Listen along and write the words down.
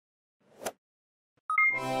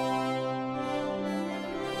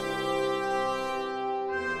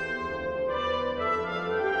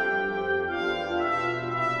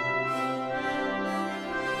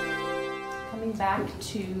back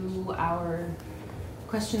to our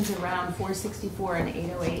questions around 464 and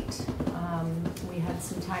 808. We had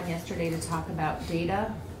some time yesterday to talk about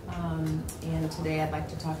data, and today I'd like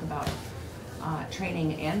to talk about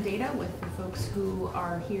training and data with the folks who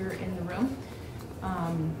are here in the room.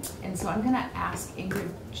 And so I'm going to ask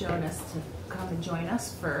Ingrid Jonas to come and join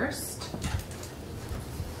us first.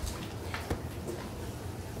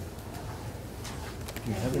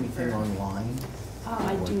 Do you have anything online?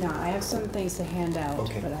 I do not. I have some things to hand out,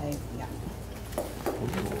 okay. But yeah.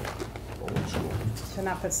 Should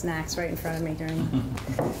not put snacks right in front of me during.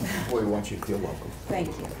 Boy, we want you to feel welcome. Thank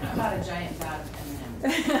you. How about a giant bag of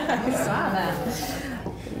M&Ms? I saw that.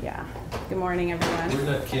 Yeah. Good morning, everyone.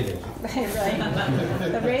 We're not kidding.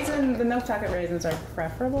 Right. The milk chocolate raisins are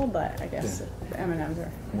preferable, but I guess M&Ms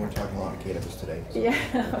are. We're talking about cannabis today. So.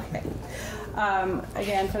 Yeah. Okay.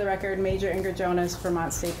 Again, for the record, Major Ingrid Jonas,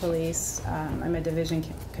 Vermont State Police. I'm a division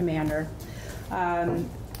commander.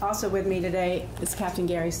 Also with me today is Captain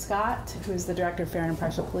Gary Scott, who's the Director of Fair and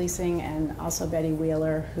Impartial Policing, and also Betty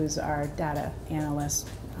Wheeler, who's our data analyst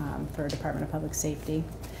for Department of Public Safety,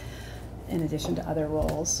 in addition to other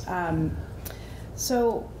roles.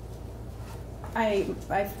 So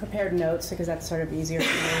I've prepared notes because that's sort of easier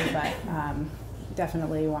for me, but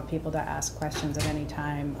definitely want people to ask questions at any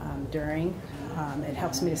time during. It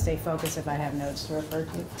helps me to stay focused if I have notes to refer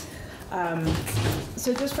to.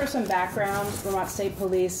 So just for some background, Vermont State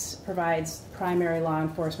Police provides primary law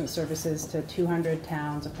enforcement services to 200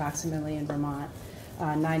 towns approximately in Vermont,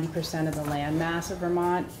 90% of the land mass of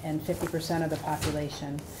Vermont, and 50% of the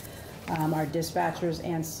population. Our dispatchers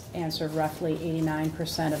answer roughly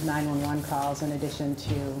 89% of 911 calls, in addition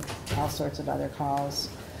to all sorts of other calls.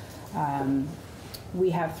 We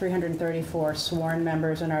have 334 sworn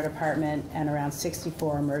members in our department and around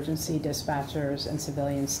 64 emergency dispatchers and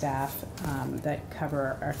civilian staff that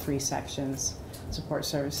cover our three sections: support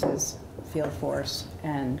services, field force,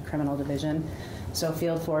 and criminal division. So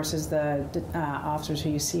field force is the officers who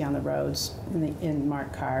you see on the roads in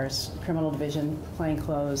marked cars. Criminal division,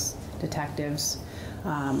 plainclothes, detectives.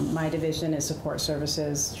 My division is support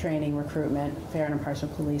services, training, recruitment, fair and impartial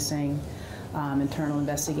policing, internal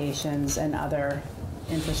investigations, and other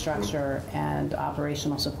infrastructure and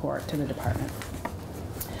operational support to the department.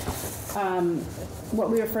 What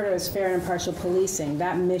we refer to as fair and impartial policing,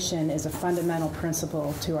 that mission is a fundamental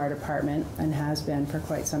principle to our department and has been for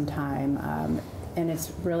quite some time. And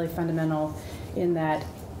it's really fundamental in that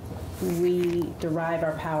we derive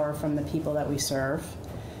our power from the people that we serve.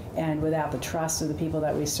 And without the trust of the people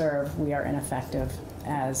that we serve, we are ineffective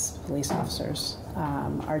as police officers.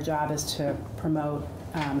 Our job is to promote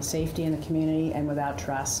safety in the community, and without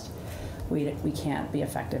trust, we can't be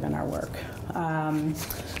effective in our work.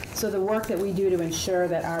 So the work that we do to ensure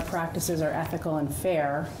that our practices are ethical and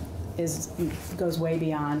fair goes way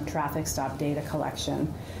beyond traffic stop data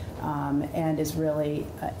collection, and is really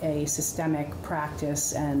a systemic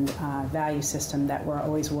practice and value system that we're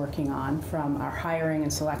always working on, from our hiring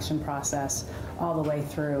and selection process all the way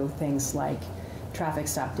through things like traffic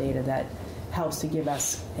stop data that helps to give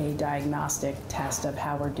us a diagnostic test of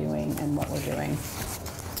how we're doing and what we're doing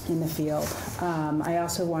in the field. I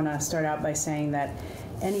also want to start out by saying that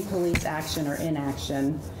any police action or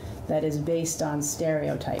inaction that is based on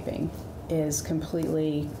stereotyping is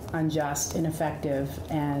completely unjust, ineffective,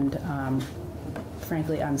 and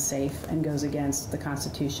frankly unsafe, and goes against the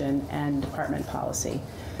Constitution and department policy.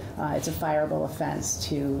 It's a fireable offense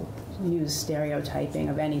to use stereotyping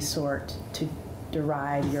of any sort to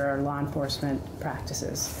derive your law enforcement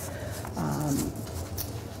practices.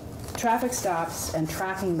 Traffic stops and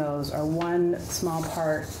tracking those are one small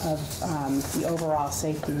part of the overall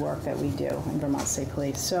safety work that we do in Vermont State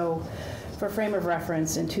Police. So for frame of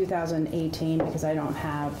reference, in 2018, because I don't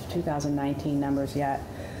have 2019 numbers yet,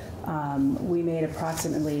 we made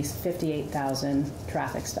approximately 58,000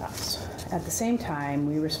 traffic stops. At the same time,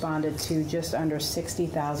 we responded to just under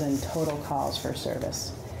 60,000 total calls for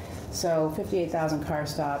service. So 58,000 car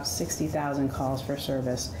stops, 60,000 calls for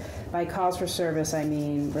service. By calls for service, I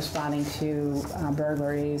mean responding to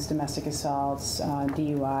burglaries, domestic assaults,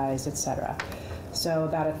 DUIs, etc. So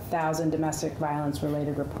about 1,000 domestic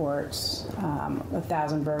violence-related reports,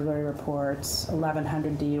 1,000 burglary reports,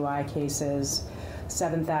 1,100 DUI cases,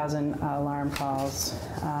 7,000 alarm calls.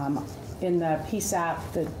 In the PSAP,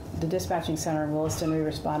 the dispatching center in Williston, we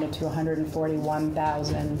responded to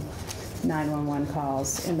 141,000 911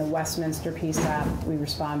 calls. In the Westminster PSAP, we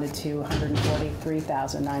responded to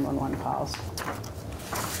 143,000 911 calls.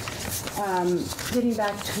 Getting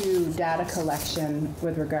back to data collection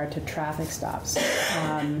with regard to traffic stops.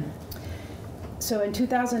 So in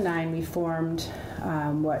 2009, we formed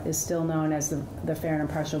what is still known as the Fair and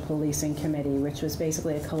Impartial Policing Committee, which was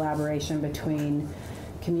basically a collaboration between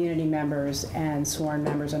community members and sworn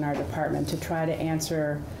members in our department to try to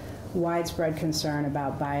answer widespread concern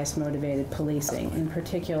about bias-motivated policing, in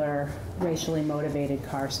particular racially motivated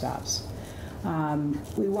car stops.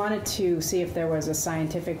 We wanted to see if there was a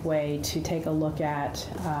scientific way to take a look at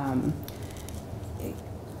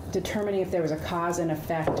determining if there was a cause and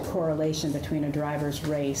effect correlation between a driver's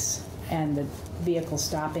race and the vehicle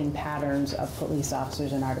stopping patterns of police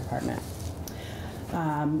officers in our department.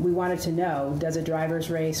 We wanted to know, does a driver's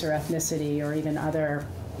race or ethnicity or even other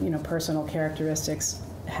personal characteristics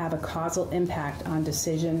have a causal impact on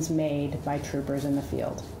decisions made by troopers in the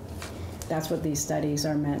field? That's what these studies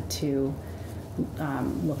are meant to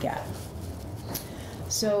look at.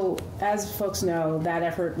 So, as folks know, that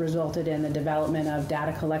effort resulted in the development of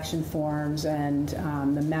data collection forms and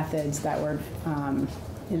the methods that were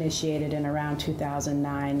initiated in around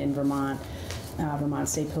 2009 in Vermont, Vermont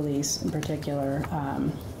State Police in particular.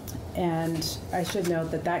 And I should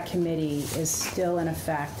note that that committee is still in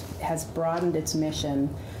effect, has broadened its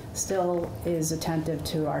mission, still is attentive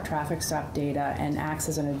to our traffic stop data, and acts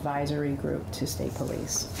as an advisory group to state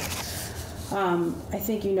police. I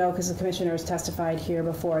think you know, because the commissioners testified here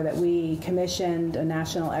before, that we commissioned a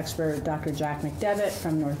national expert, Dr. Jack McDevitt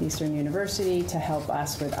from Northeastern University, to help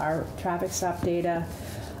us with our traffic stop data.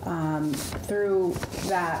 Through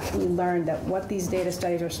that, we learned that what these data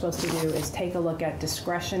studies are supposed to do is take a look at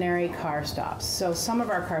discretionary car stops. So some of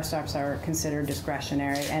our car stops are considered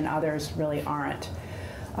discretionary and others really aren't.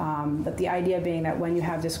 But the idea being that when you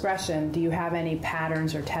have discretion, do you have any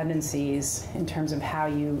patterns or tendencies in terms of how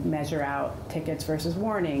you measure out tickets versus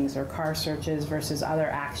warnings or car searches versus other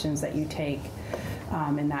actions that you take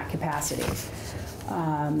in that capacity?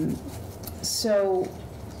 So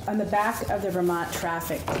on the back of the Vermont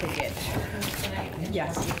traffic ticket. Can I interrupt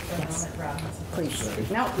Yes. you for a moment, Rob? Please.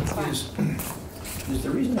 No, it's fine. Is the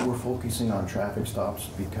reason that we're focusing on traffic stops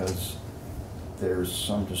because there's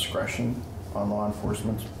some discretion on law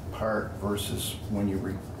enforcement's part versus when you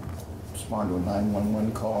respond to a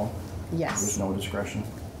 911 call? Yes. There's no discretion?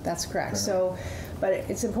 That's correct. Okay. So, but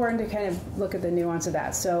it's important to kind of look at the nuance of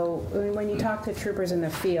that. So when you talk to troopers in the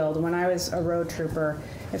field, when I was a road trooper,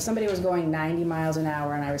 if somebody was going 90 miles an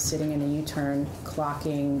hour and I was sitting in a U-turn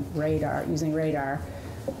clocking radar, using radar,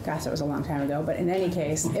 gosh, that was a long time ago, but in any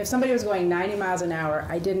case, if somebody was going 90 miles an hour,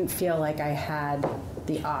 I didn't feel like I had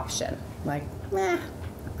the option. Like,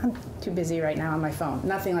 I'm too busy right now on my phone.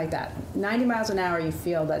 Nothing like that. 90 miles an hour, you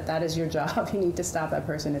feel that that is your job. You need to stop that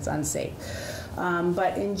person. It's unsafe.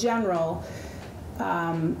 But in general,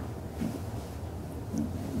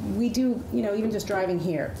 we do, even just driving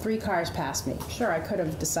here, 3 cars passed me. Sure, I could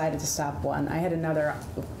have decided to stop one. I had another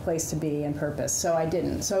place to be and purpose, so I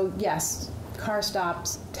didn't. So yes, car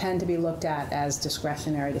stops tend to be looked at as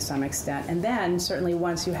discretionary to some extent. And then, certainly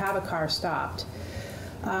once you have a car stopped,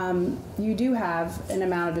 you do have an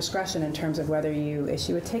amount of discretion in terms of whether you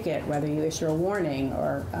issue a ticket, whether you issue a warning,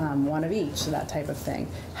 or one of each, so that type of thing.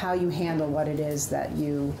 How you handle what it is that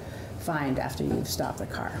you find after you've stopped the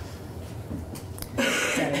car.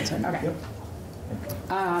 Does that answer?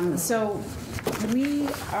 Okay. So we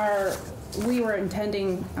were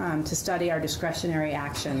intending to study our discretionary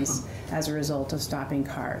actions as a result of stopping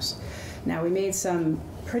cars. Now, we made some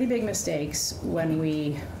pretty big mistakes when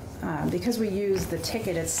we because we use the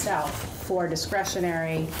ticket itself for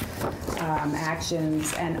discretionary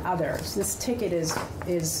actions and others. This ticket is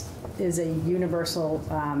a universal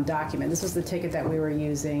document. This was the ticket that we were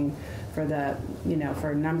using for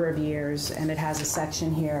for a number of years, and it has a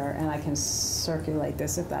section here, and I can circulate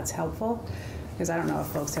this if that's helpful, because I don't know if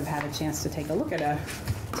folks have had a chance to take a look at a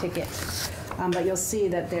ticket. But you'll see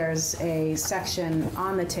that there's a section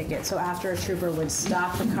on the ticket. So after a trooper would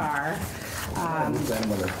stop the car, Then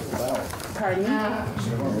when they're filled out. pardon?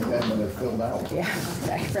 Then when they're filled out. Yeah,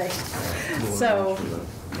 right. So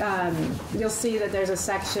you'll see that there's a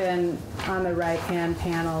section on the right-hand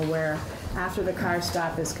panel where after the car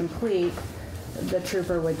stop is complete, the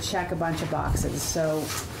trooper would check a bunch of boxes. So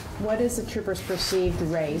what is the trooper's perceived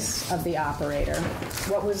race of the operator?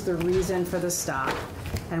 What was the reason for the stop?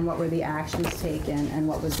 And what were the actions taken? And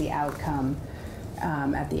what was the outcome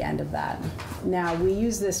at the end of that? Now, we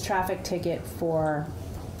use this traffic ticket for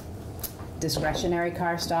discretionary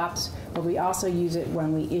car stops, but we also use it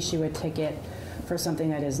when we issue a ticket for something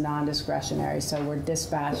that is non-discretionary. So we're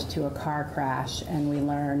dispatched to a car crash and we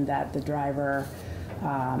learn that the driver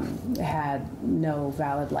had no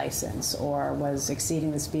valid license or was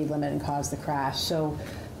exceeding the speed limit and caused the crash. So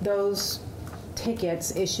those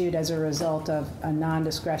tickets issued as a result of a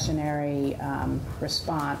non-discretionary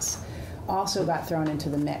response also got thrown into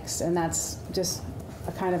the mix. And that's just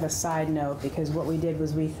a kind of a side note, because what we did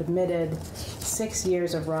was we submitted 6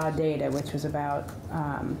 years of raw data, which was about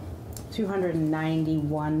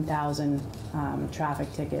 291,000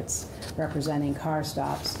 traffic tickets representing car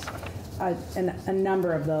stops. And a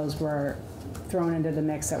number of those were thrown into the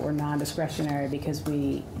mix that were non-discretionary because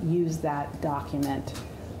we used that document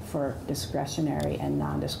for discretionary and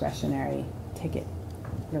non-discretionary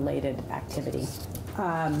ticket-related activity.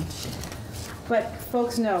 But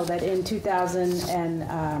folks know that in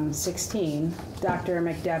 2016, Dr.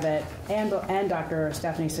 McDevitt and Dr.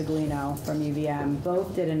 Stephanie Seguino from UVM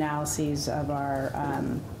both did analyses of our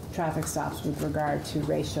traffic stops with regard to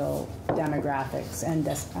racial demographics and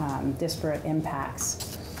disparate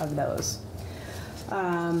impacts of those.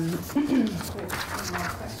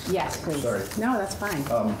 Yes, please. Sorry. No, that's fine.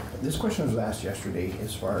 This question was asked yesterday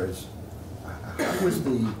as far as how was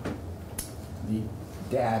the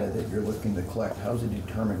data that you're looking to collect, how does it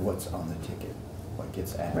determine what's on the ticket, what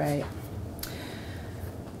gets asked? Right.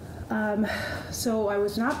 So I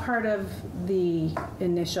was not part of the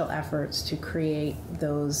initial efforts to create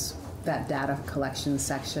that data collection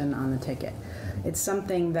section on the ticket. It's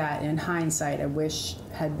something that, in hindsight, I wish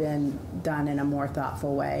had been done in a more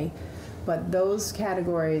thoughtful way. But those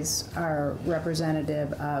categories are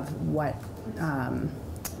representative of what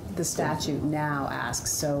the statute now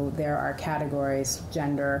asks. So there are categories: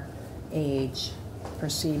 gender, age,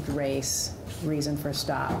 perceived race, reason for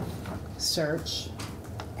stop, search,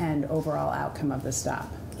 and overall outcome of the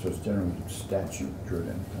stop. So it's generally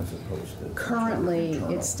statute-driven as opposed to... Currently,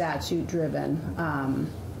 it's statute-driven.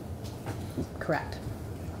 Correct.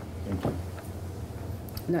 Thank you.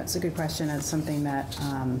 No, it's a good question. It's something that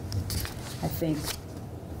I think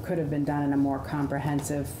could have been done in a more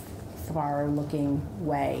comprehensive, far-looking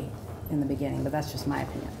way in the beginning, but that's just my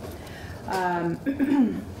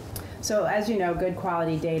opinion. So as you know, good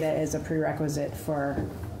quality data is a prerequisite for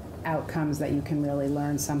outcomes that you can really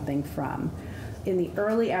learn something from. In the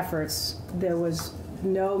early efforts, there was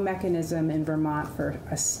no mechanism in Vermont for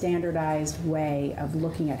a standardized way of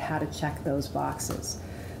looking at how to check those boxes.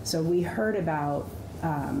 So we heard about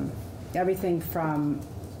everything from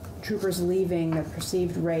troopers leaving the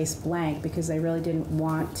perceived race blank because they really didn't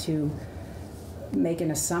want to make an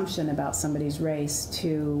assumption about somebody's race,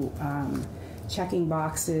 to checking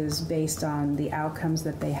boxes based on the outcomes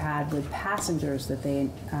that they had with passengers that they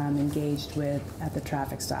engaged with at the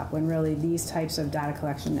traffic stop, when really these types of data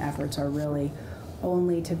collection efforts are really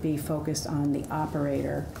only to be focused on the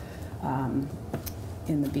operator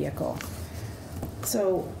in the vehicle.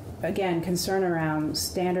 So again, concern around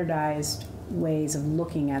standardized ways of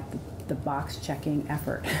looking at the box checking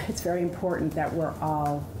effort. It's very important that we're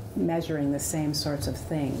all measuring the same sorts of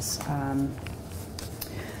things.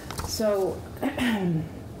 So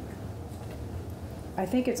I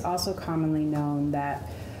think it's also commonly known that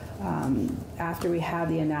after we had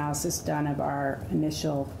the analysis done of our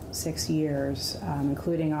initial 6 years,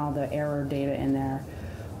 including all the error data in there,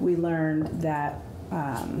 we learned that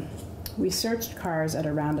we searched cars at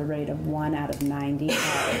around a rate of 1 out of 90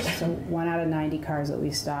 cars. So 1 out of 90 cars that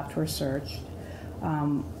we stopped were searched.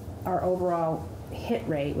 Our overall hit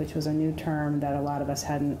rate, which was a new term that a lot of us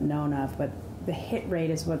hadn't known of, but the hit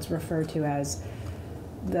rate is what's referred to as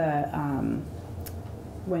the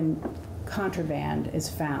when contraband is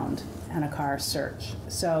found in a car search.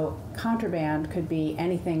 So contraband could be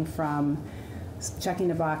anything from checking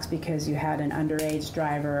the box because you had an underage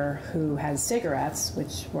driver who had cigarettes,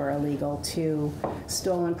 which were illegal, to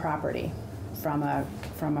stolen property from a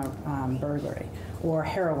burglary, or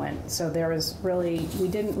heroin. So there was really, we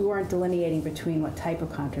weren't delineating between what type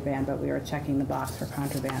of contraband, but we were checking the box for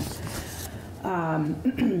contraband.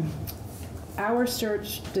 Our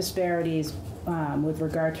search disparities with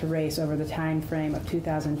regard to race over the time frame of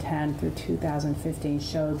 2010 through 2015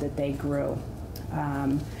 showed that they grew.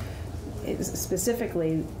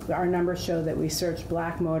 Specifically, our numbers show that we searched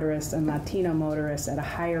black motorists and Latino motorists at a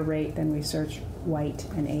higher rate than we searched white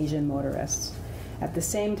and Asian motorists. At the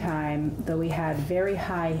same time, though we had very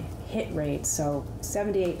high hit rates, so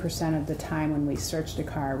 78% of the time when we searched a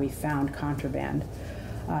car, we found contraband.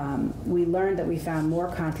 We learned that we found more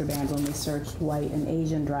contraband when we searched white and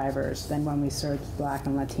Asian drivers than when we searched black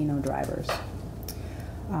and Latino drivers.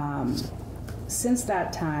 Since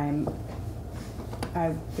that time,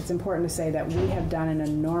 it's important to say that we have done an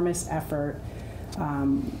enormous effort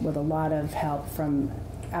with a lot of help from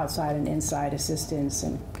outside and inside assistance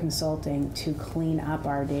and consulting to clean up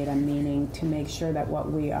our data, meaning to make sure that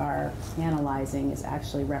what we are analyzing is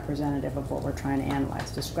actually representative of what we're trying to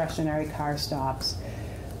analyze. Discretionary car stops,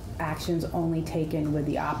 actions only taken with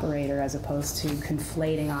the operator as opposed to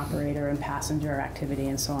conflating operator and passenger activity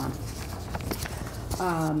and so on.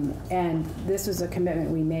 And this is a commitment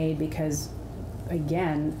we made because,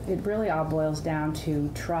 again, it really all boils down to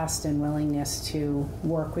trust and willingness to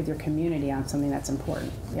work with your community on something that's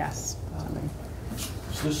important. Yes.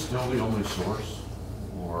 Is this still the only source,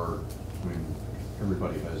 or I mean,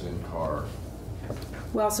 everybody has in-car?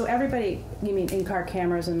 Well, so everybody, you mean in-car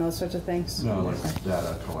cameras and those sorts of things? No, like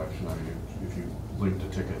data collection. I mean, if you linked a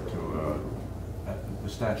ticket to the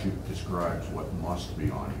statute describes what must be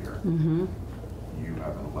on here. Mm-hmm. You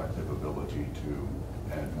have an elective ability to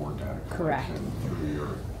add more data collection. Correct. Through your...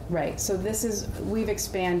 Right, so we've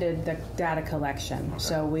expanded the data collection. Okay.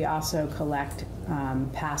 So we also collect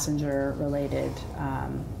passenger-related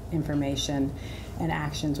information and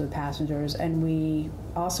actions with passengers. And we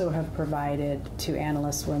also have provided to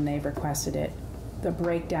analysts, when they've requested it, the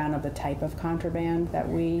breakdown of the type of contraband that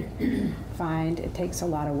we find. It takes a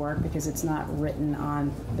lot of work because it's not written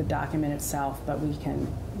on the document itself, but we can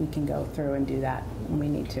go through and do that when we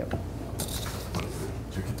need to. What is it,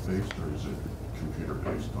 ticket-based, or is it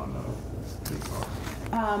computer-based on the car?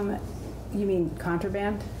 You mean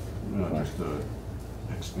contraband? No, just the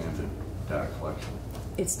expanded data collection.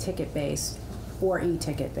 It's ticket-based or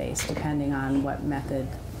e-ticket-based, depending on what method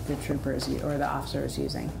the troopers or the officer is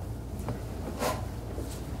using.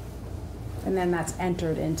 And then that's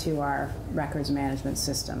entered into our records management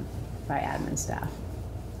system by admin staff.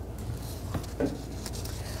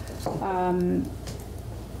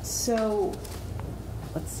 So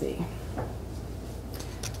let's see.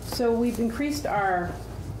 So we've increased our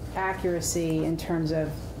accuracy in terms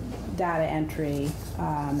of data entry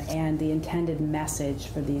and the intended message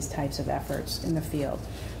for these types of efforts in the field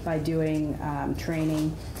by doing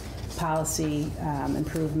training, policy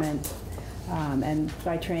improvement, and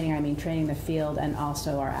by training I mean training the field and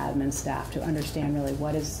also our admin staff to understand really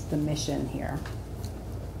what is the mission here.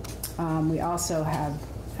 We also have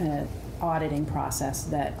an auditing process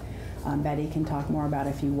that Betty can talk more about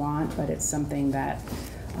if you want, but it's something that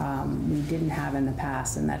we didn't have in the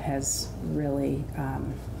past, and that has really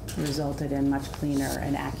resulted in much cleaner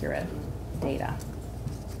and accurate data.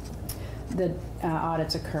 The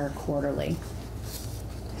audits occur quarterly.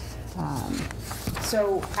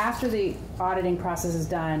 So after the auditing process is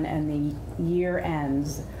done and the year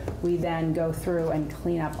ends, we then go through and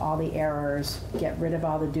clean up all the errors, get rid of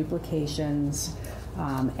all the duplications,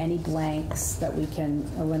 any blanks that we can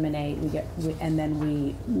eliminate. And then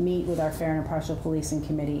we meet with our Fair and Impartial Policing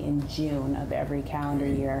Committee in June of every calendar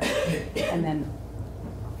year, and then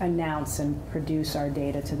announce and produce our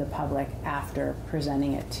data to the public after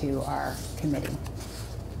presenting it to our committee.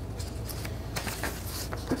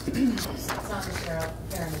 It's on the Fair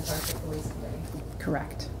and Impartial Policing Committee.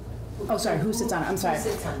 Correct. Oh, sorry, who sits on it? I'm sorry. Who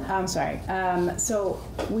sits on that? I'm sorry. So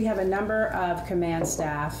we have a number of command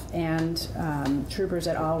staff and troopers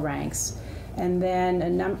at all ranks, and then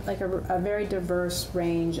a very diverse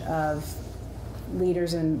range of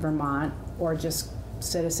leaders in Vermont, or just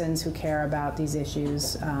citizens who care about these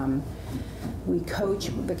issues.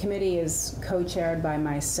 The committee is co-chaired by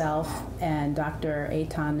myself and Dr.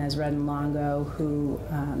 Eitan Nesredin-Longo, who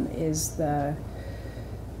is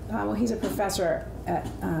he's a professor at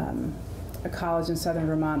a college in southern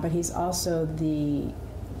Vermont, but he's also the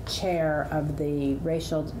chair of the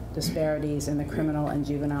Racial Disparities in the Criminal and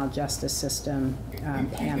Juvenile Justice System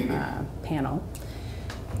panel.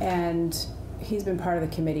 And he's been part of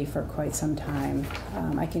the committee for quite some time.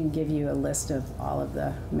 I can give you a list of all of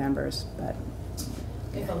the members, but...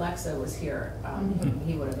 If Alexa was here,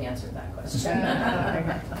 he would have answered that question.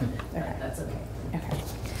 Okay. That's okay. Okay.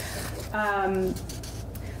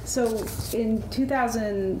 So in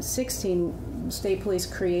 2016, State Police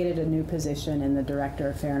created a new position in the Director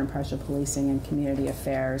of Fair and Impartial Policing and Community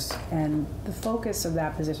Affairs. And the focus of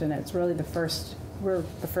that position, it's really we're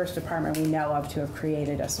the first department we know of to have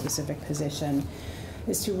created a specific position,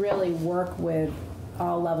 is to really work with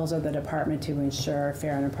all levels of the department to ensure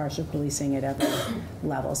fair and impartial policing at every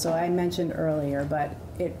level. So I mentioned earlier, but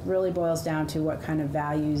it really boils down to what kind of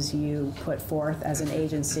values you put forth as an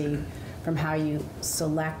agency, from how you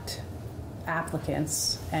select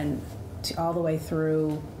applicants and all the way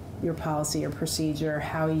through your policy or procedure,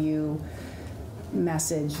 how you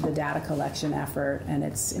message the data collection effort and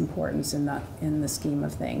its importance in the scheme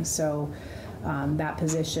of things. So that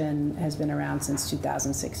position has been around since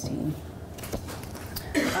 2016.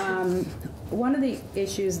 One of the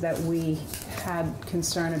issues that we had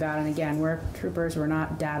concern about, and again, we're troopers, we're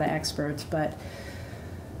not data experts, but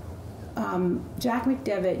Jack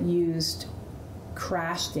McDevitt used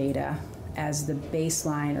crash data as the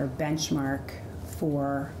baseline or benchmark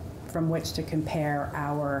from which to compare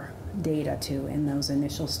our data to in those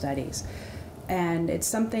initial studies. And it's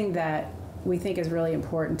something that we think is really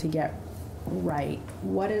important to get right.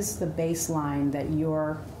 What is the baseline that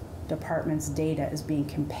your department's data is being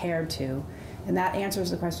compared to? And that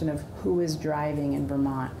answers the question of who is driving in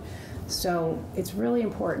Vermont. So it's really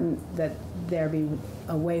important that there be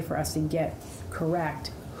a way for us to get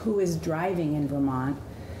correct who is driving in Vermont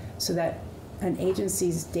so that an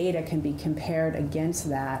agency's data can be compared against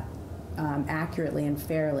that accurately and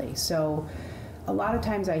fairly. So a lot of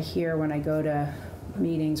times I hear when I go to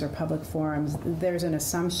meetings or public forums, there's an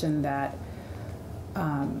assumption that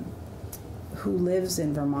who lives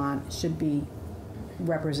in Vermont should be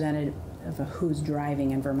representative of who's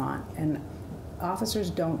driving in Vermont. And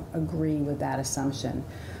officers don't agree with that assumption.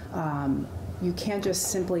 You can't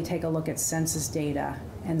just simply take a look at census data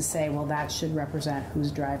and say, well, that should represent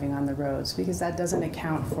who's driving on the roads, because that doesn't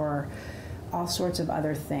account for all sorts of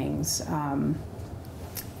other things.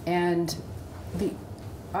 And the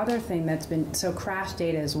other thing that's been, so crash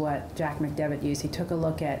data is what Jack McDevitt used. He took a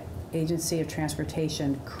look at Agency of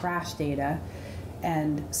Transportation crash data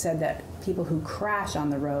and said that people who crash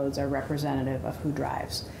on the roads are representative of who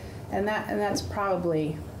drives. And that's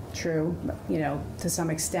probably true, you know, to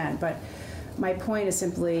some extent. But my point is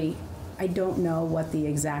simply, I don't know what the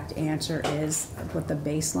exact answer is, what the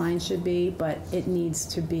baseline should be, but it needs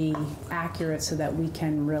to be accurate so that we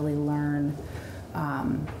can really learn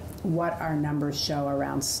what our numbers show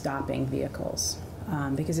around stopping vehicles.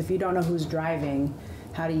 Because if you don't know who's driving,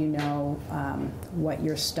 how do you know what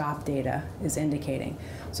your stop data is indicating?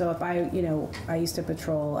 So if I used to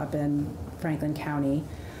patrol up in Franklin County.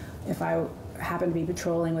 If I happen to be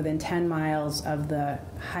patrolling within 10 miles of the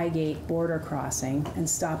Highgate border crossing and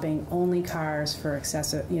stopping only cars for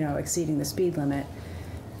excessive, exceeding the speed limit,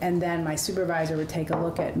 and then my supervisor would take a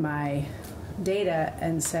look at my data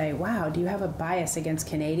and say, wow, do you have a bias against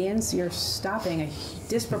Canadians? You're stopping a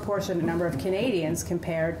disproportionate number of Canadians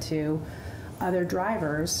compared to other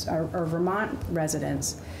drivers or Vermont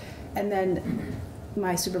residents. And then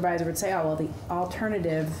my supervisor would say, oh, well, the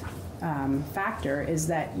alternative factor is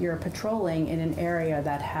that you're patrolling in an area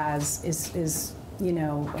that is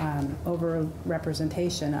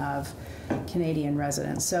over-representation of Canadian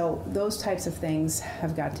residents. So those types of things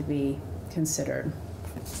have got to be considered.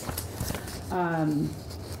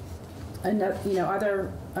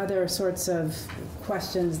 Other sorts of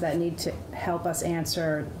questions that need to help us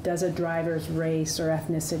answer: does a driver's race or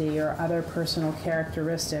ethnicity or other personal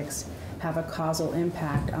characteristics have a causal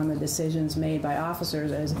impact on the decisions made by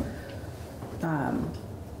officers? As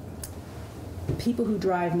people who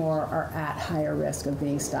drive more are at higher risk of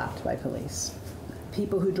being stopped by police.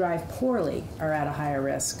 People who drive poorly are at a higher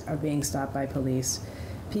risk of being stopped by police.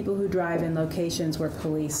 People who drive in locations where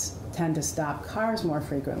police tend to stop cars more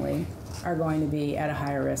frequently are going to be at a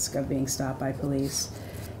higher risk of being stopped by police.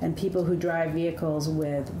 And people who drive vehicles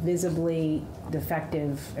with visibly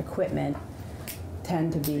defective equipment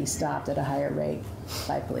tend to be stopped at a higher rate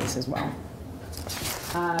by police as well.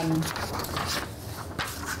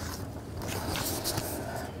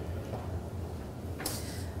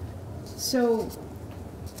 So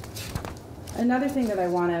another thing that I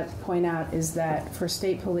want to point out is that for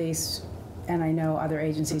state police, and I know other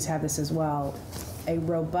agencies have this as well, a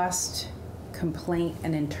robust complaint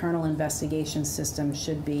and internal investigation system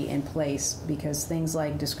should be in place, because things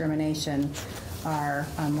like discrimination are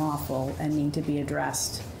unlawful and need to be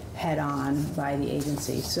addressed head on by the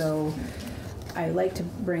agency. So I like to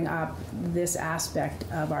bring up this aspect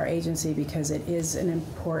of our agency because it is an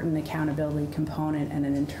important accountability component and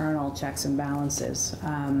an internal checks and balances.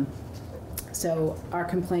 So our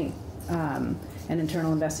complaint and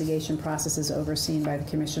internal investigation process is overseen by the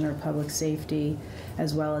Commissioner of Public Safety,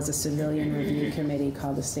 as well as a civilian review committee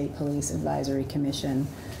called the State Police Advisory Commission.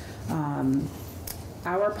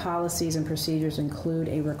 Our policies and procedures include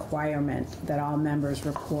a requirement that all members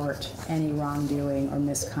report any wrongdoing or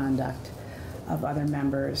misconduct of other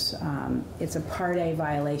members. It's a Part A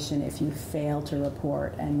violation if you fail to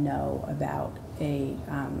report and know about a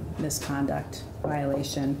misconduct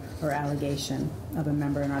violation or allegation of a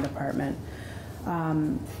member in our department.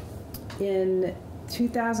 In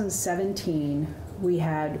 2017, we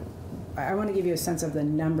had, I want to give you a sense of the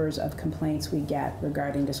numbers of complaints we get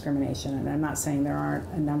regarding discrimination. And I'm not saying there aren't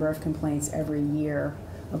a number of complaints every year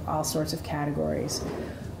of all sorts of categories.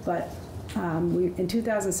 But in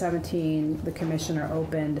 2017, the commissioner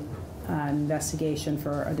opened investigation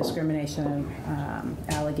for a discrimination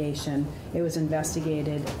allegation. It was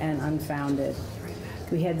investigated and unfounded.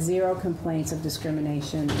 We had 0 complaints of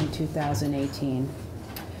discrimination in 2018.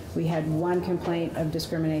 We had 1 complaint of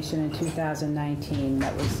discrimination in 2019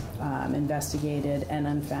 that was investigated and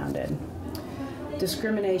unfounded.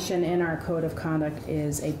 Discrimination in our code of conduct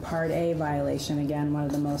is a Part A violation, again, one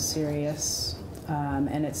of the most serious,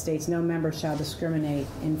 and it states no member shall discriminate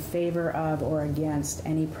in favor of or against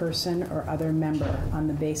any person or other member on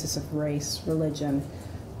the basis of race, religion,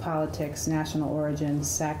 politics, national origin,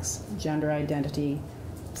 sex, gender identity,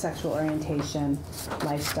 sexual orientation,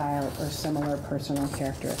 lifestyle, or similar personal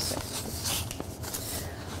characteristics.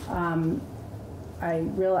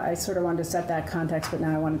 I sort of wanted to set that context, but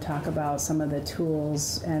now I want to talk about some of the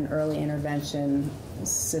tools and early intervention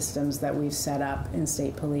systems that we've set up in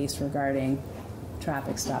state police regarding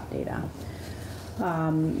traffic stop data.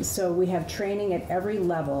 So we have training at every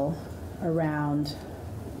level around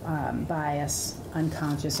bias,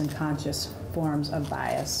 unconscious and conscious forms of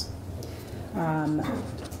bias.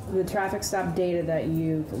 The traffic stop data that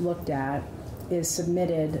you've looked at is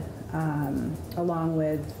submitted along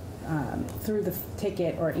with through the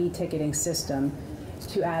ticket or e-ticketing system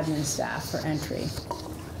to admin staff for entry.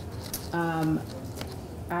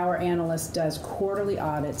 Our analyst does quarterly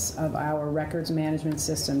audits of our records management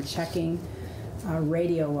system, checking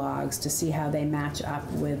radio logs to see how they match up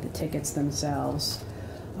with the tickets themselves,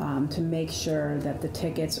 to make sure that the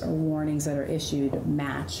tickets or warnings that are issued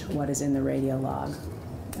match what is in the radio log.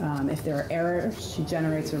 If there are errors, she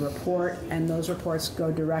generates a report, and those reports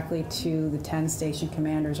go directly to the 10 station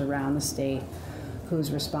commanders around the state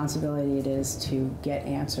whose responsibility it is to get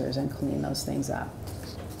answers and clean those things up.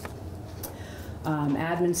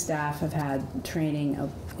 Admin staff have had training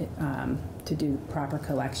to do proper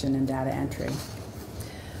collection and data entry.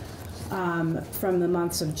 From the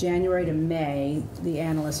months of January to May, the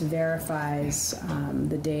analyst verifies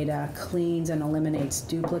the data, cleans and eliminates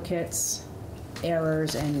duplicates,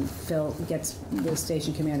 errors, and gets the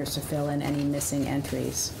station commanders to fill in any missing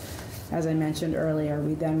entries. As I mentioned earlier,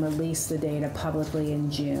 we then release the data publicly in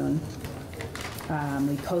June.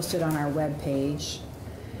 We post it on our webpage,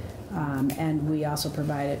 and we also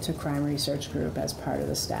provide it to Crime Research Group as part of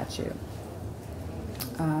the statute.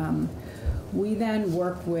 We then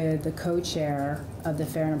work with the co-chair of the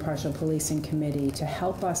Fair and Impartial Policing Committee to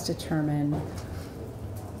help us determine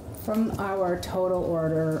from our total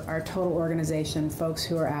organization, folks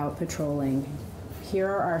who are out patrolling, here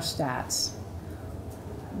are our stats.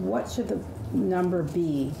 What should the number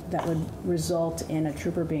be that would result in a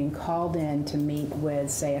trooper being called in to meet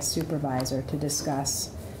with, say, a supervisor to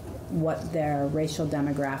discuss what their racial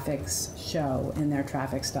demographics show in their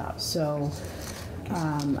traffic stops? So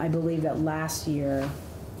I believe that last year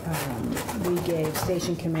we gave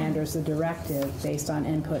station commanders the directive, based on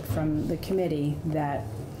input from the committee, that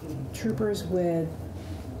troopers with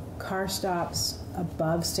car stops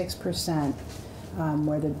above 6%,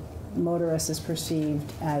 where the motorist is perceived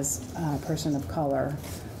as a person of color,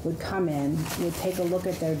 would come in, would take a look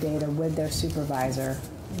at their data with their supervisor,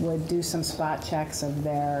 would do some spot checks of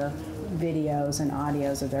their videos and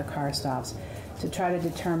audios of their car stops to try to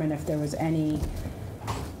determine if there was any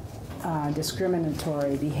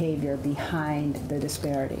discriminatory behavior behind the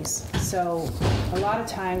disparities. So a lot of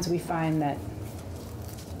times we find that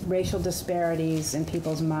racial disparities in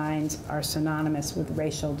people's minds are synonymous with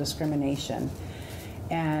racial discrimination,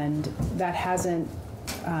 and that hasn't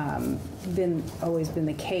always been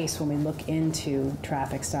the case when we look into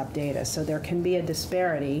traffic stop data. So there can be a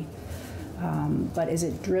disparity, but is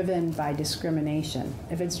it driven by discrimination?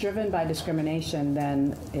 If it's driven by discrimination,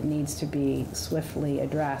 then it needs to be swiftly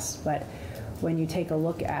addressed. But when you take a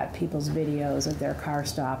look at people's videos of their car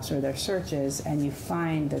stops or their searches, and you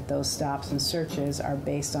find that those stops and searches are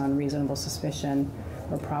based on reasonable suspicion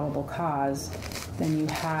or probable cause, then you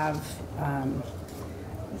have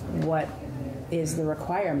what is the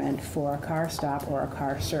requirement for a car stop or a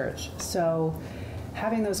car search. So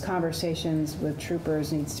having those conversations with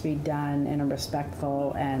troopers needs to be done in a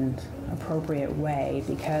respectful and appropriate way,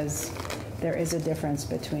 because there is a difference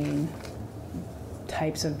between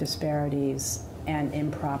types of disparities and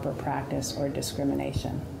improper practice or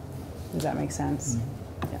discrimination. Does that make sense?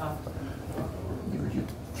 Mm-hmm. Yeah. You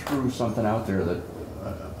threw something out there that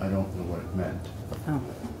I don't know what it meant. Oh.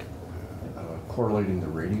 Correlating the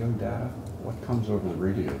radio data. What comes over the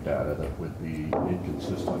radio data that would be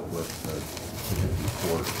inconsistent with the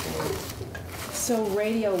report? So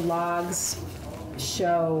radio logs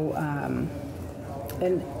show,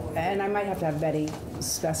 and I might have to have Betty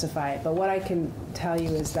specify it, but what I can tell you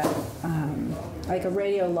is that like a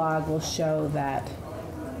radio log will show that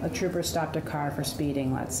a trooper stopped a car for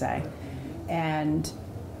speeding, let's say, and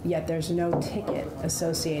yet there's no ticket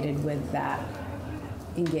associated with that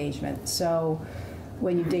engagement. So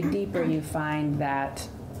when you dig deeper, you find that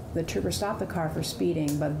the trooper stopped the car for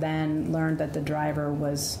speeding, but then learned that the driver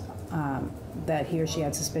was, that he or she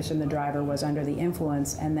had suspicion the driver was under the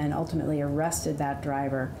influence, and then ultimately arrested that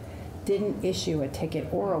driver, didn't issue a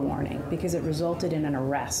ticket or a warning because it resulted in an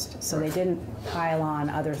arrest. So they didn't pile on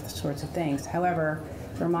other sorts of things. However,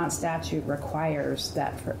 Vermont statute requires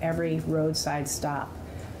that for every roadside stop,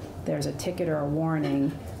 there's a ticket or a warning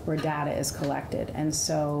where data is collected. And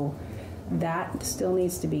so that still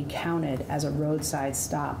needs to be counted as a roadside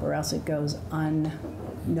stop, or else it goes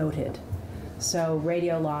unnoted. So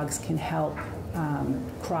radio logs can help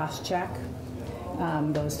cross-check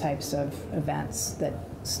those types of events, that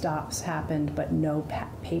stops happened but no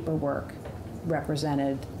paperwork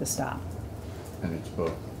represented the stop. And it's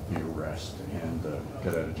both the arrest and the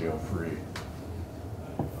get out of jail free.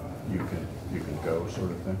 You can go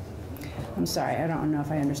sort of thing. I'm sorry, I don't know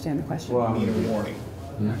if I understand the question. Well, You need a warning.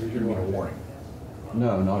 Hmm? You need a warning.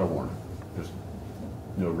 No, not a warning. Just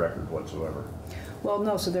no record whatsoever. Well,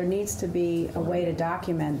 no, so there needs to be a way to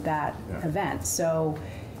document that event. So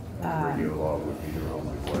Radio log would be your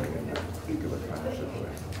only way in that particular kind of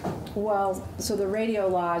situation. well, so the radio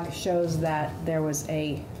log shows that there was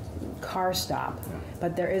a car stop,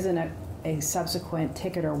 but there isn't a subsequent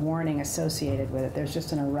ticket or warning associated with it. There's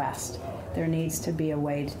just an arrest. There needs to be a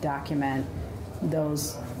way to document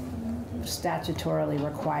those statutorily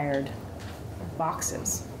required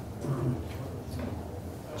boxes.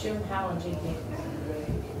 Jim Howell, GP.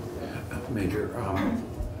 Major,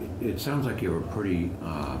 it sounds like you have a pretty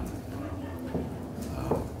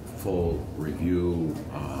full review,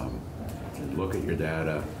 look at your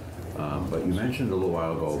data, but you mentioned a little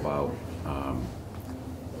while ago about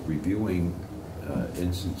reviewing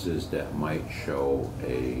instances that might show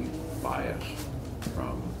a bias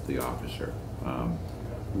from the officer.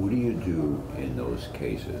 What do you do in those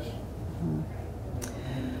cases?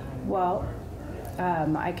 Well,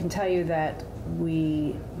 I can tell you that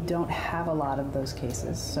we don't have a lot of those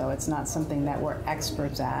cases, so it's not something that we're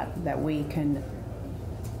experts at, that we can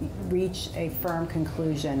reach a firm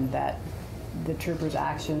conclusion that the troopers'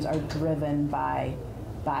 actions are driven by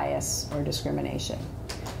bias or discrimination.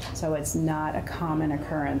 So it's not a common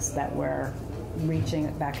occurrence that we're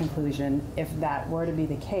reaching that conclusion. If that were to be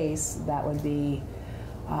the case, that would be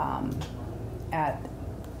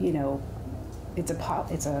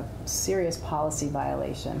it's a serious policy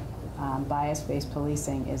violation. Bias-based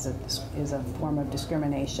policing is a form of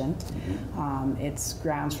discrimination. It's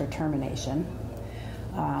grounds for termination.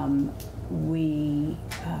 We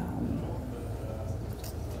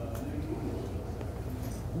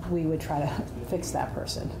would try to fix that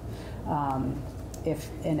person. If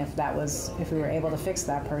we were able to fix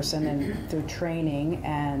that person and through training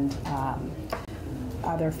and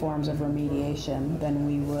other forms of remediation, then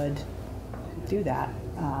we would do that.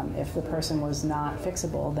 If the person was not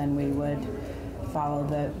fixable, then we would follow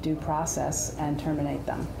the due process and terminate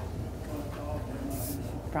them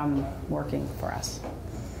from working for us.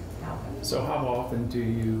 So how often do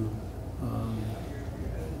you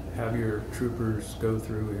have your troopers go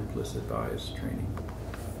through implicit bias training?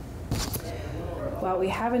 Well, we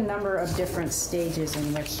have a number of different stages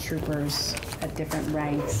in which troopers at different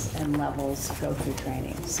ranks and levels go through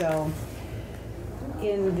training. So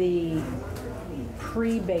in the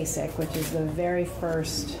pre-basic, which is the very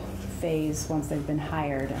first phase once they've been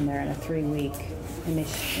hired and they're in a 3-week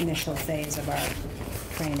initial phase of our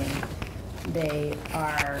training, they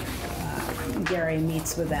are, Gary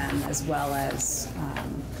meets with them as well as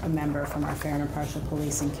a member from our Fair and Impartial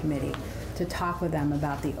Policing Committee to talk with them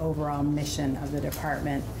about the overall mission of the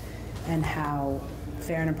department and how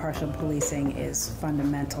fair and impartial policing is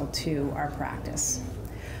fundamental to our practice.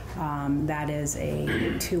 That is a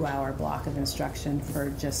 2-hour block of instruction for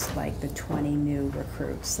just like the 20 new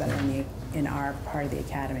recruits that are in our part of the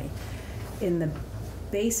academy. In the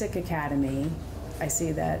basic academy, I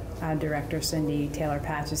see that Director Cindy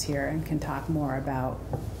Taylor-Patch is here and can talk more about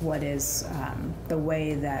what is the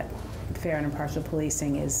way that fair and impartial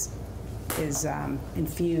policing is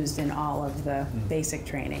infused in all of the basic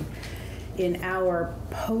training. In our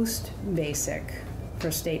post-basic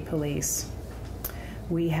for state police,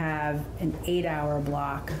 we have an 8-hour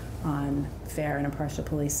block on fair and impartial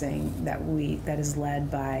policing that is led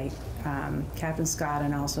by Captain Scott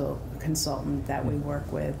and also a consultant that we work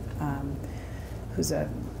with, who's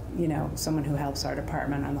someone who helps our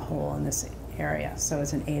department on the whole in this area. So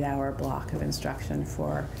it's an 8-hour block of instruction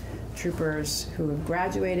for troopers who have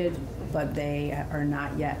graduated, but they are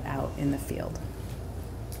not yet out in the field.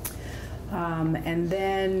 And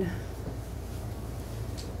then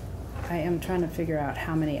I am trying to figure out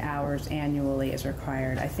how many hours annually is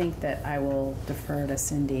required. I think that I will defer to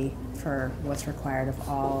Cindy for what's required of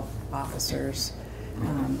all officers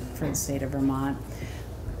for the state of Vermont.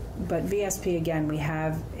 But VSP, again, we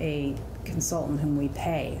have a consultant whom we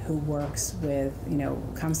pay who works with,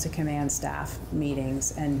 comes to command staff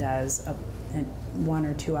meetings and does a 1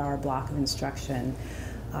 or 2 hour block of instruction.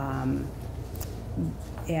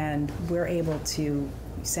 And we're able to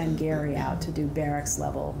send Gary out to do barracks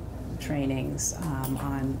level trainings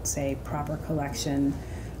on, say, proper collection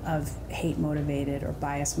of hate-motivated or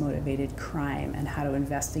bias-motivated crime and how to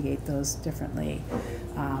investigate those differently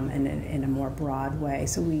and in a more broad way.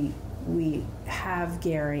 So we have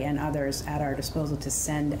Gary and others at our disposal to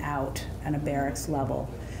send out on a barracks level.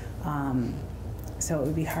 So it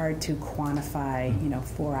would be hard to quantify,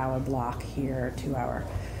 4 hour block here, 2 hour.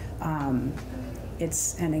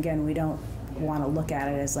 And again, we don't want to look at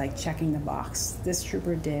it as like checking the box. This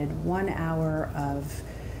trooper did 1 hour of,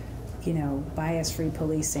 bias-free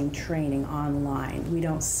policing training online. We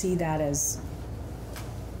don't see that as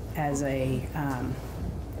a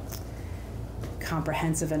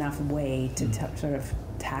comprehensive enough way to sort of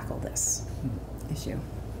tackle this issue.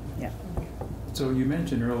 Yeah. So you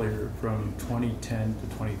mentioned earlier from 2010 to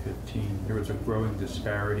 2015, there was a growing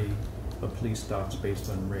disparity of police stops based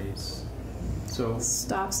on race. So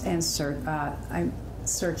stops and searches.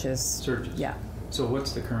 Searches. Yeah. So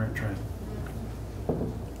what's the current trend?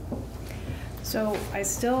 So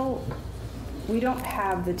we don't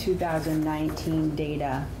have the 2019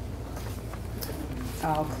 data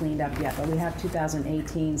all cleaned up yet, but we have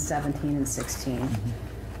 2018, 17, and 16.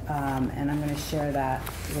 And I'm going to share that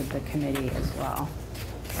with the committee as well.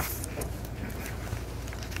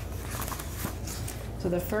 So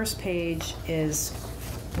the first page is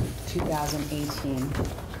 2018.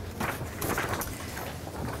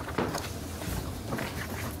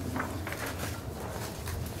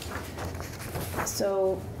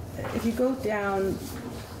 So if you go down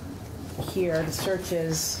here, the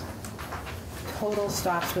searches, total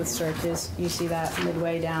stops with searches, you see that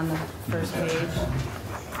midway down the first page.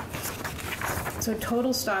 So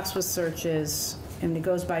total stops with searches, and it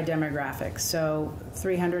goes by demographics. So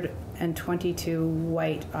 322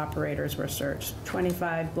 white operators were searched,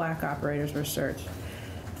 25 black operators were searched,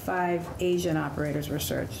 5 Asian operators were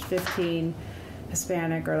searched, 15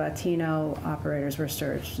 Hispanic or Latino operators were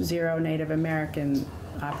searched, 0 Native American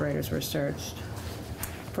operators were searched,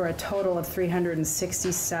 for a total of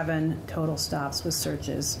 367 total stops with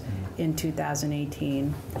searches in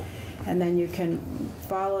 2018. And then you can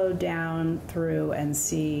follow down through and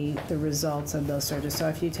see the results of those searches. So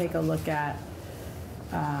if you take a look at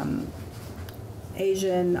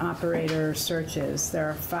Asian operator searches, there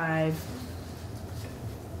are 5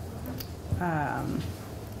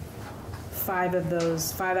 of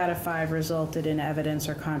those, 5 out of 5 resulted in evidence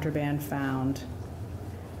or contraband found.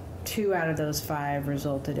 2 out of those 5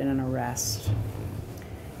 resulted in an arrest.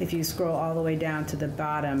 If you scroll all the way down to the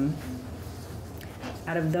bottom,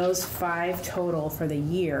 out of those 5 total for the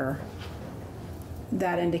year,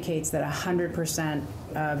 that indicates that 100%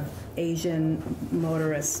 of Asian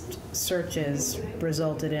motorist searches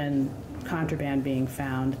resulted in contraband being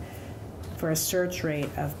found, for a search rate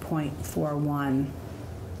of 0.41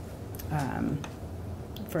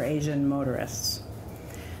 for Asian motorists.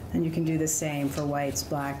 And you can do the same for whites,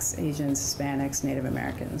 blacks, Asians, Hispanics, Native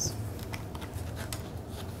Americans.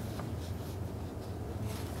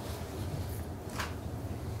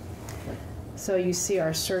 So you see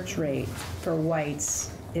our search rate for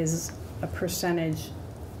whites is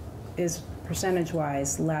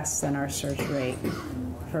percentage-wise less than our search rate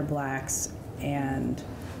for blacks and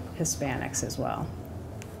Hispanics as well.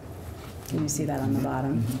 Can you see that on the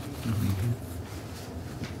bottom?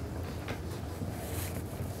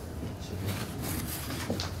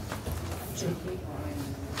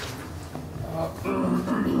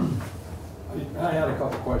 I had a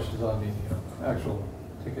couple questions on the actual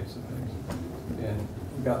tickets and things, and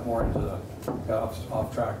we got more into got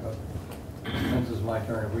off track, but since it's my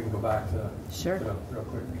turn, if we can go back to Sure. real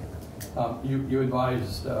quick. You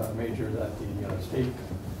advised, Major, that the state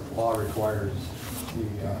law requires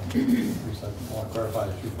at least I want to clarify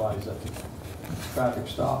that you advised that the traffic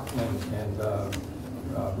stop and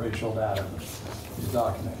racial data is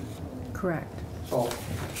documented. Correct. So,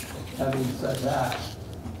 having said that,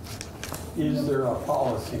 is there a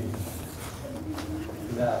policy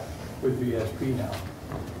that with VSP now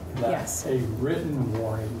that Yes. a written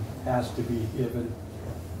warning has to be given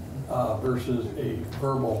versus a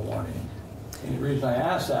verbal warning? And the reason I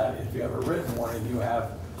ask that, if you have a written warning, you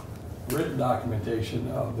have written documentation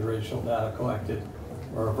of the racial data collected,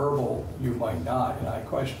 or a verbal, you might not. And I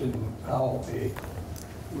question how a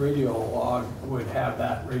radio log would have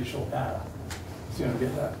that racial data. So you don't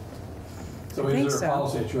get that. So I think is there a so.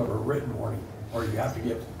 policy that you have a written warning, or you have to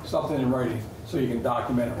get something in writing so you can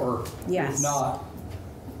document it, or Yes. if not,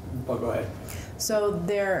 but go ahead. So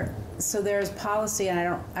there's policy,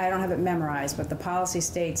 and I don't have it memorized, but the policy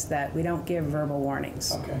states that we don't give verbal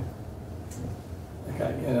warnings. Okay.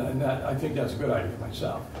 Okay, and that, I think that's a good idea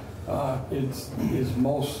myself. Is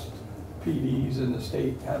most PDs in the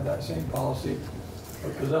state have that same policy?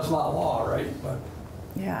 Because that's not law, right? But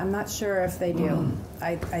Yeah, I'm not sure if they do.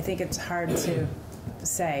 I think it's hard to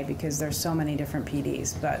say because there's so many different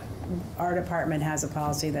PDs, but our department has a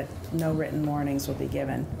policy that no written warnings will be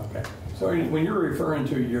given. okay. So when you're referring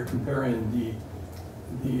to, you're comparing the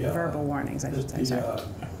Verbal warnings, I should say, sorry.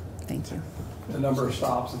 Thank you. The number of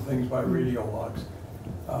stops and things by radio logs,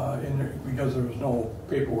 because there was no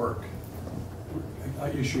paperwork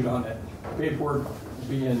issued on it. Paperwork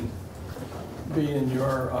being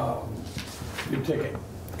your ticket,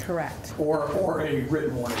 Correct. or a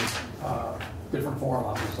written warning, different form,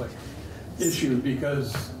 obviously, issued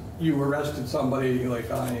because you arrested somebody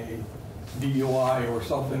like on a DUI or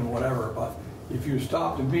something, whatever. But if you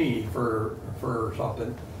stopped me for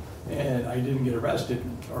something and I didn't get arrested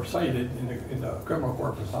or cited in the criminal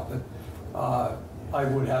court for something, I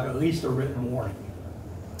would have at least a written warning.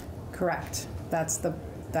 Correct. That's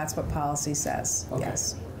what policy says. Okay.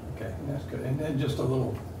 Yes. Okay, that's good. And then just a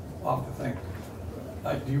little off the thing.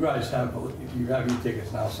 Do you guys have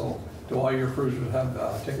e-tickets now? So do all your cruisers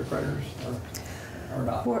have ticket printers or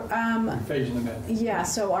not? We're, You're phasing them in. Yeah,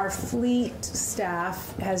 so our fleet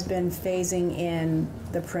staff has been phasing in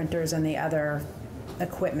the printers and the other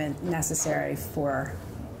equipment necessary for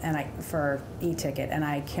e-ticket, and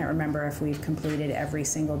I can't remember if we've completed every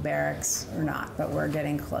single barracks or not, but we're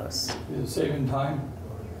getting close. Is it saving time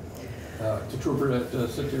to trooper to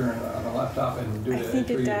sit there on a laptop and do I the think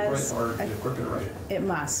it entry does. or is it quicker to write it? It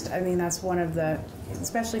must. I mean, that's one of the,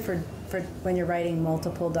 especially for when you're writing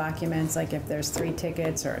multiple documents, like if there's 3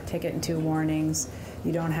 tickets or a ticket and 2 warnings,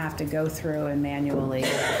 you don't have to go through and manually.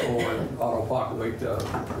 Or auto-populate the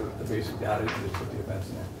basic data, you just put the events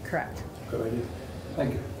in there. Correct. Good idea.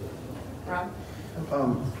 Thank you. Rob?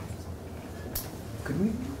 Could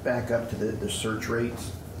we back up to the search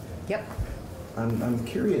rates? Yep. I'm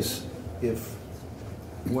curious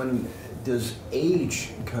when does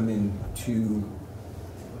age come into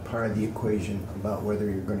part of the equation about whether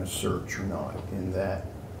you're going to search or not, in that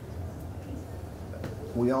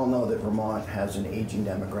we all know that Vermont has an aging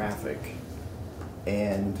demographic,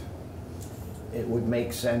 and it would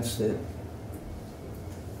make sense that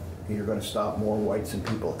you're going to stop more whites and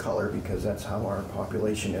people of color because that's how our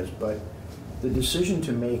population is. But the decision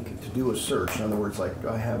to do a search, in other words, like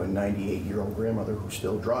I have a 98-year-old grandmother who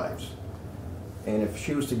still drives, and if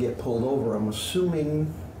she was to get pulled over, I'm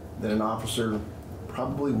assuming that an officer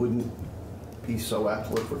probably wouldn't be so apt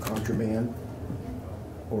to look for contraband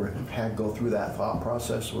or go through that thought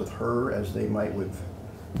process with her as they might with,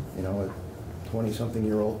 a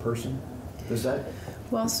 20-something-year-old person. Does that?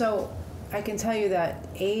 Well, so I can tell you that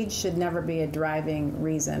age should never be a driving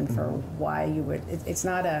reason for why you would. It's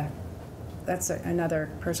not a. That's another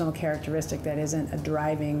personal characteristic that isn't a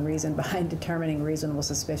driving reason behind determining reasonable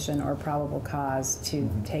suspicion or probable cause to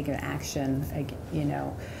take an action.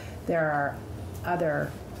 There are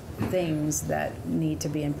other things that need to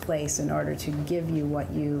be in place in order to give you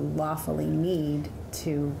what you lawfully need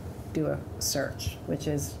to do a search, which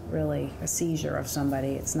is really a seizure of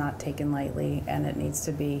somebody. It's not taken lightly, and it needs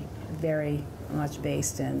to be very much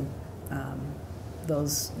based in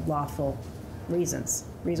those lawful reasons,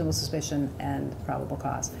 reasonable suspicion and probable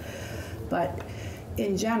cause. But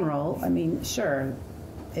in general, I mean, sure,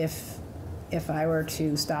 if I were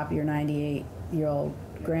to stop your 98-year-old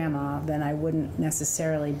grandma, then I wouldn't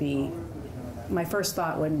necessarily be, my first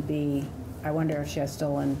thought wouldn't be, I wonder if she has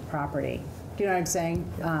stolen property. Do you know what I'm saying?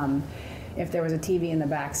 If there was a TV in the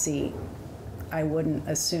back seat, I wouldn't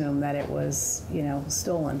assume that it was,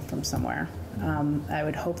 stolen from somewhere. I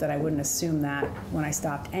would hope that I wouldn't assume that when I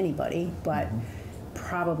stopped anybody, but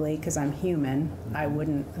probably because I'm human, I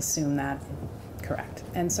wouldn't assume that correct.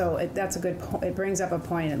 And so that's a good point. It brings up a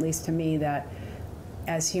point, at least to me, that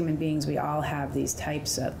as human beings, we all have these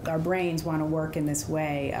types of, our brains want to work in this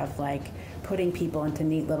way of like putting people into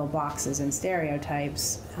neat little boxes and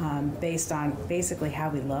stereotypes based on basically how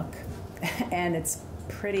we look. And it's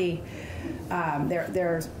pretty,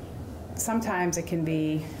 sometimes it can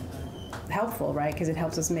be helpful, right? Because it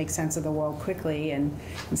helps us make sense of the world quickly, and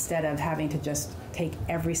instead of having to just take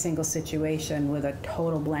every single situation with a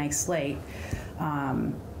total blank slate.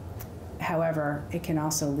 However, it can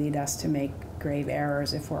also lead us to make grave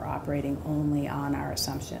errors if we're operating only on our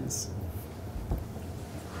assumptions.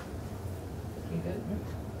 You good?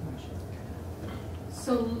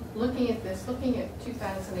 So looking at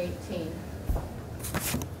 2018,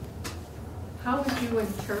 how would you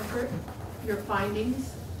interpret your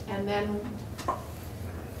findings? And then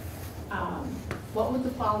what would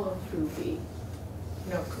the follow-through be?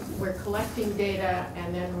 You know, we're collecting data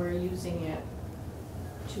and then we're using it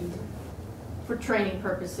for training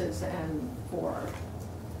purposes and for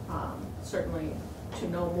certainly to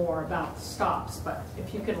know more about stops. But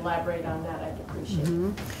if you could elaborate on that, I'd appreciate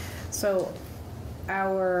it. So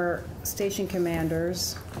our station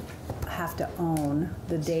commanders have to own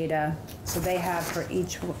the data. So they have, for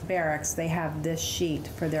each barracks, they have this sheet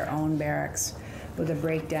for their own barracks with a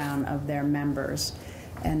breakdown of their members.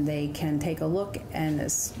 And they can take a look, and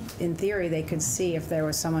in theory, they could see if there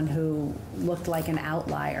was someone who looked like an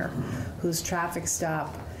outlier, whose traffic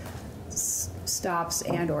stops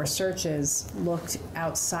and or searches looked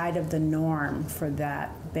outside of the norm for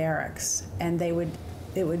that barracks. And it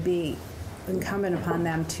would be incumbent upon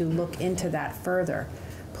them to look into that further,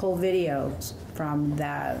 pull videos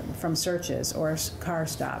from searches or car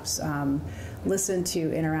stops, listen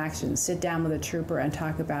to interactions, sit down with a trooper and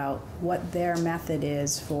talk about what their method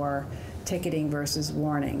is for ticketing versus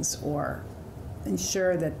warnings, or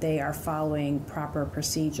ensure that they are following proper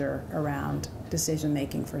procedure around decision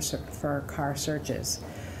making for car searches.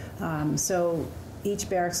 So each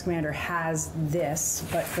barracks commander has this,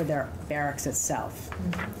 but for their barracks itself.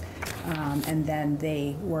 And then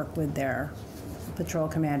they work with their patrol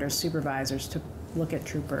commanders, supervisors, to look at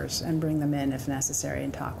troopers and bring them in if necessary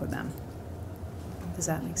and talk with them. Does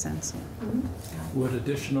that make sense? Would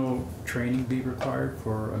additional training be required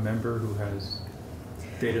for a member who has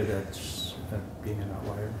data that's being an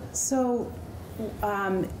outlier? So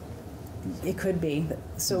it could be.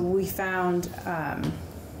 So we found,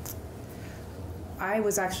 I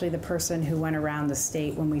was actually the person who went around the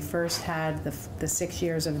state when we first had the 6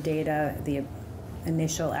 years of data, the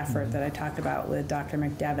initial effort that I talked about with Dr.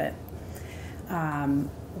 McDevitt,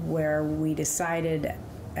 where we decided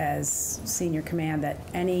as senior command that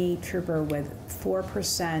any trooper with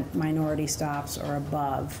 4% minority stops or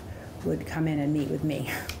above would come in and meet with me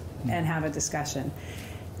and have a discussion.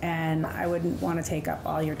 And I wouldn't want to take up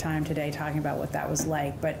all your time today talking about what that was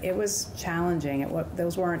like, but it was challenging.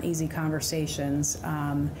 Those weren't easy conversations,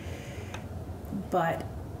 but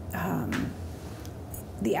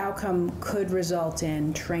the outcome could result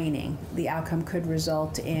in training. The outcome could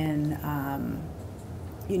result in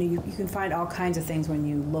you can find all kinds of things when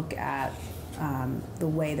you look at the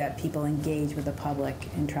way that people engage with the public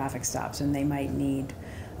in traffic stops, and they might need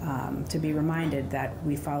to be reminded that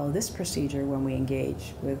we follow this procedure when we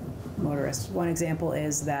engage with motorists. One example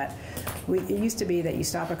is that it used to be that you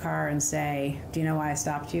stop a car and say, "Do you know why I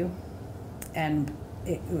stopped you?" And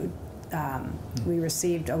we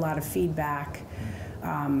received a lot of feedback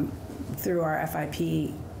through our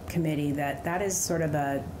FIP committee that is sort of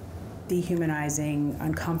a dehumanizing,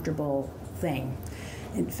 uncomfortable thing.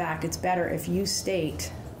 In fact, it's better if you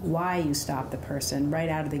state why you stopped the person right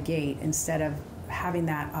out of the gate instead of having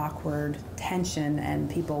that awkward tension and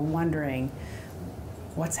people wondering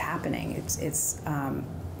what's happening. It's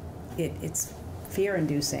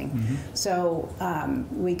fear-inducing. So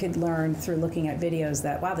we could learn through looking at videos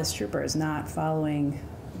that, wow, this trooper is not following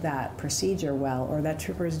that procedure well, or that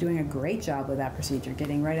trooper is doing a great job with that procedure,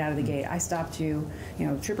 getting right out of the gate. I stopped you,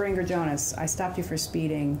 Trooper Ingrid Jonas, I stopped you for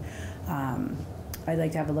speeding. I'd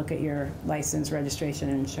like to have a look at your license, registration,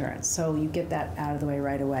 and insurance. So you get that out of the way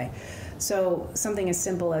right away. So something as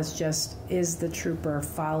simple as just, is the trooper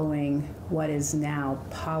following what is now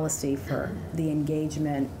policy for the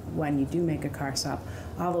engagement when you do make a car stop,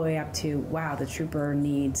 all the way up to, wow, the trooper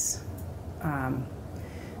needs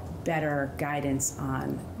better guidance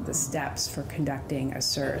on the steps for conducting a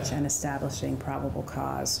search and establishing probable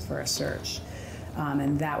cause for a search.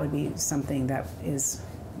 And that would be something that is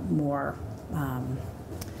more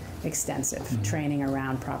extensive, training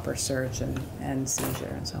around proper search and seizure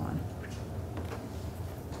and so on.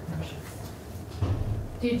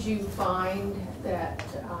 Did you find that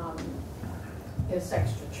this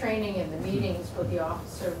extra training and the meetings with the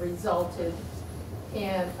officer resulted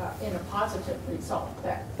in a positive result,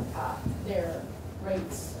 that their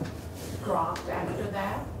rates dropped after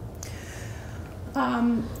that?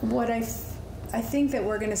 I think that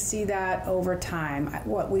we're going to see that over time.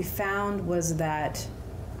 What we found was that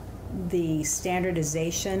the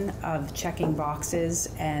standardization of checking boxes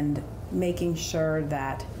and making sure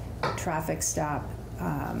that traffic stop,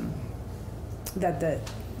 that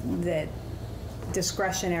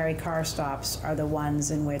discretionary car stops are the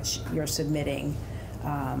ones in which you're submitting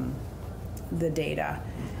the data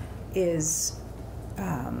is,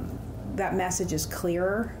 that message is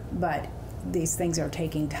clearer, but these things are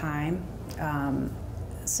taking time.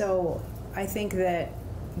 So I think that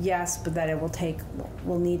yes, but that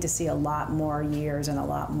we'll need to see a lot more years and a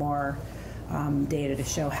lot more data to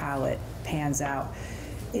show how it pans out.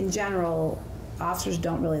 In general, officers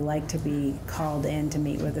don't really like to be called in to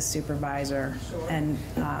meet with a supervisor and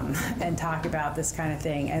talk about this kind of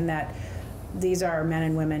thing, and that these are men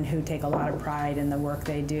and women who take a lot of pride in the work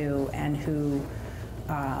they do and who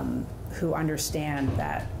understand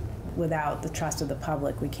that without the trust of the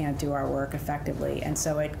public, we can't do our work effectively. And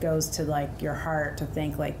so it goes to like your heart to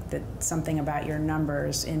think like that something about your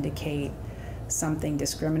numbers indicate something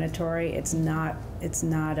discriminatory. It's not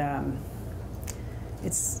a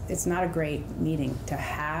great meeting to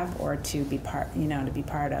have or to be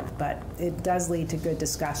part of, but it does lead to good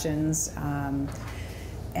discussions,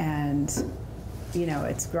 and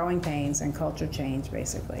it's growing pains and culture change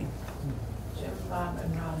basically. Jim, Bob,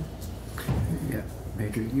 and Rob. Yeah,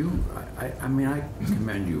 Major, I mean, I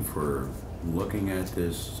commend you for looking at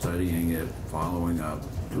this, studying it, following up,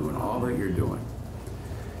 doing all that you're doing.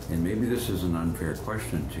 And maybe this is an unfair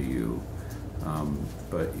question to you,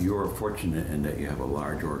 but you're fortunate in that you have a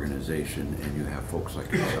large organization and you have folks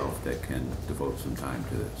like yourself that can devote some time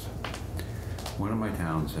to this. One of my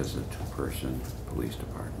towns has a 2-person police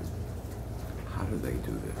department. How do they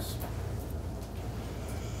do this?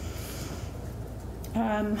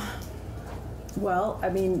 Well, I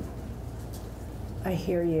mean, I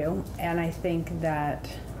hear you, and I think that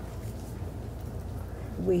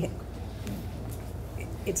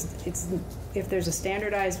if there's a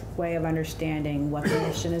standardized way of understanding what the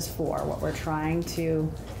mission is for, what we're trying to,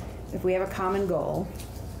 if we have a common goal,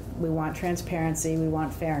 we want transparency, we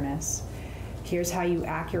want fairness, here's how you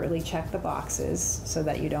accurately check the boxes so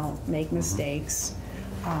that you don't make mistakes.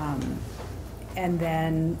 And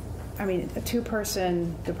then, I mean, a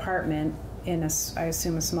 2-person department in I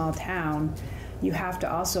assume a small town, you have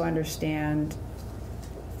to also understand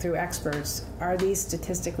through experts, are these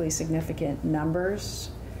statistically significant numbers?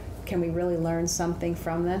 Can we really learn something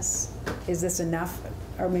from this? Is this enough?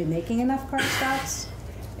 Are we making enough car stops?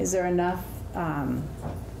 Is there enough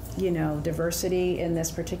diversity in this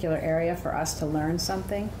particular area for us to learn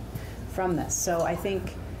something from this? So I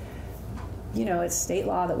think, it's state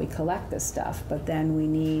law that we collect this stuff, but then we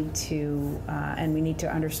need to,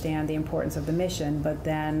 understand the importance of the mission, but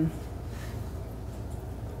then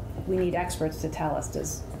we need experts to tell us,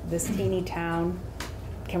 does this teeny town,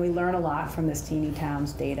 can we learn a lot from this teeny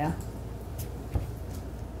town's data?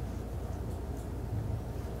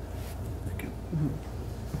 Thank you. Mm-hmm.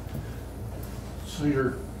 So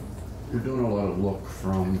you're doing a lot of look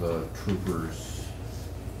from the troopers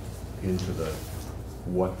into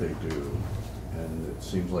what they do, and it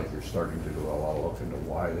seems like you're starting to do a lot of look into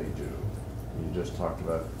why they do. You just talked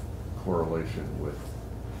about correlation with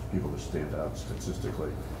people that stand out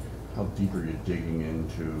statistically. How deep are you digging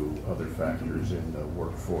into other factors in the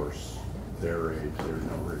workforce, their age, their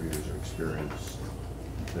number of years of experience,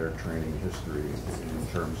 their training history, in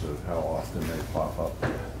terms of how often they pop up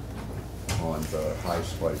on the high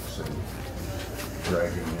spikes and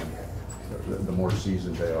dragging in? The more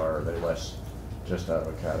seasoned they are less just out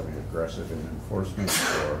of academy aggressive in enforcement,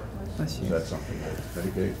 or is that something that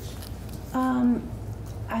mitigates?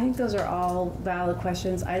 I think those are all valid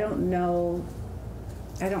questions. I don't know.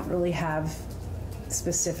 I don't really have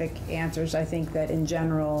specific answers. I think that in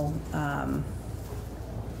general. So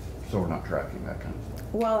we're not tracking that kind of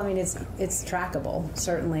thing? Well, I mean, it's trackable.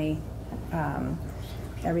 Certainly,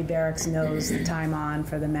 every barracks knows the time on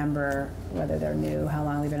for the member, whether they're new, how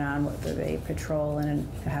long they've been on, whether they patrol and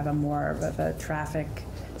have a more of a traffic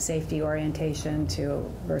safety orientation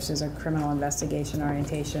versus a criminal investigation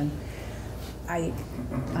orientation. I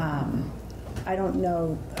don't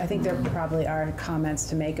know. I think there probably are comments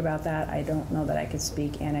to make about that. I don't know that I could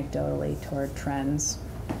speak anecdotally toward trends.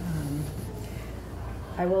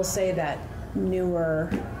 I will say that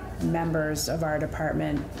newer members of our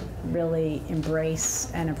department really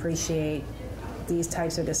embrace and appreciate these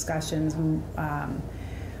types of discussions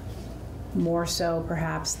more so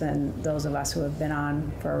perhaps than those of us who have been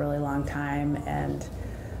on for a really long time. And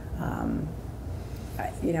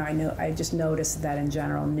I just noticed that in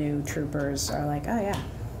general, new troopers are like, oh yeah,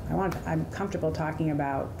 I'm comfortable talking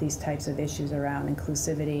about these types of issues around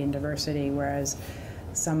inclusivity and diversity, whereas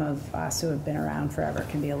some of us who have been around forever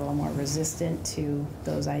can be a little more resistant to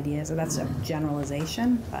those ideas. So that's a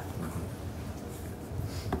generalization, but.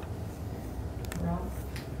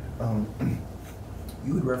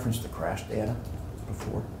 You had referenced the crash data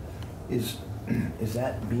before. Is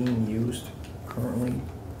that being used currently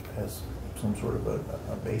as some sort of a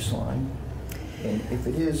baseline? And if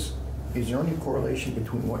it is there any correlation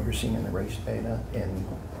between what you're seeing in the race data and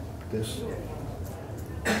this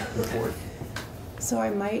report? So I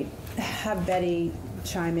might have Betty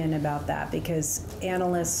chime in about that, because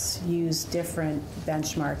analysts use different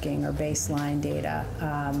benchmarking or baseline data.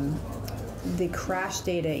 The crash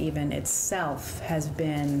data even itself has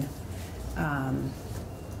been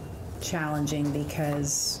challenging,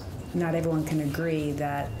 because not everyone can agree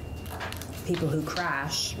that people who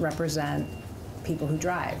crash represent people who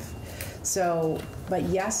drive. So, but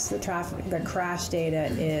yes, the crash data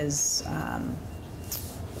is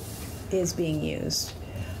being used.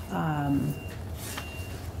 And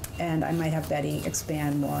I might have Betty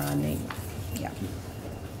expand more on the, yeah.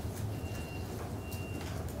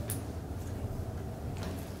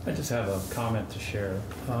 I just have a comment to share.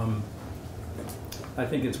 I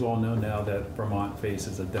think it's well known now that Vermont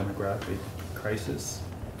faces a demographic crisis,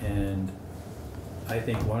 and I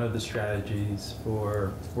think one of the strategies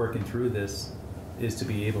for working through this is to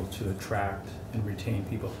be able to attract and retain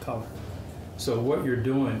people of color. So what you're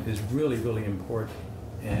doing is really, really important.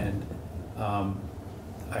 And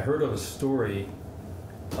I heard of a story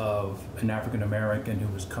of an African American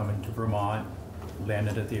who was coming to Vermont,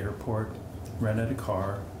 landed at the airport, rented a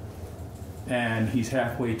car, and he's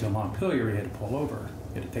halfway to Montpelier. He had to pull over.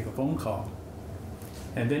 He had to take a phone call.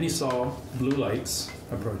 And then he saw blue lights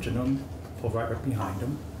approaching him, pulled right up behind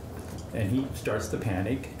him, and he starts to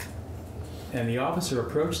panic. And the officer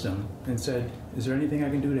approached him and said, "Is there anything I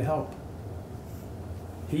can do to help?"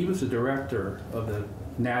 He was the director of the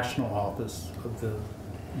national office of the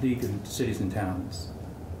League of Cities and Towns.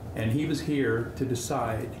 And he was here to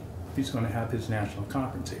decide if he's going to have his national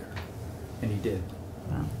conference here. And he did,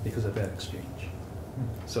 because of that exchange.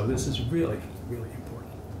 So this is really, really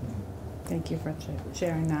important. Thank you for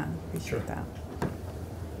sharing that. Appreciate that.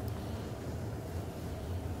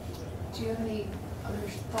 Do you have any other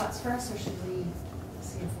thoughts for us, or should we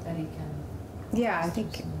see if Betty can? Yeah, I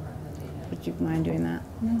think. some more on the data? Would you mind doing that?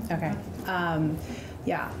 No. Okay.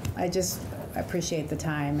 Yeah, I appreciate the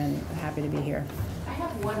time and happy to be here. I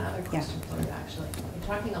have one other question for you, actually. You're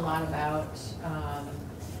talking a lot about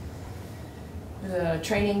the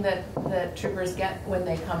training that troopers get when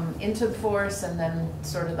they come into the force, and then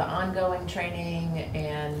sort of the ongoing training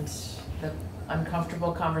and the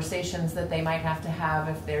uncomfortable conversations that they might have to have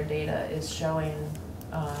if their data is showing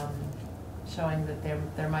that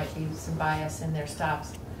there might be some bias in their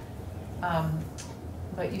stops.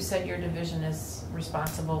 But you said your division is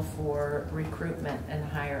responsible for recruitment and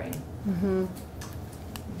hiring. Mm-hmm.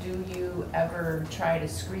 Do you ever try to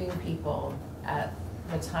screen people at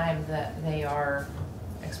the time that they are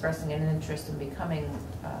expressing an interest in becoming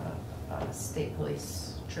a state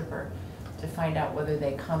police trooper, to find out whether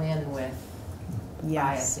they come in with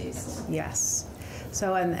biases? Yes.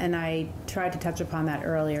 So, and I tried to touch upon that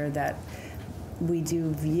earlier, that we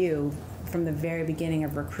do view from the very beginning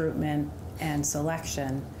of recruitment and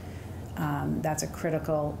selection, that's a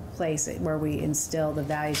critical place where we instill the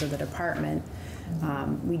values of the department.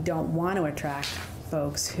 We don't want to attract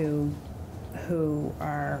folks who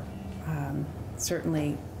are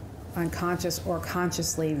certainly unconscious or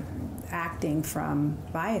consciously acting from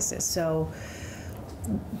biases. So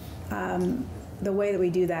the way that we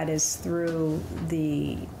do that is through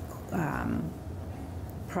the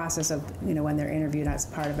process of, when they're interviewed as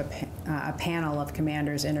part of a panel of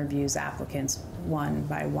commanders interviews applicants one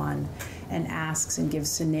by one and asks and gives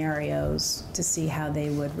scenarios to see how they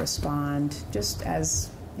would respond. Just as,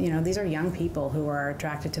 these are young people who are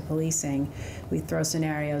attracted to policing. We throw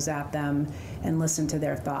scenarios at them and listen to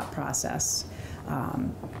their thought process.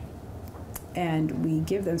 And we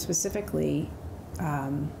give them specifically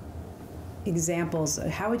examples.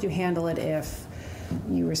 How would you handle it if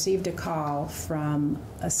you received a call from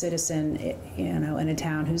a citizen, in a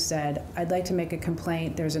town who said, "I'd like to make a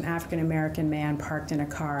complaint. There's an African American man parked in a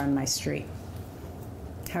car on my street."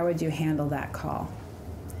 How would you handle that call?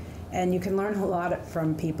 And you can learn a lot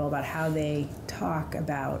from people about how they talk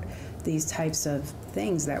about these types of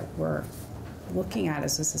things that we're looking at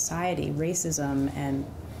as a society, racism and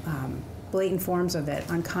blatant forms of it,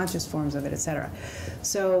 unconscious forms of it, etc.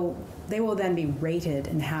 So they will then be rated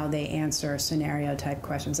in how they answer scenario type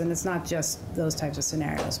questions. And it's not just those types of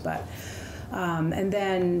scenarios, but, and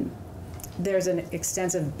then there's an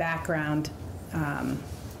extensive background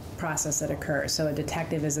process that occurs. So a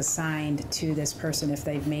detective is assigned to this person if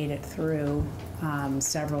they've made it through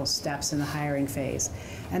several steps in the hiring phase.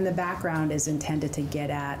 And the background is intended to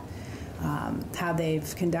get at how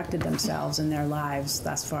they've conducted themselves in their lives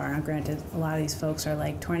thus far. Now, granted, a lot of these folks are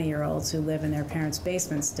like 20-year-olds who live in their parents'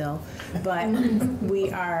 basement still, but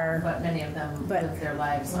we are... But many of them live their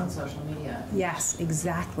lives on social media. Yes,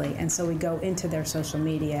 exactly. And so we go into their social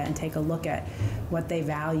media and take a look at what they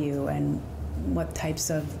value and what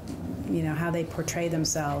types of, you know, how they portray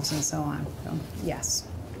themselves and so on. So, yes.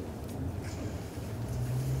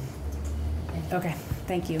 Okay,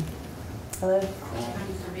 thank you. Hello. Thank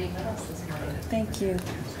you for being with us this morning. Thank you.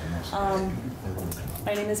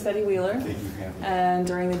 My name is Betty Wheeler, and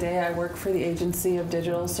during the day I work for the Agency of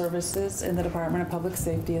Digital Services in the Department of Public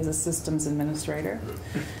Safety as a systems administrator.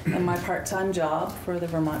 And my part-time job for the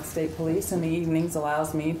Vermont State Police in the evenings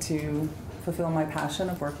allows me to fulfill my passion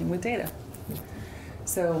of working with data.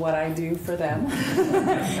 So what I do for them,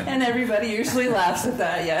 and everybody usually laughs at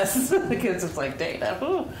that, yes, because it's like data.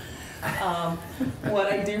 Ooh.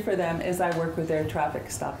 What I do for them is I work with their traffic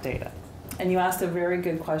stop data. And you asked a very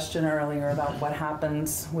good question earlier about what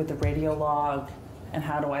happens with the radio log and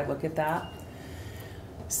how do I look at that.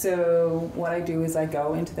 So what I do is I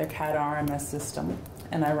go into their CAD RMS system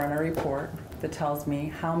and I run a report that tells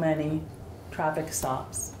me how many traffic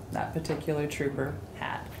stops that particular trooper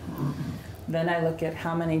had. Then I look at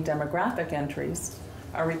how many demographic entries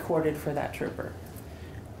are recorded for that trooper.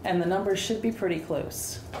 And the numbers should be pretty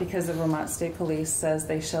close because the Vermont State Police says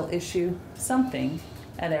they shall issue something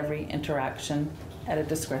at every interaction at a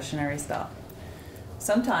discretionary stop.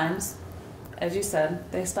 Sometimes, as you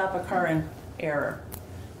said, they stop a car in error.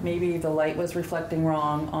 Maybe the light was reflecting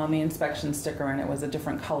wrong on the inspection sticker and it was a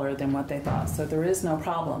different color than what they thought. So there is no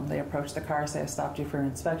problem. They approach the car, say, I stopped you for an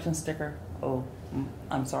inspection sticker. Oh,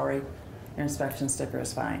 I'm sorry, your inspection sticker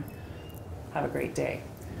is fine. Have a great day.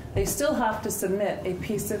 They still have to submit a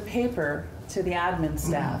piece of paper to the admin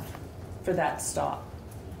staff for that stop.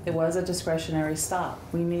 It was a discretionary stop.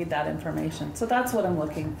 We need that information. So that's what I'm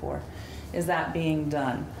looking for, is that being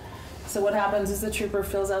done. So what happens is the trooper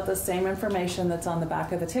fills out the same information that's on the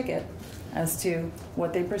back of the ticket as to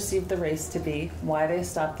what they perceive the race to be, why they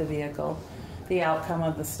stopped the vehicle, the outcome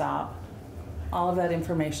of the stop, all of that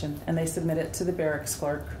information, and they submit it to the barracks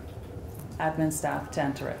clerk, admin staff to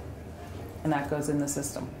enter it. And that goes in the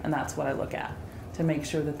system, and that's what I look at to make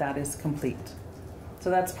sure that that is complete. So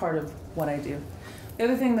that's part of what I do. The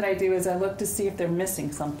other thing that I do is I look to see if they're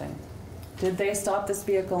missing something. Did they stop this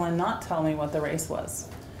vehicle and not tell me what the race was?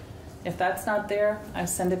 If that's not there, I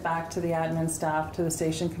send it back to the admin staff, to the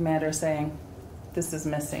station commander saying, this is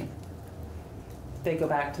missing. They go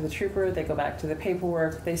back to the trooper, they go back to the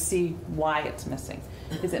paperwork, they see why it's missing.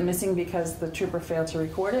 Is it missing because the trooper failed to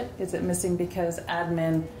record it? Is it missing because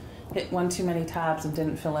admin hit one too many tabs and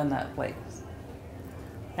didn't fill in that place?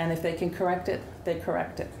 And if they can correct it, they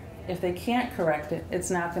correct it. If they can't correct it, it's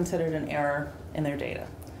now considered an error in their data.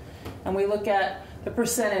 And we look at the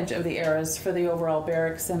percentage of the errors for the overall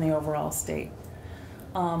barracks and the overall state.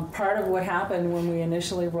 Part of what happened when we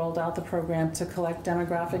initially rolled out the program to collect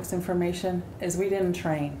demographics information is we didn't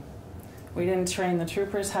train. We didn't train the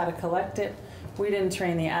troopers how to collect it. We didn't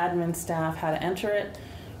train the admin staff how to enter it.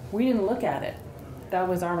 We didn't look at it. That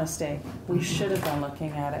was our mistake. We should have been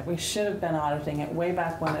looking at it. We should have been auditing it way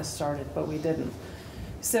back when it started, but we didn't.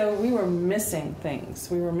 So we were missing things.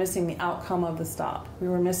 We were missing the outcome of the stop. We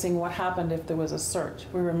were missing what happened if there was a search.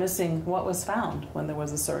 We were missing what was found when there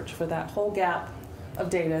was a search for that whole gap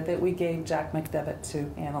of data that we gave Jack McDevitt to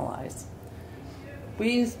analyze.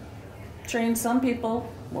 We trained some people.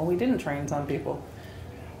 Well, we didn't train some people.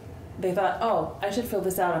 They thought, oh, I should fill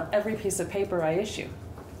this out on every piece of paper I issue.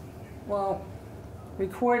 Well,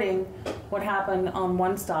 recording what happened on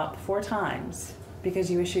one stop 4 times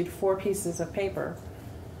because you issued 4 pieces of paper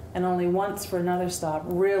and only once for another stop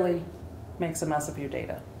really makes a mess of your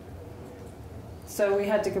data. So we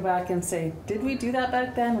had to go back and say, did we do that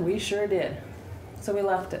back then? We sure did. So we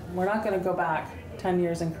left it. We're not going to go back 10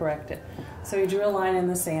 years and correct it. So we drew a line in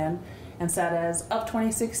the sand and said, as of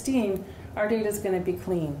 2016, our data is going to be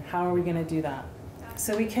clean. How are we going to do that?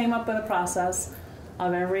 So we came up with a process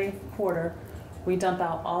of every quarter we dump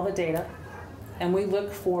out all the data and we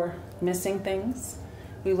look for missing things.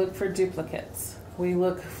 We look for duplicates. We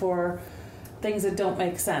look for things that don't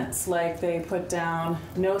make sense, like they put down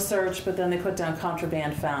no search, but then they put down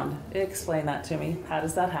contraband found. Explain that to me. How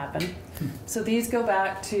does that happen? So these go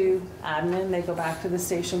back to admin. They go back to the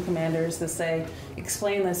station commanders that say,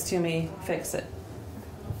 explain this to me, fix it.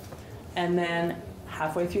 And then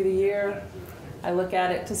halfway through the year, I look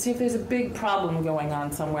at it to see if there's a big problem going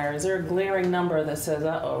on somewhere. Is there a glaring number that says,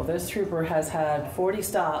 uh-oh, this trooper has had 40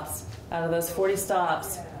 stops. Out of those 40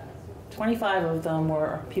 stops, 25 of them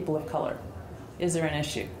were people of color. Is there an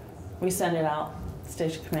issue? We send it out.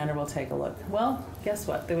 Station commander will take a look. Well, guess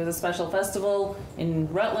what? There was a special festival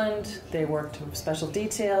in Rutland. They worked with special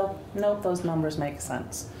detail. Nope, those numbers make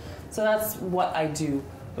sense. So that's what I do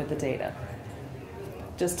with the data,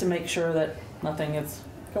 just to make sure that nothing is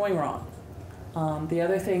going wrong. The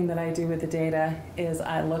other thing that I do with the data is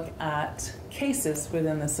I look at cases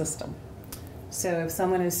within the system. So if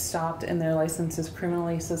someone is stopped and their license is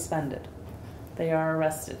criminally suspended, they are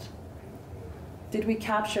arrested. Did we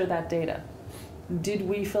capture that data? Did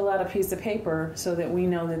we fill out a piece of paper so that we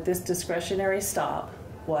know that this discretionary stop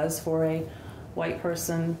was for a white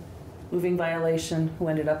person moving violation who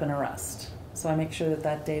ended up in arrest? So I make sure that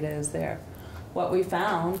that data is there. What we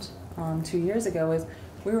found 2 years ago is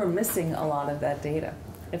we were missing a lot of that data.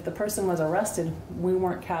 If the person was arrested, we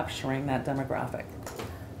weren't capturing that demographic.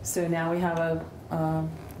 So now we have a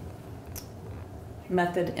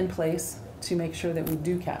method in place to make sure that we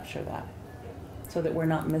do capture that, so that we're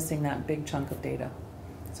not missing that big chunk of data.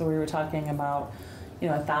 So we were talking about,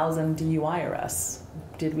 1,000 DUI arrests.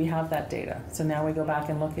 Did we have that data? So now we go back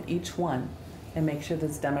and look at each one and make sure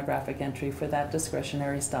there's demographic entry for that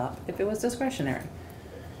discretionary stop, if it was discretionary.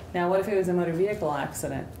 Now, what if it was a motor vehicle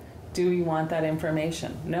accident? Do we want that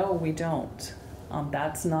information? No, we don't.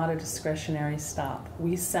 That's not a discretionary stop.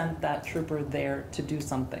 We sent that trooper there to do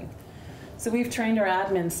something. So we've trained our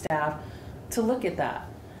admin staff to look at that.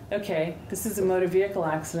 Okay, this is a motor vehicle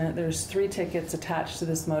accident. There's 3 tickets attached to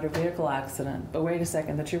this motor vehicle accident. But wait a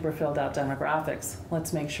second, the trooper filled out demographics.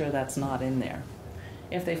 Let's make sure that's not in there.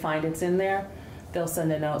 If they find it's in there, they'll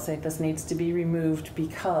send a note saying this needs to be removed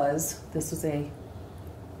because this was a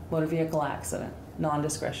motor vehicle accident,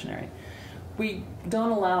 non-discretionary. We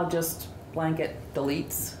don't allow just blanket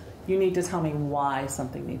deletes. You need to tell me why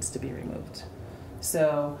something needs to be removed.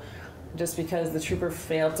 So just because the trooper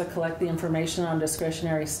failed to collect the information on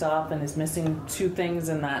discretionary stop and is missing 2 things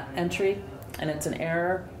in that entry and it's an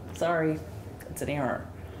error, sorry, it's an error.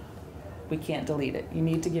 We can't delete it. You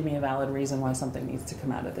need to give me a valid reason why something needs to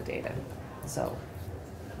come out of the data. So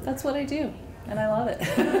that's what I do, and I love it.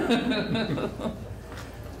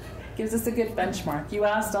 Gives us a good benchmark. You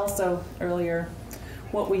asked also earlier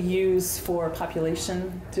what we use for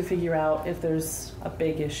population to figure out if there's a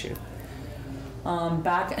big issue.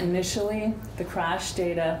 Back initially, the crash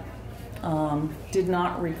data did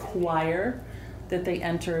not require that they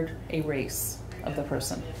entered a race of the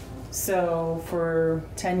person. So for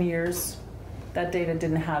 10 years, that data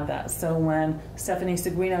didn't have that. So when Stephanie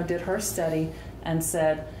Seguino did her study and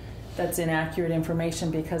said that's inaccurate information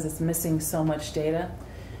because it's missing so much data,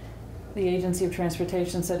 the Agency of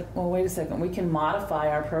Transportation said, well, wait a second, we can modify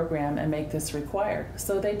our program and make this required.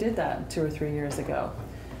 So they did that 2 or 3 years ago.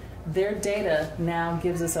 Their data now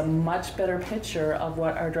gives us a much better picture of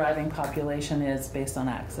what our driving population is based on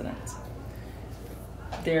accidents.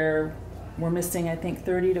 We're missing, I think,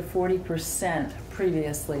 30 to 40%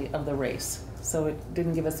 previously of the race. So it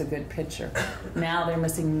didn't give us a good picture. Now they're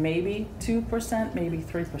missing maybe 2%, maybe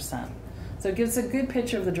 3%. So it gives a good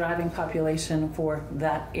picture of the driving population for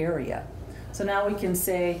that area. So now we can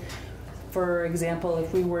say, for example,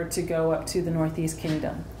 if we were to go up to the Northeast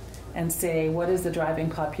Kingdom and say, what is the driving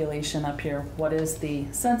population up here? What is the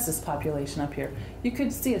census population up here? You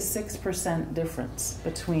could see a 6% difference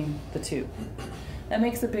between the two. That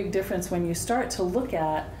makes a big difference when you start to look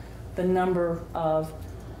at the number of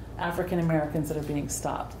African Americans that are being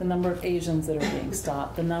stopped, the number of Asians that are being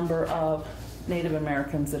stopped, the number of Native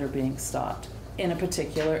Americans that are being stopped in a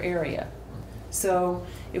particular area. So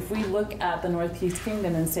if we look at the Northeast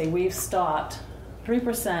Kingdom and say we've stopped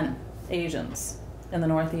 3% Asians in the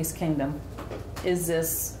Northeast Kingdom, is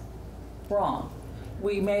this wrong?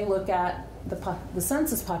 We may look at the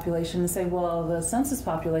census population and say, well, the census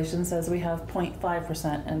population says we have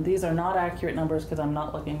 0.5%, and these are not accurate numbers because I'm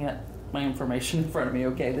not looking at my information in front of me,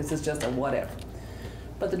 okay? This is just a what if.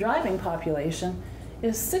 But the driving population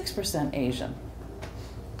is 6% Asian.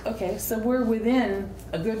 Okay, so we're within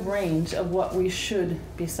a good range of what we should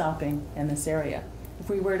be stopping in this area. If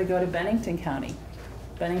we were to go to Bennington County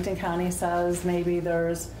says maybe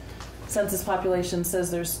census population says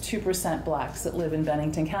there's 2% blacks that live in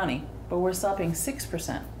Bennington County, but we're stopping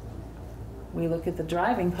 6%. We look at the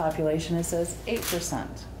driving population, it says 8%.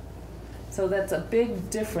 So that's a big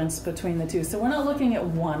difference between the two. So we're not looking at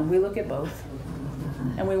one, we look at both.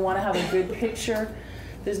 And we want to have a good picture.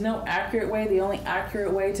 There's no accurate way. The only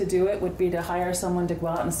accurate way to do it would be to hire someone to go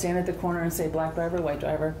out and stand at the corner and say black driver, white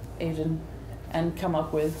driver, Asian, and come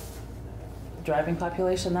up with the driving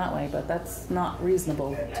population that way, but that's not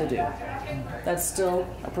reasonable to do. That's still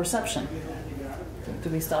a perception. Do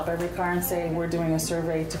we stop every car and say we're doing a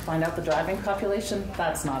survey to find out the driving population?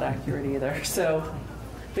 That's not accurate either. So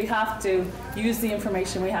we have to use the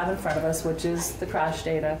information we have in front of us, which is the crash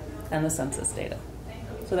data and the census data.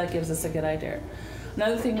 So that gives us a good idea.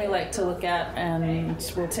 Another thing we like to look at, and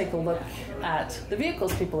we'll take a look at the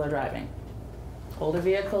vehicles people are driving. Older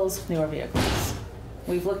vehicles, newer vehicles.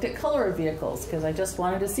 We've looked at color of vehicles because I just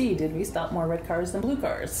wanted to see, did we stop more red cars than blue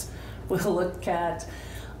cars? We'll look at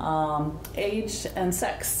age and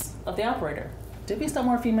sex of the operator. Did we stop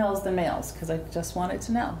more females than males? Because I just wanted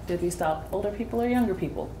to know. Did we stop older people or younger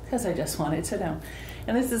people? Because I just wanted to know.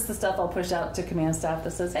 And this is the stuff I'll push out to command staff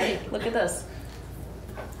that says, hey, look at this.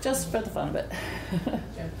 Just for the fun of it.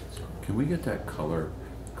 Can we get that color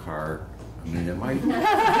car? I mean, it might,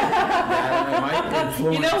 yeah, it might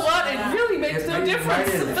influence. You know what? It really makes no difference.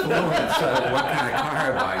 It might influence what kind of car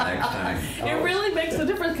I buy next time. It really makes a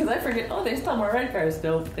difference because I forget, oh, they stop more red cars.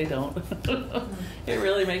 No, they don't. It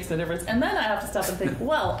really makes a difference. And then I have to stop and think,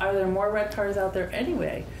 well, are there more red cars out there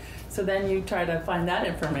anyway? So then you try to find that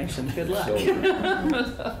information. Good luck.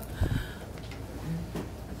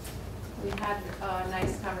 We had a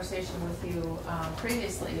nice conversation with you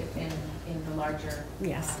previously in the larger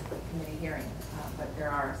Yes. committee hearing, but there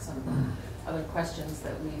are some other questions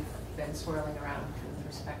that we've been swirling around with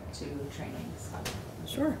respect to training. So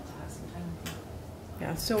Sure. we'll have some time with you.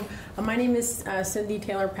 Yeah, so my name is Cindy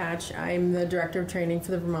Taylor-Patch. I'm the Director of Training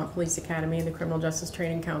for the Vermont Police Academy, the Criminal Justice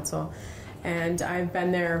Training Council, and I've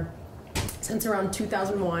been there since around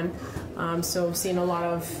 2001, so I've seen a lot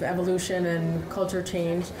of evolution and culture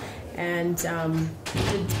change. And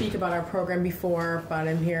did speak about our program before, but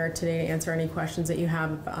I'm here today to answer any questions that you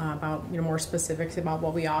have about more specifics about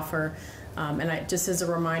what we offer. And just as a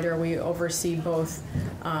reminder, we oversee both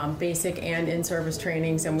basic and in-service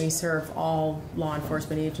trainings, and we serve all law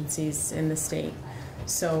enforcement agencies in the state.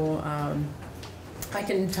 So I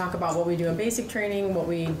can talk about what we do in basic training, what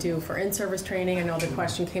we do for in-service training. I know the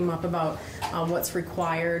question came up about what's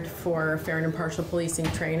required for fair and impartial policing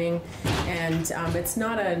training. And it's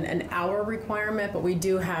not an hour requirement, but we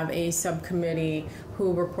do have a subcommittee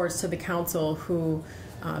who reports to the council who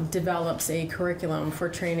develops a curriculum for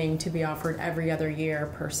training to be offered every other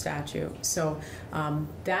year per statute. So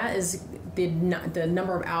that is the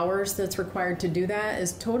number of hours that's required to do that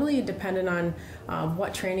is totally dependent on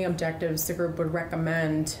what training objectives the group would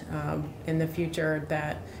recommend in the future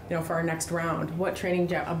that, for our next round. What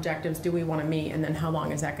training objectives do we want to meet, and then how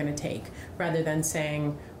long is that going to take, rather than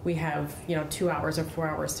saying we have 2 hours or 4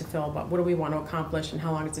 hours to fill, but what do we want to accomplish and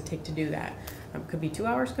how long does it take to do that? Could be 2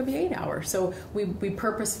 hours, could be 8 hours. So we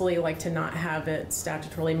purposefully like to not have it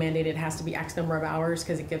statutorily mandated. It has to be X number of hours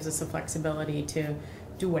because it gives us the flexibility to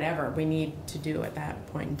do whatever we need to do at that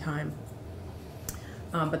point in time.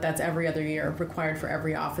 But that's every other year, required for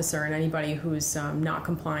every officer, and anybody who's not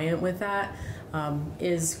compliant with that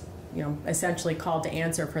is essentially called to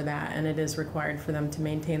answer for that, and it is required for them to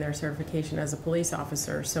maintain their certification as a police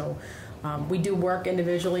officer. So we do work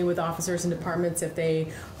individually with officers and departments if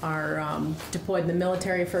they are deployed in the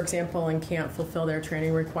military, for example, and can't fulfill their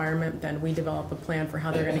training requirement. Then we develop a plan for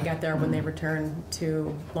how they're going to get there when they return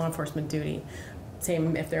to law enforcement duty.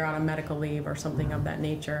 Same if they're on a medical leave or something of that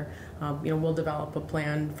nature. We'll develop a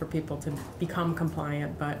plan for people to become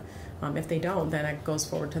compliant, but if they don't, then it goes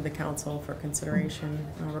forward to the council for consideration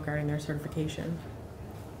regarding their certification.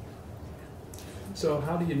 So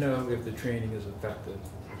how do you know if the training is effective?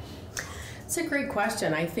 It's a great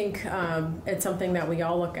question. I think it's something that we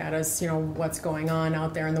all look at as, what's going on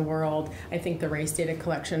out there in the world. I think the race data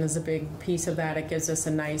collection is a big piece of that. It gives us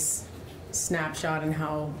a nice snapshot in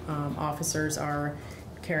how officers are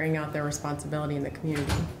carrying out their responsibility in the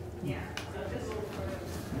community. Yeah.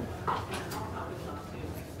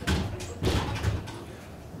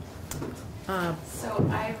 So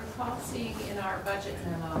I recall seeing in our budget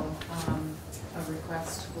memo a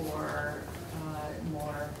request for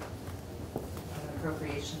more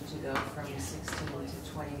appropriation to go from 16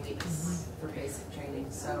 to 20 weeks for basic training.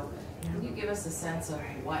 So can you give us a sense of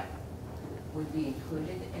what would be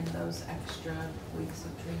included in those extra weeks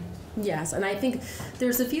of training? Yes, and I think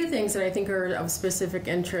there's a few things that I think are of specific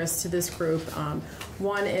interest to this group.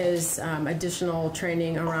 One is additional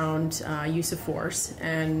training around use of force,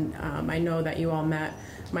 and I know that you all met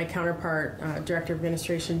my counterpart, Director of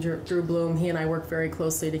Administration Drew Bloom. He and I work very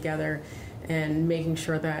closely together and making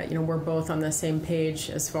sure that we're both on the same page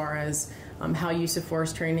as far as how use of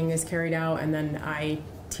force training is carried out, and then I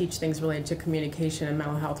teach things related to communication and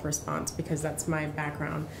mental health response because that's my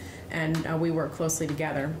background, and we work closely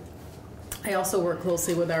together. I also work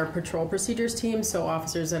closely with our patrol procedures team, so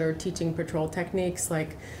officers that are teaching patrol techniques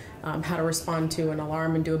like how to respond to an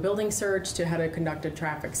alarm and do a building search, to how to conduct a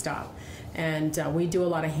traffic stop. And we do a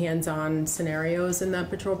lot of hands-on scenarios in that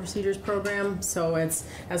patrol procedures program, so it's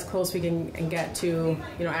as close we can get to,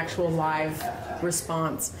 you know, actual live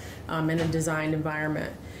response in a designed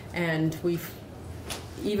environment. And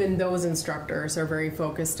even those instructors are very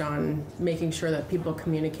focused on making sure that people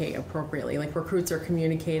communicate appropriately. Like, recruits are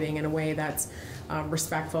communicating in a way that's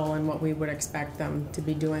respectful and what we would expect them to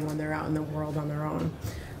be doing when they're out in the world on their own.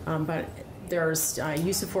 But there's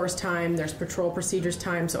use of force time, there's patrol procedures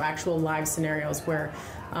time, so actual live scenarios where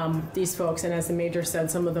these folks, and as the Major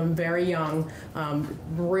said, some of them very young,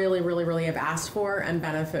 really have asked for and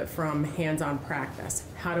benefit from hands-on practice.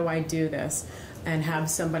 How do I do this? And have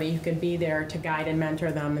somebody who can be there to guide and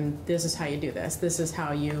mentor them, and this is how you do this. This is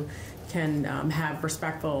how you can have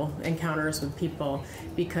respectful encounters with people,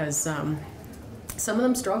 because some of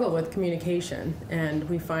them struggle with communication, and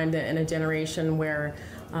we find that in a generation where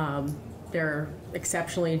they're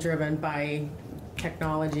exceptionally driven by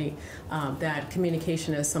technology, that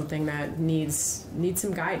communication is something that needs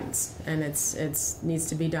some guidance, and it needs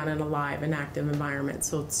to be done in a live and active environment.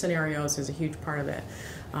 So scenarios is a huge part of it.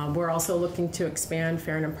 We're also looking to expand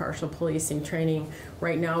fair and impartial policing training.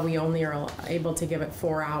 Right now we only are able to give it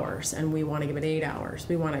 4 hours, and we want to give it 8 hours.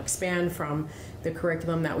 We want to expand from the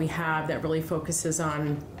curriculum that we have that really focuses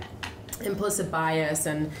on implicit bias,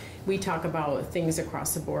 and we talk about things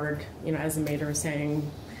across the board, you know, as the Major was saying,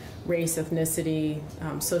 race, ethnicity,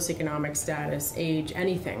 socioeconomic status, age,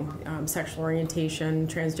 anything, sexual orientation,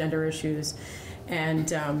 transgender issues, and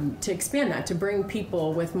to expand that, to bring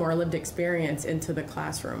people with more lived experience into the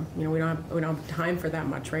classroom. You know, we don't have time for that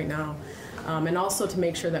much right now. And also to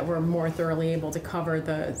make sure that we're more thoroughly able to cover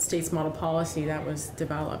the state's model policy that was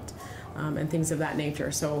developed, and things of that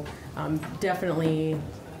nature. So definitely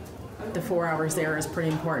the 4 hours there is pretty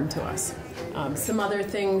important to us. Some other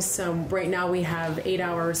things, right now we have 8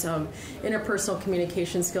 hours of interpersonal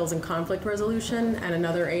communication skills and conflict resolution, and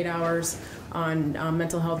another 8 hours on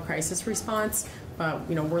mental health crisis response. But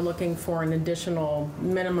you know, we're looking for an additional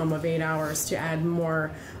minimum of 8 hours to add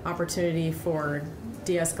more opportunity for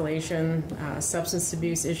de-escalation, substance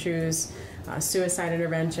abuse issues, suicide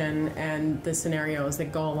intervention, and the scenarios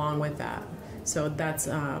that go along with that. So that's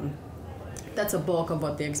a bulk of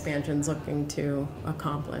what the expansion's looking to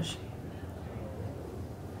accomplish.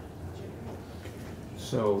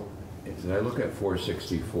 So, as I look at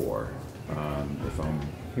 464, if I'm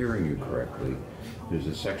hearing you correctly, there's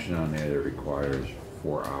a section on there that requires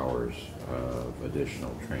 4 hours of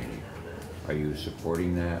additional training. Are you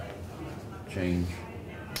supporting that change?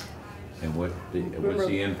 And what's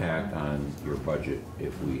the impact on your budget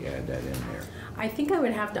if we add that in there? I think I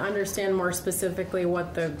would have to understand more specifically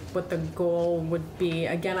what the goal would be.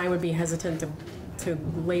 Again, I would be hesitant to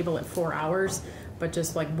label it 4 hours, but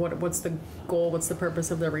just like what's the goal, what's the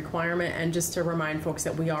purpose of the requirement, and just to remind folks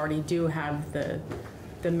that we already do have the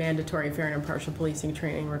mandatory fair and impartial policing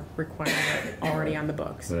training requirement already on the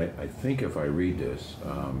books. But I think if I read this,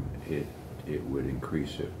 it would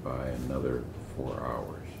increase it by another 4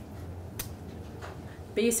 hours.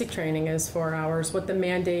 Basic training is 4 hours. What the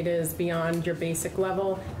mandate is beyond your basic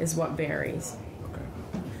level is what varies. Okay.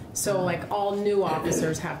 So like all new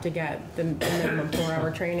officers have to get the minimum 4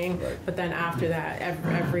 hour training, Right. but then after that,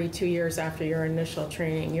 every 2 years after your initial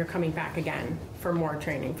training, you're coming back again for more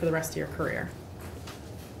training for the rest of your career.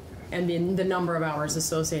 And the number of hours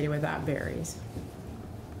associated with that varies.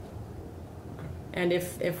 And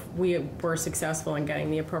if we were successful in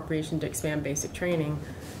getting the appropriation to expand basic training,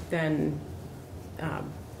 then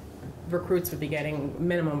recruits would be getting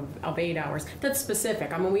minimum of 8 hours. That's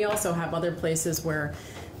specific. I mean, we also have other places where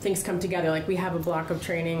things come together. Like we have a block of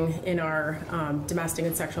training in our domestic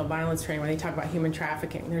and sexual violence training where they talk about human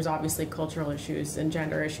trafficking. There's obviously cultural issues and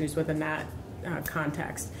gender issues within that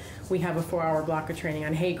context. We have a 4 hour block of training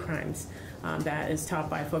on hate crimes that is taught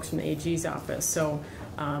by folks from the AG's office. So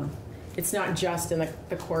it's not just in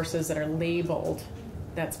the courses that are labeled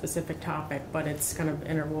that specific topic, but it's kind of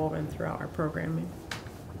interwoven throughout our programming.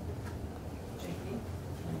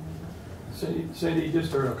 Cindy,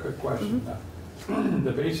 just a quick question. Mm-hmm.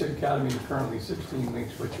 The basic academy is currently 16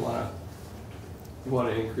 weeks, but you want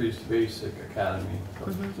to increase the basic academy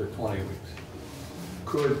to 20 weeks.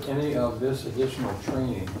 Could any of this additional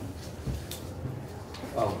training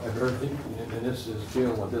of everything, and this is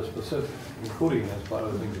dealing with this specific, including this, but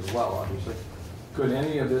other things as well, obviously, could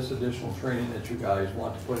any of this additional training that you guys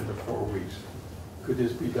want to put into 4 weeks, could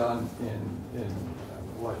this be done in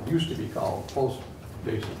what used to be called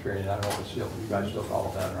basic training. I don't know if it's still, you guys still call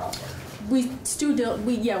it that or not. We still do,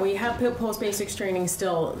 we have post-basics training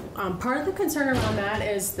still. Part of the concern around that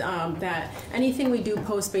is that anything we do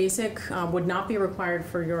post-basic would not be required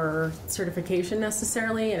for your certification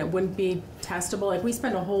necessarily, and it wouldn't be testable. Like, we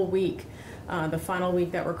spend a whole week, the final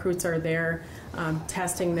week that recruits are there,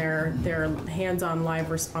 testing their hands-on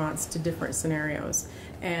live response to different scenarios.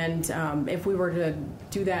 And if we were to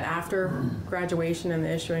do that after graduation and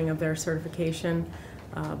the issuing of their certification,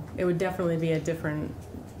 it would definitely be a different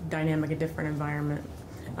dynamic, a different environment.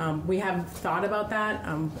 We have thought about that,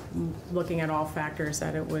 looking at all factors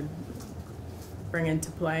that it would bring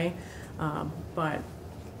into play, but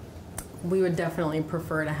we would definitely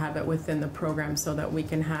prefer to have it within the program so that we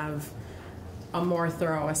can have a more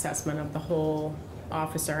thorough assessment of the whole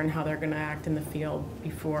officer and how they're going to act in the field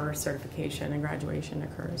before certification and graduation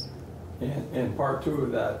occurs. And part two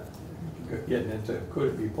of that, getting into could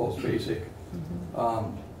it be post-basic,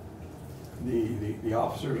 the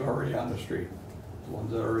officers already on the street, the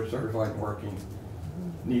ones that are already certified and working,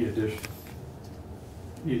 need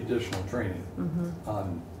additional training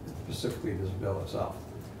on specifically this bill itself.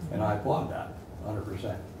 And I applaud that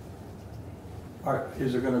 100%. All right,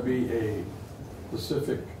 is there going to be a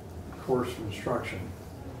specific course of instruction,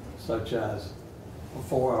 such as a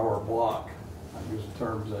 4-hour block? I use the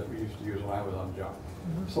terms that we used to use when I was on the job.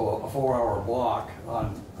 So a 4-hour block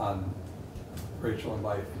on Rachel and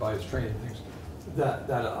by his training things, that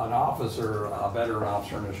an officer, a veteran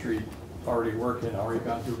officer in the street, already working, already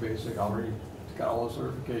gone through basic, already got all the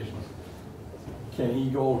certifications, can he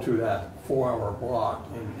go to that 4-hour block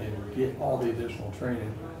and get all the additional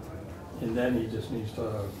training, and then he just needs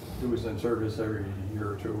to do his in-service every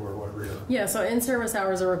year or two or whatever year? Yeah, so in-service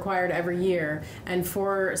hours are required every year, and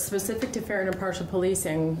for specific to fair and impartial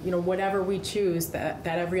policing, whatever we choose, that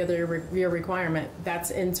every other year requirement,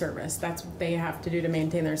 that's in-service. That's what they have to do to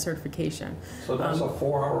maintain their certification. So that's a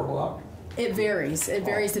 4-hour block? It varies. It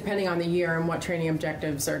varies depending on the year and what training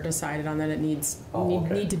objectives are decided on that it need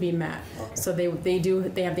to be met. Okay. So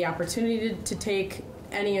they have the opportunity to take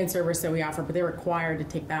any in-service that we offer, but they're required to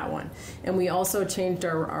take that one. And we also changed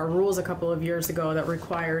our rules a couple of years ago that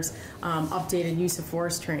requires updated use of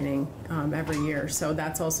force training every year. So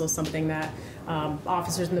that's also something that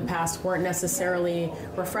officers in the past weren't necessarily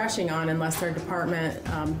refreshing on unless their department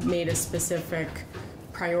made a specific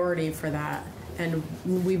priority for that. And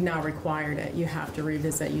we've now required it. You have to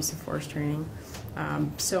revisit use of force training.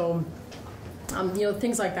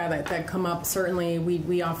 Things like that come up. Certainly,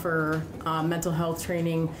 we offer mental health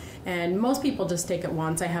training, and most people just take it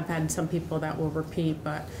once. I have had some people that will repeat,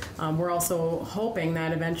 but we're also hoping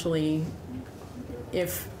that eventually,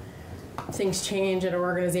 if things change at our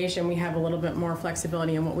organization, we have a little bit more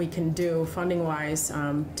flexibility in what we can do funding-wise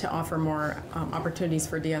to offer more opportunities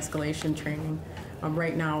for de-escalation training.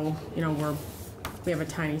 Right now, we have a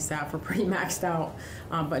tiny staff. We're pretty maxed out,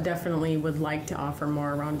 but definitely would like to offer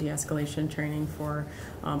more around de-escalation training for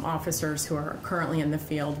officers who are currently in the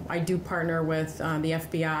field. I do partner with the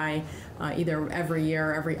FBI either every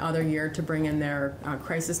year or every other year to bring in their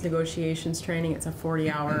crisis negotiations training. It's a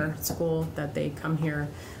 40-hour school that they come here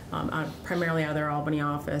primarily out of their Albany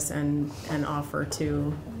office and offer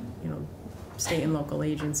to state and local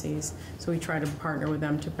agencies. So we try to partner with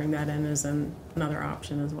them to bring that in as another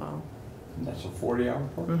option as well. And that's a 40-hour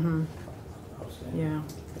course? Outstanding. Yeah.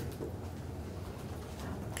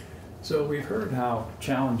 So we've heard how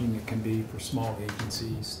challenging it can be for small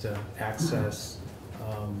agencies to access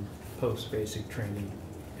post-basic training.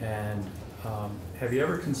 And have you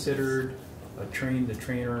ever considered a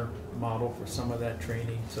train-the-trainer model for some of that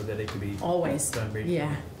training so that it could be always done regionally?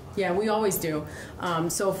 Yeah. Yeah, we always do.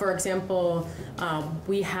 So, for example,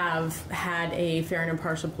 we have had a fair and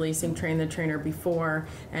impartial policing train-the-trainer before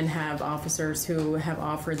and have officers who have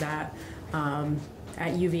offered that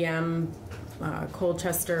at UVM,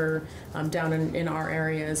 Colchester, down in our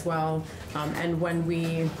area as well. And when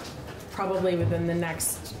we, probably within the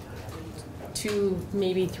next 2,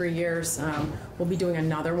 maybe 3 years, we'll be doing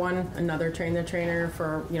another train-the-trainer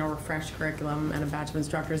for refreshed curriculum and a batch of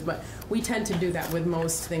instructors. But we tend to do that with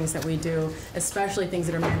most things that we do, especially things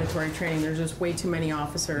that are mandatory training. There's just way too many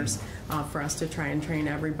officers for us to try and train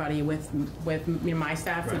everybody with my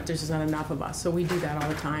staff. Right. There's just not enough of us, so we do that all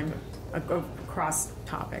the time across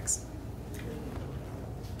topics.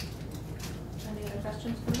 Any other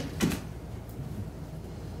questions for me?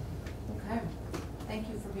 Okay. Thank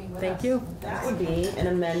you for being with us. Thank you. That would be an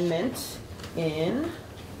amendment in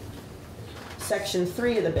Section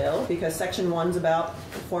 3 of the bill, because Section 1 is about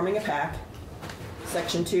forming a PAC.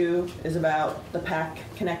 Section 2 is about the PAC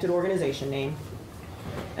connected organization name.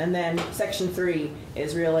 And then section 3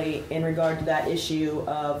 is really in regard to that issue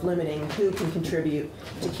of limiting who can contribute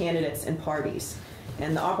to candidates and parties.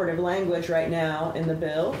 And the operative language right now in the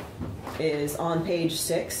bill is on page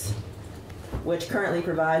 6, which currently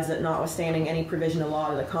provides that notwithstanding any provision of law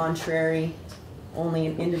to the contrary, only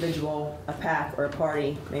an individual, a PAC, or a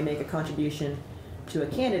party may make a contribution to a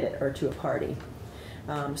candidate or to a party.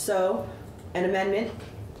 So an amendment,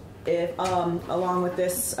 if, along with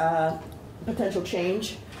this potential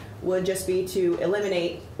change, would just be to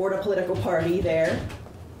eliminate "or to political party" there.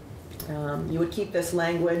 You would keep this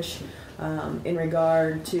language in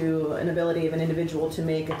regard to an ability of an individual to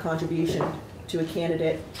make a contribution to a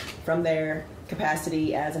candidate from their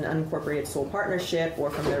capacity as an unincorporated sole partnership or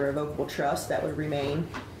from their revocable trust. That would remain.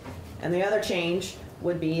 And the other change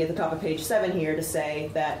would be at the top of page 7 here to say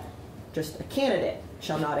that just a candidate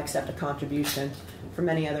shall not accept a contribution from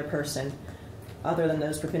any other person other than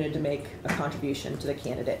those permitted to make a contribution to the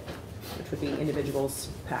candidate, which would be individuals,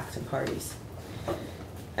 PACs, and parties.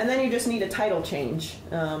 And then you just need a title change,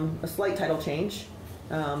 a slight title change,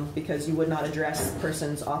 because you would not address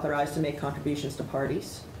persons authorized to make contributions to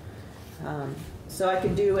parties. So I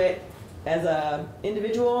could do it as a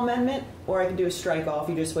individual amendment, or I could do a strike off.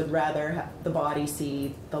 You just would rather have the body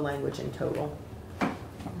see the language in total. I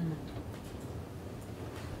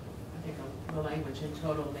think the language in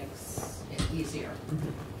total makes it easier.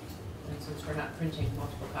 And since we're not printing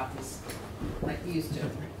multiple copies like we used to,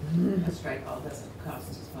 a strike all doesn't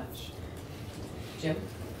cost as much. Jim?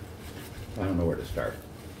 I don't know where to start.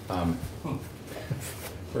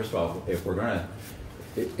 First of all, if we're gonna,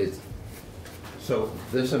 so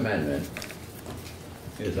this amendment,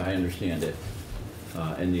 as I understand it,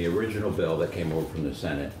 in the original bill that came over from the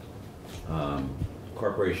Senate,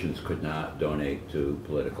 corporations could not donate to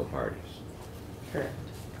political parties. Correct.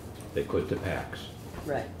 They could to PACs.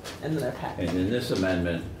 Right. And then they're PACs. And in this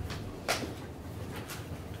amendment,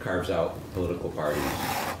 carves out political parties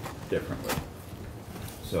differently.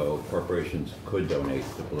 So corporations could donate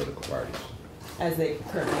to political parties. As they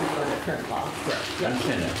currently do under current law. Correct. Yeah. I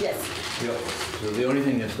understand that. Yes. So the only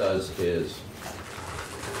thing this does is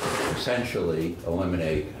essentially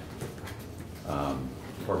eliminate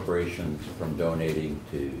corporations from donating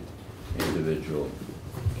to individual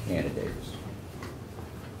candidates.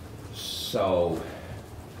 So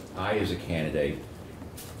I, as a candidate,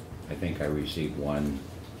 I think I received one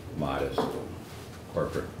modest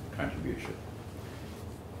corporate contribution.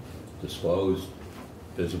 Disclosed,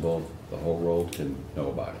 visible, the whole world can know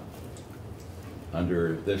about it.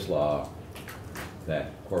 Under this law,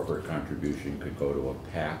 that corporate contribution could go to a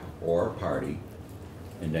PAC or a party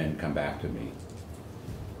and then come back to me.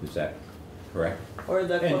 Is that correct? Or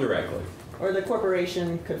the indirectly. Or the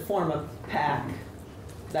corporation could form a PAC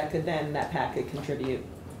that PAC could contribute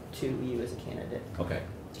to you as a candidate. Okay,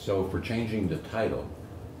 so if we're changing the title,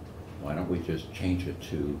 why don't we just change it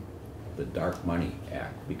to the Dark Money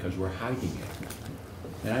Act, because we're hiding it.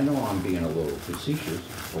 And I know I'm being a little facetious,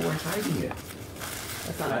 but we're hiding it.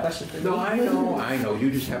 That's not a question for me. No, I know, you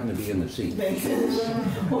just happen to be in the seat.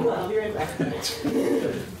 Hold on, I'll be right back.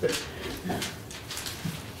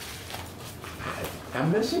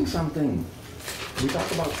 I'm missing something. We talk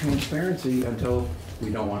about transparency until we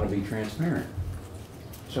don't want to be transparent.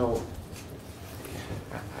 So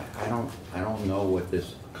I don't know what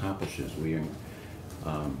this accomplishes.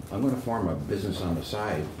 I'm going to form a business on the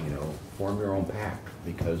side. Form your own PAC,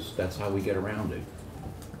 because that's how we get around it.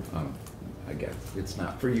 I guess it's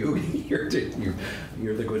not for you. You're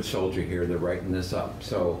the good soldier here. They're writing this up.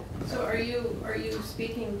 So are you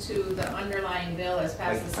speaking to the underlying bill as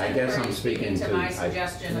passed the Senate? I guess or are I'm you speaking to my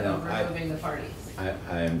suggestion of removing the parties?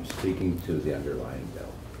 I'm speaking to the underlying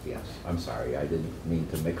bill. Yes. I'm sorry. I didn't mean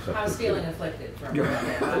to mix up. I was feeling afflicted for a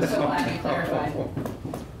moment. I'm so glad you clarified.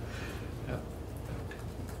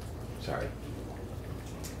 Sorry.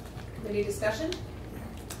 Any discussion?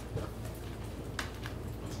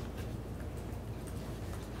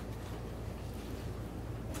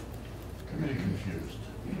 I'm really confused.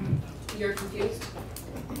 You're confused?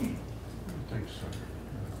 I think so.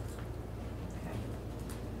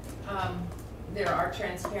 Okay. There are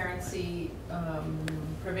transparency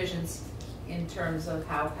provisions in terms of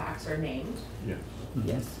how PACs are named. Yes.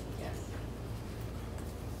 Yes. Yes.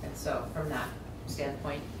 And so from that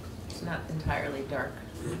standpoint, it's not entirely dark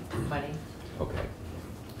money. Okay.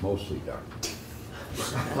 Mostly dark.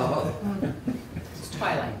 It's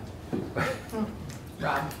twilight.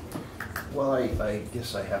 Rob? Well, I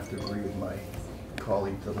guess I have to agree with my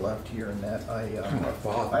colleague to the left here in that I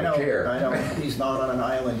know he's not on an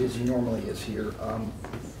island as he normally is here.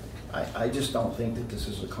 I just don't think that this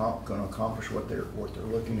is going to accomplish what they're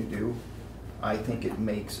looking to do. I think it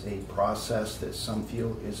makes a process that some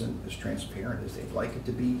feel isn't as transparent as they'd like it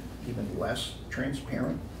to be, even less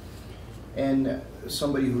transparent. And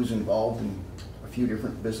somebody who's involved in a few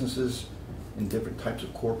different businesses in different types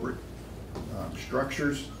of corporate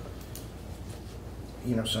structures,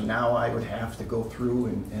 you know, so now I would have to go through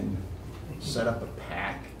and set up a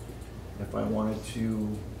PAC if I wanted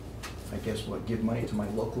to, I guess, give money to my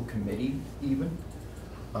local committee even.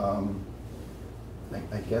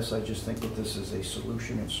 I guess I just think that this is a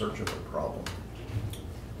solution in search of a problem.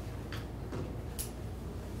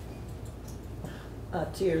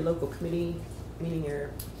 To your local committee, meaning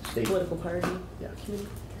your State political party Yeah. committee,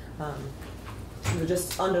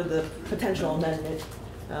 just under the potential amendment,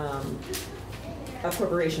 a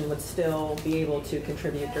corporation would still be able to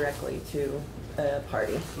contribute directly to a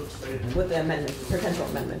party with the amendment, potential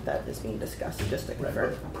amendment that is being discussed, just to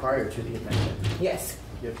confirm. Right, but prior to the amendment, Yes,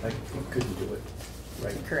 I couldn't do it,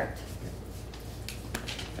 right? correct.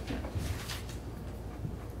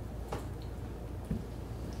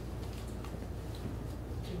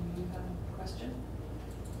 Do you have a question?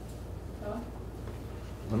 Noah?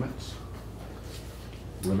 Limits?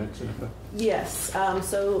 Limits in effect? Yes,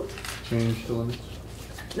 so Change the limits?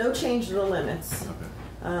 no change to the limits.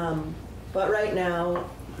 Okay. But right now,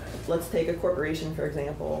 let's take a corporation, for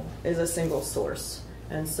example, is a single source.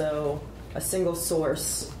 And so a single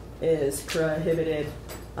source is prohibited.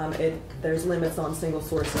 There's limits on single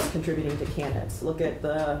sources contributing to candidates. Look at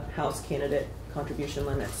the House candidate contribution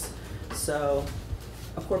limits. So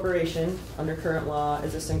a corporation, under current law,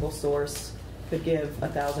 is a single source, could give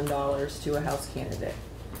 $1,000 to a House candidate.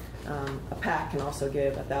 A PAC can also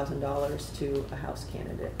give $1,000 to a House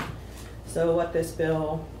candidate. So what this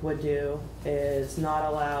bill would do is not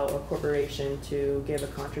allow a corporation to give a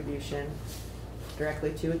contribution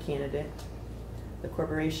directly to a candidate. The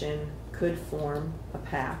corporation could form a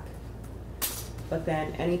PAC, but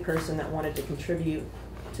then any person that wanted to contribute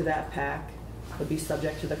to that PAC would be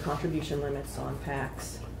subject to the contribution limits on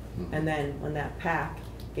PACs. And then when that PAC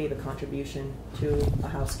gave a contribution to a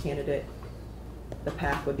House candidate, the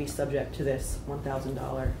PAC would be subject to this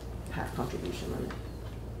 $1,000 PAC contribution limit.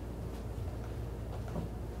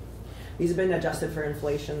 These have been adjusted for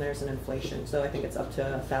inflation. There's an inflation, so I think it's up to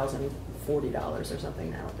 $1,040 or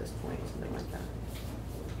something now at this point, something like that.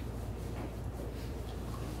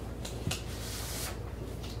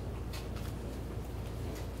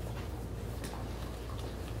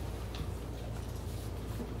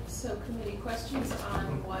 So committee questions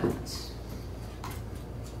on what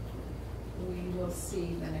we will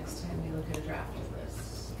see the next time we look at a draft of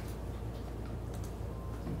this?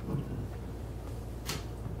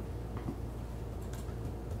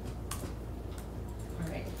 All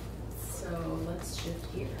right, so let's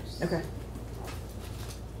shift gears. Okay.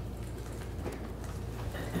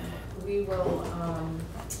 We will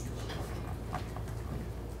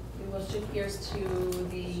shift gears to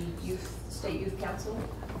the State Youth Council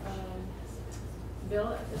bill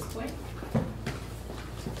at this point.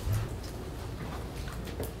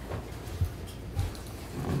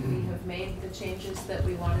 We have made the changes that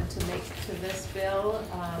we wanted to make to this bill,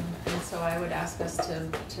 and so I would ask us to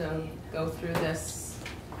go through this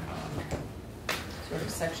sort of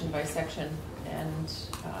section by section and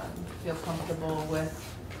feel comfortable with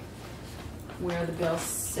where the bill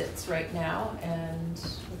sits right now and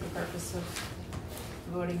with the purpose of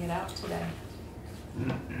voting it out today.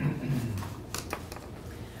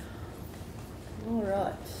 All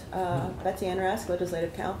right. Betsy Ann Rask,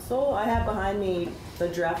 Legislative Council. I have behind me the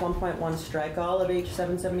draft 1.1 strike all of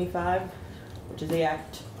H.465, which is the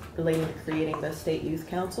act relating to creating the State Youth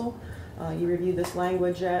Council. You reviewed this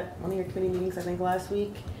language at one of your committee meetings, I think, last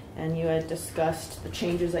week, and you had discussed the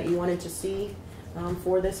changes that you wanted to see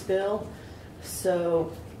for this bill.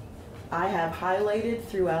 So I have highlighted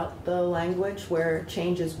throughout the language where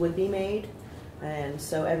changes would be made, and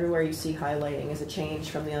so everywhere you see highlighting is a change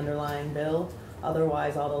from the underlying bill.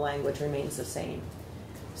 Otherwise, all the language remains the same.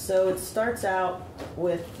 So it starts out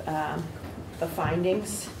with the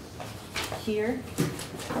findings here.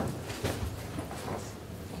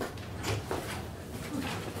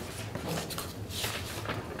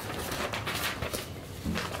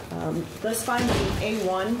 This finding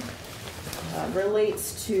A1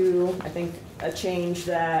 relates to, I think, a change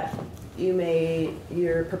that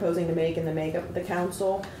you're proposing to make in the makeup of the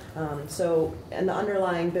council. So in the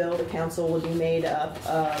underlying bill, the council would be made up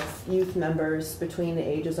of youth members between the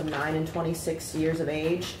ages of 9 and 26 years of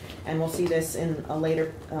age, and we'll see this in a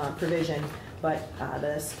later provision, but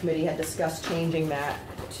this committee had discussed changing that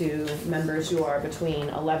to members who are between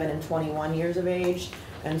 11 and 21 years of age,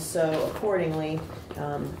 And so accordingly,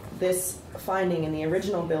 this finding in the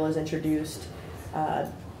original bill is introduced,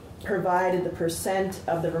 provided the percent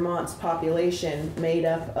of the Vermont's population made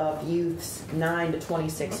up of youths 9 to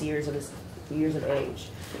 26 years of age.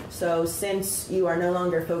 So since you are no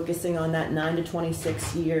longer focusing on that 9 to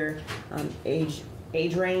 26 year age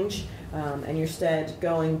range, and you're instead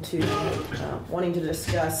going to wanting to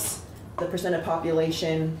discuss the percent of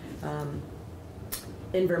population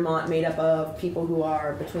in Vermont made up of people who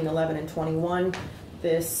are between 11 and 21,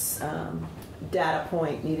 this data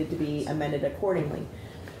point needed to be amended accordingly.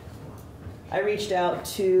 I reached out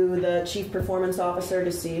to the Chief Performance Officer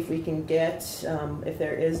to see if we can get, if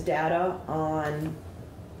there is data on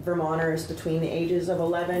Vermonters between the ages of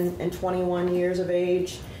 11 and 21 years of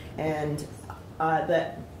age, and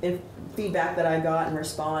feedback that I got in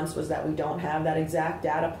response was that we don't have that exact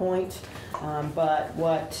data point, but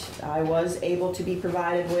what I was able to be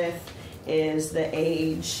provided with is the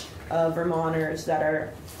age of Vermonters that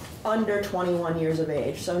are under 21 years of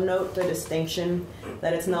age. So note the distinction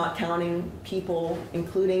that it's not counting people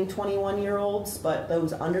including 21-year-olds, but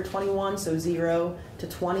those under 21, so 0 to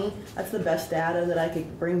 20. That's the best data that I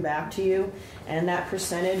could bring back to you. And that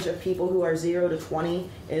percentage of people who are 0 to 20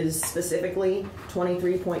 is specifically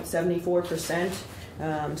 23.74%.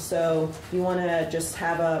 So if you want to just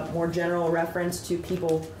have a more general reference to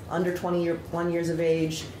people under 21 years of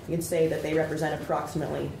age, you can say that they represent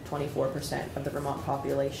approximately 24% of the Vermont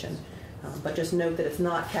population. But just note that it's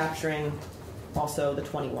not capturing also the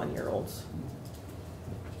 21-year-olds.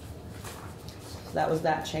 So that was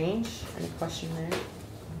that change. Any question there?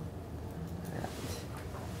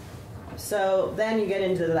 So then you get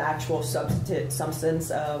into the actual substance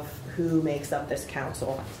of who makes up this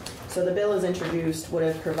council. So the bill as introduced would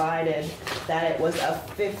have provided that it was a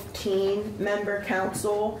 15-member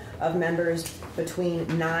council of members between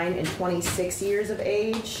 9 and 26 years of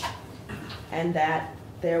age, and that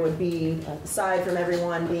there would be, aside from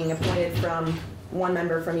everyone being appointed from one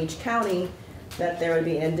member from each county, that there would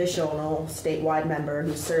be an additional statewide member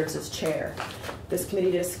who serves as chair. This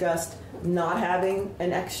committee discussed not having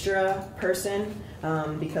an extra person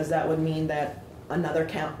because that would mean that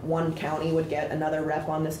one county would get another rep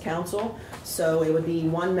on this council. So it would be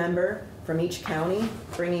one member from each county,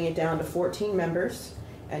 bringing it down to 14 members.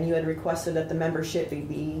 And you had requested that the membership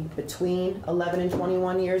be between 11 and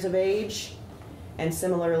 21 years of age. And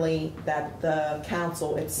similarly, that the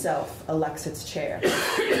council itself elects its chair.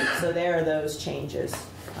 So there are those changes.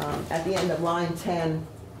 At the end of line 10,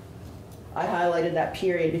 I highlighted that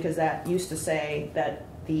period because that used to say that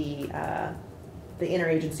the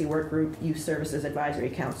Interagency Work Group Youth Services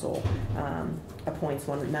Advisory Council appoints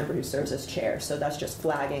one member who serves as chair. So that's just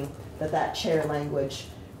flagging that chair language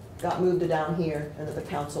got moved down here and that the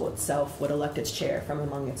council itself would elect its chair from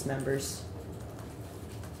among its members.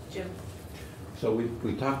 Jim? So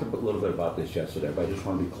we talked a little bit about this yesterday, but I just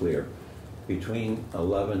want to be clear. Between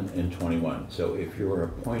 11 and 21, so if you were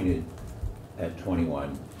appointed at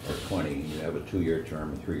 21 or 20, you have a 2-year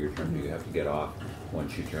term, a 3-year term, do you have to get off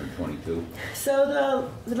once you turn 22? So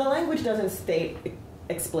the language doesn't state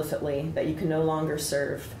explicitly that you can no longer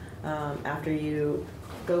serve after you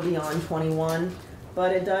go beyond 21,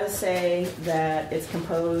 but it does say that it's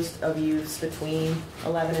composed of youths between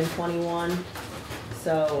 11 and 21.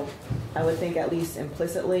 So I would think at least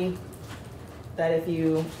implicitly that if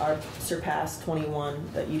you are surpassed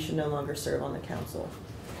 21, that you should no longer serve on the council.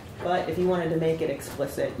 But if you wanted to make it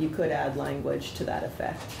explicit, you could add language to that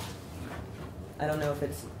effect. I don't know if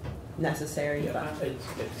it's necessary. Yeah,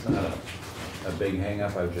 it's not a big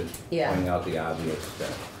hang-up. I was just pointing out the obvious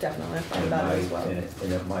stuff. Definitely. I thought about it as well.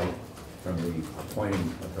 And it might, from the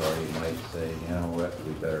appointing authority, might say, you know what,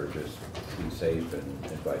 we better just be safe and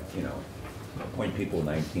invite, appoint people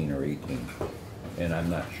 19 or 18. And I'm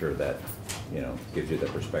not sure that, gives you the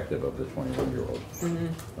perspective of the 21-year-old.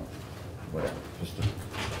 Mm-hmm. So, whatever.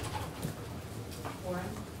 Warren?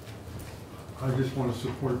 I just want to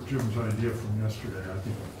support Jim's idea from yesterday. I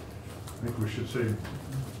think we should say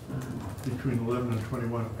between 11 and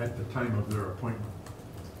 21 at the time of their appointment.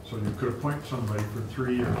 So you could appoint somebody for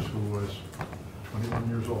 3 years who was 21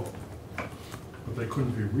 years old, but they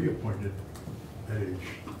couldn't be reappointed at age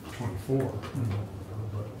 24.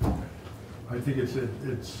 But I think it's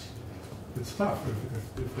tough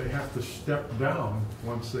if they have to step down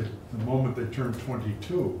the moment they turn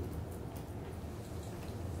 22.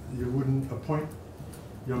 You wouldn't appoint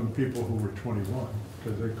young people who were 21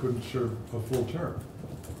 because they couldn't serve a full term.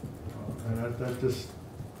 And that just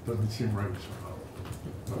doesn't seem right somehow.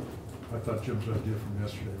 But I thought Jim's idea from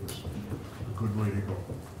yesterday was a good way to go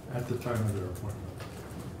at the time of their appointment.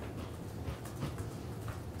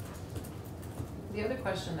 The other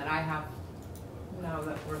question that I have now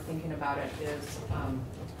that we're thinking about it is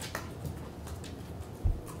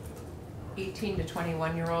 18 to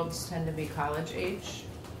 21-year-olds tend to be college age.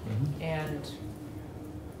 And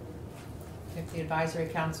if the advisory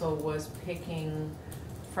council was picking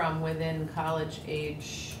from within college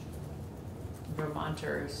age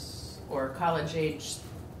Vermonters or college age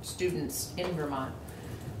students in Vermont,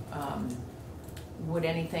 would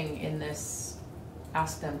anything in this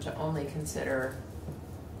ask them to only consider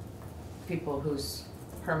people whose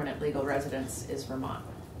permanent legal residence is Vermont?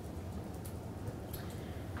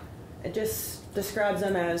 It just describes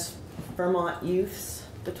them as Vermont youths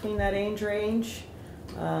between that age range.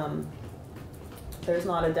 There's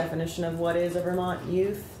not a definition of what is a Vermont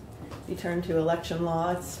youth. If you turn to election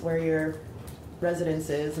law, it's where your residence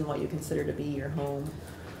is and what you consider to be your home,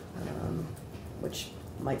 which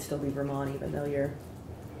might still be Vermont even though you're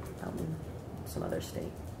out in some other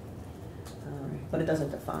state. But it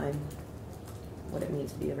doesn't define what it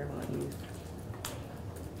means to be a Vermont youth.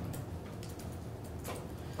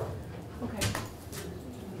 Okay.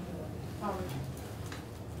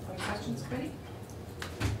 Any questions, Betty?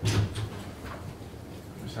 I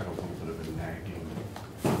just had a little bit of a nagging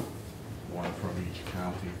one from each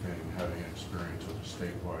county thing, having experience with a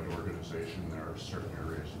statewide organization. There are certain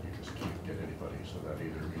areas that you just can't get anybody, so that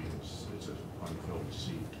either means it's an unfilled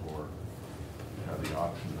seat or you have the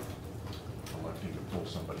option of electing to pull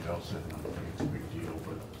somebody else in. I don't think it's a big deal,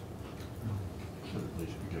 but should at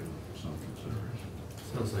least be given some consideration.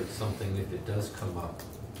 Sounds like something, if it does come up,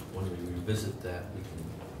 when we revisit that, we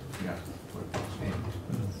can. Yeah. But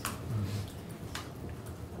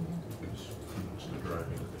it's the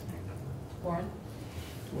driving that they need. Warren?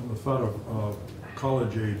 Well, the thought of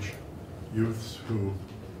college age youths who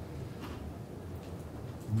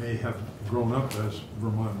may have grown up as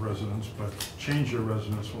Vermont residents but change their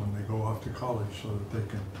residence when they go off to college so that they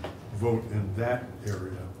can vote in that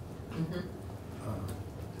area.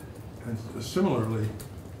 And similarly,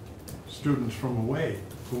 students from away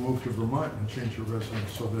who move to Vermont and change their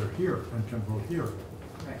residence so they're here and can vote here.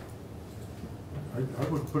 Right. I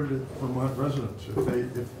would put it at Vermont residents.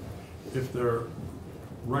 If their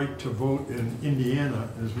right to vote in Indiana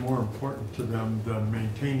is more important to them than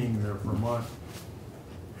maintaining their Vermont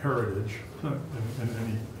heritage in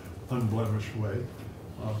any unblemished way,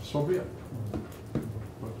 so be it.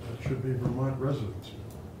 But that should be Vermont residents.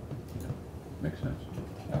 Makes sense.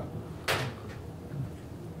 Yeah.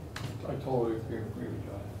 I totally agree with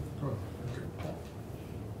John. Good.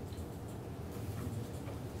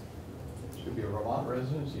 Should be a Vermont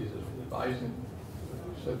resident. He's advising,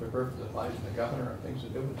 said the purpose of advising the governor on things to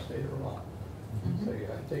do with the state of Vermont. So you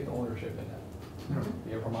have to take ownership in that.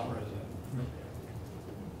 Be a Vermont resident.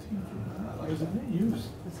 I like that. Use.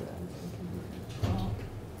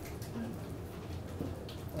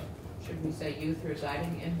 Should we say youth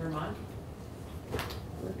residing in Vermont?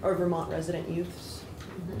 Or Vermont resident youths,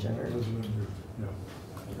 whichever. Resident youth,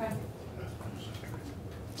 yeah. Okay.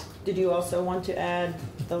 Did you also want to add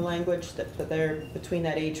the language that they're between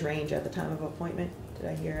that age range at the time of appointment? Did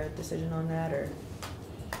I hear a decision on that, or?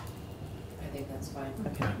 I think that's fine.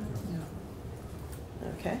 Okay.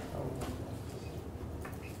 Okay.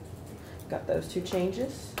 Got those two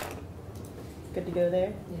changes? Good to go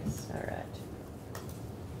there? Yes. All right.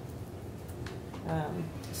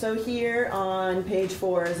 So here on page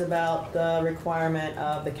 4 is about the requirement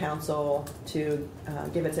of the council to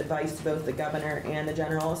give its advice to both the governor and the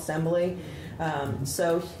General Assembly.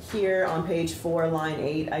 So here on page 4, line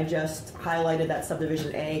 8, I just highlighted that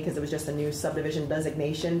subdivision A because it was just a new subdivision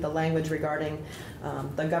designation. The language regarding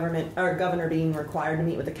the governor being required to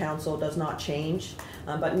meet with the council does not change,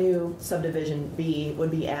 but new subdivision B would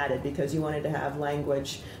be added because you wanted to have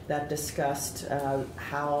language that discussed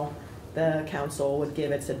how the council would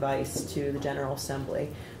give its advice to the General Assembly.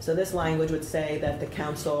 So this language would say that the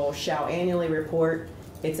council shall annually report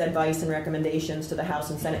its advice and recommendations to the House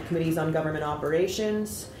and Senate committees on government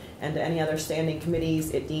operations and to any other standing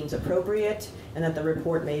committees it deems appropriate, and that the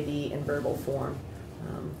report may be in verbal form.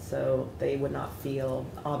 So they would not feel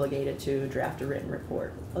obligated to draft a written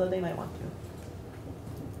report, although they might want to.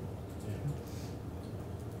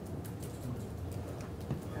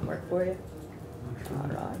 That work for you? All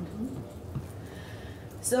right.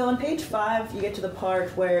 So on page 5, you get to the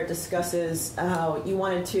part where it discusses how you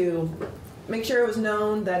wanted to make sure it was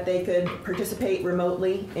known that they could participate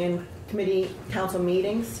remotely in committee council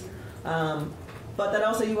meetings, but that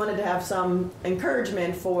also you wanted to have some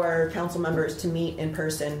encouragement for council members to meet in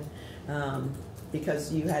person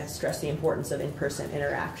because you had stressed the importance of in-person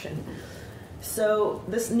interaction. So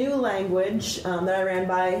this new language that I ran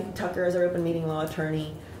by Tucker as our open meeting law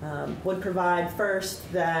attorney would provide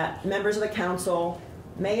first that members of the council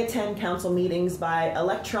may attend council meetings by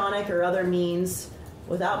electronic or other means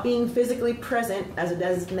without being physically present as a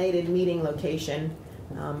designated meeting location,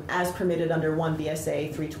 as permitted under 1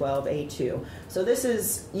 VSA 312A2. So this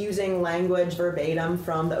is using language verbatim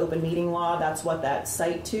from the open meeting law. That's what that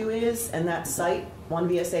Cite 2 is, and that Cite 1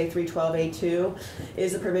 VSA 312A2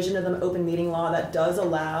 is a provision of the open meeting law that does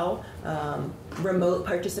allow remote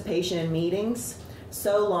participation in meetings,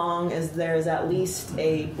 so long as there is at least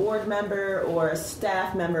a board member or a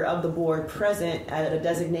staff member of the board present at a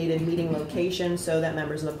designated meeting location so that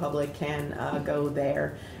members of the public can go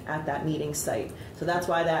there at that meeting site. So that's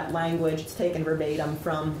why that language is taken verbatim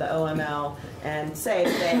from the OML and say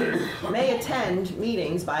they may attend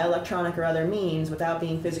meetings by electronic or other means without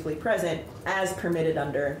being physically present as permitted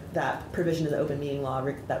under that provision of the open meeting law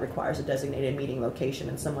that requires a designated meeting location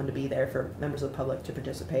and someone to be there for members of the public to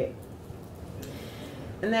participate.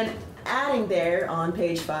 And then adding there on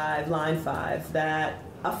page 5, line 5, that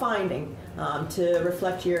a finding to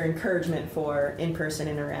reflect your encouragement for in-person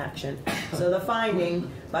interaction. So the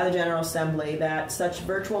finding by the General Assembly that such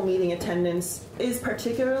virtual meeting attendance is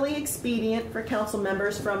particularly expedient for council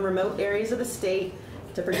members from remote areas of the state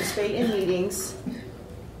to participate in meetings,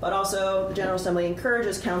 but also the General Assembly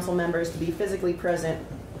encourages council members to be physically present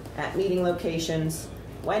at meeting locations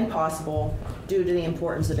when possible due to the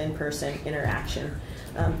importance of in-person interaction.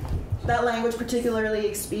 That language, particularly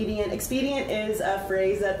expedient. Expedient is a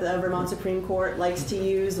phrase that the Vermont Supreme Court likes to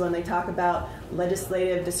use when they talk about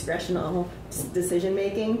legislative discretional decision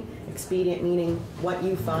making. Expedient meaning what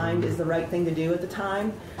you find is the right thing to do at the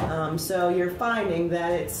time. So you're finding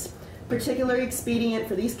that it's particularly expedient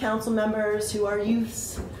for these council members who are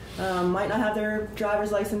youths, might not have their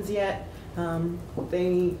driver's license yet.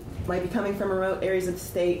 They might be coming from remote areas of the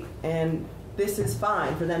state, and this is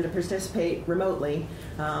fine for them to participate remotely,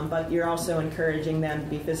 but you're also encouraging them to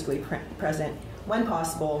be physically present when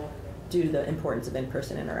possible due to the importance of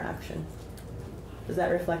in-person interaction. Does that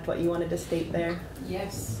reflect what you wanted to state there?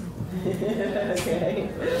 Yes. Okay.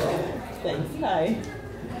 Thanks. Hi.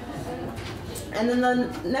 And then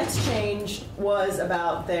the next change was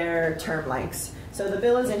about their term lengths. So the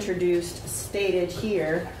bill is introduced, stated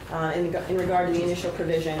here in regard to the initial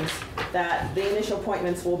provisions, that the initial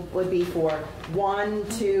appointments would be for 1,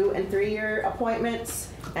 2, and 3-year appointments,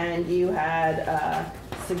 and you had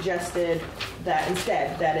suggested that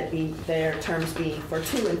instead that their terms be for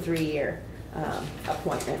 2 and 3-year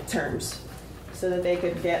appointment terms, so that they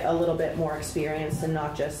could get a little bit more experience and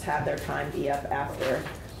not just have their time be up after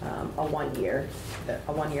a 1-year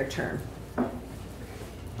term.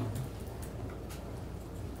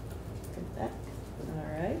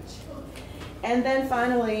 And then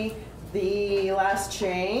finally, the last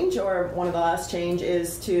change, or one of the last change,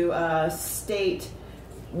 is to state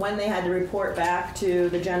when they had to report back to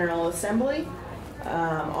the General Assembly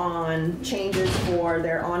on changes for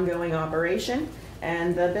their ongoing operation.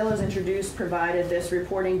 And the bill is introduced, provided this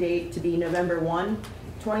reporting date to be November 1,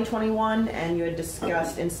 2021, and you had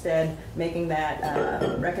discussed instead making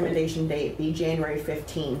that recommendation date be January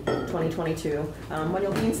 15, 2022, when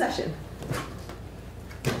you'll be in session.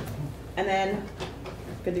 And then,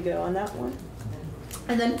 good to go on that one.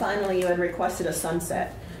 And then finally, you had requested a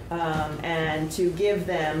sunset, and to give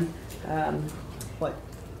them,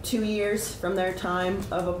 2 years from their time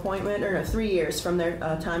of appointment, or no, 3 years from their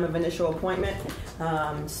time of initial appointment.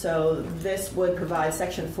 So this would provide,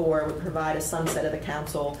 Section 4 would provide a sunset of the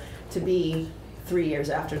council to be 3 years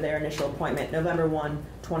after their initial appointment, November 1,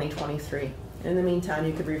 2023. In the meantime,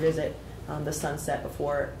 you could revisit the sunset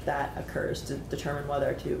before that occurs to determine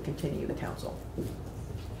whether to continue the council.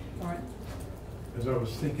 All right. As I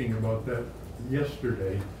was thinking about that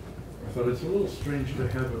yesterday, I thought it's a little strange to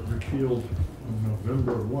have it repealed on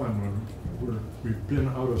November 1 when we've been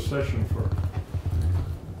out of session for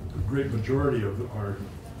the great majority of our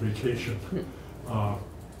vacation.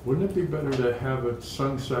 Wouldn't it be better to have it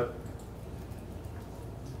sunset,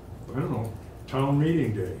 I don't know, town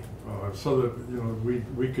meeting day? So that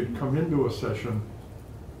we could come into a session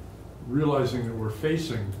realizing that we're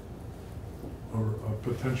facing a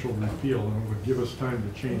potential repeal, and it would give us time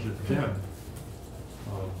to change it then.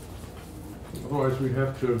 Otherwise, we'd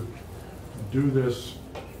have to do this,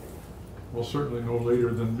 well, certainly no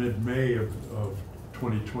later than mid-May of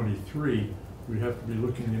 2023. We'd have to be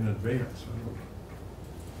looking in advance.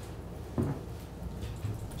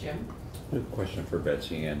 Jim? I have a question for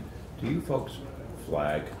Betsy Ann. Do you folks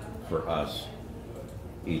flag for us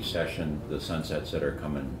each session the sunsets that are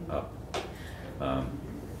coming up?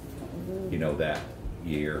 That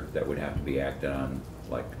year that would have to be acted on,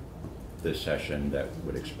 like this session that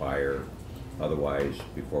would expire otherwise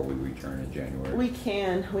before we return in January? We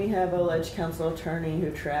can. We have a alleged council attorney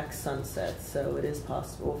who tracks sunsets, so it is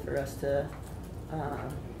possible for us to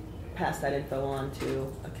pass that info on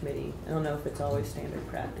to a committee. I don't know if it's always standard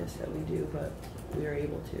practice that we do, but we are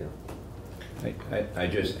able to. I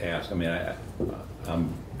just ask, I mean,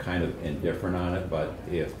 I'm kind of indifferent on it, but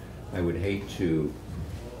if I would hate to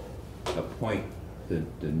appoint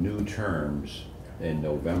the new terms in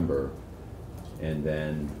November and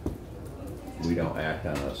then we don't act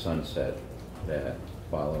on a sunset that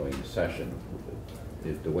following session.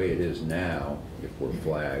 The way it is now, if we're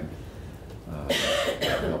flagged,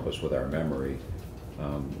 help us with our memory,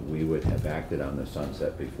 we would have acted on the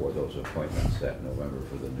sunset before those appointments that November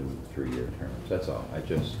for the new 3-year terms. That's all.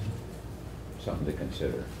 Something to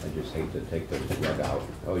consider. I just hate to take the rug out.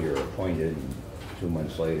 Oh, you're appointed, and 2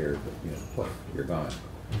 months later, poof, you're gone.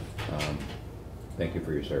 Thank you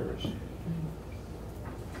for your service.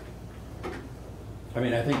 I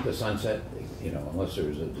mean, I think the sunset, unless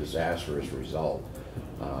there's a disastrous result,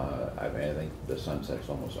 I think the sunset's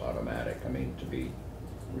almost automatic. I mean, to be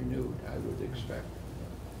renewed, I would expect.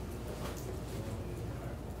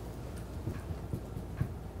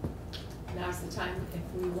 Now's the time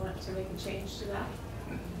if we want to make a change to that.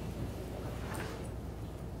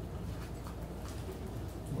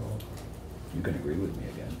 Well, You can agree with me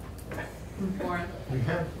again. Warren? we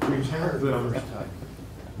have them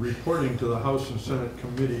reporting to the House and Senate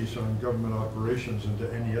committees on government operations and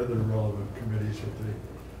to any other relevant committees that they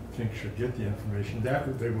think should get the information.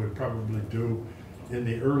 That they would probably do in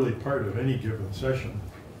the early part of any given session.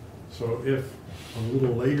 So if a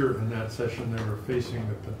little later in that session they were facing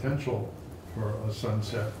the potential for a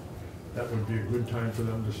sunset, that would be a good time for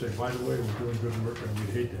them to say, by the way, we're doing good work and we'd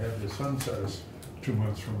hate to have the sunset us 2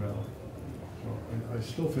 months from now. So I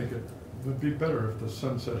still think it would be better if the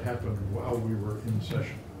sunset happened while we were in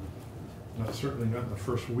session. Certainly not in the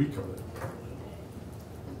first week of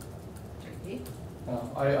it.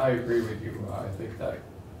 I agree with you. I think that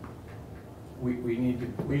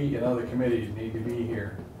we and other committees need to be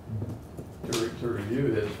here to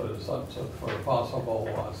review this for the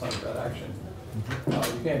possible sunset action.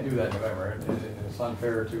 You can't do that in November. It's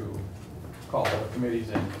unfair to call the committees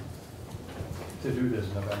in to do this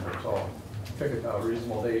in November. So pick a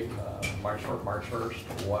reasonable date, March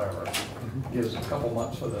 1st, whatever. Gives a couple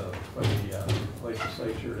months for the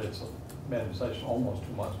legislature. It's been in session almost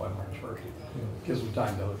 2 months by March 1st. Gives them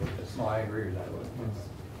time to look at this. No, I agree with that.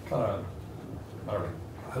 It's kind of, all right.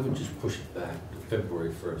 I would just push it back to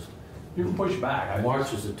February 1st. You can push back.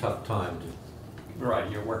 March is a tough time to.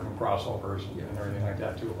 Right, you're working crossovers and everything like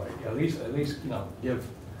that too. Like at least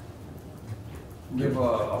give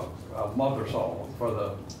a month or so for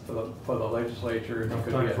the legislature. Enough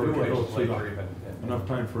Could time be a for it new to go through legislature even. enough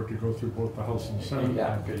time for it to go through both the House and the Senate.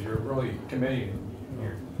 Yeah, because you're really committing.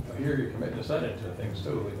 You're committing to Senate to things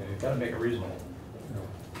too. You've got to make it reasonable.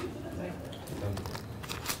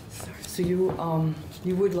 So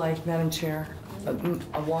you would like, Madam Chair, a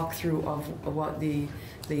walkthrough of what the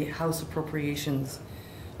House Appropriations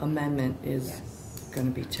Amendment is going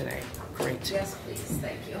to be today. Great. Yes, please.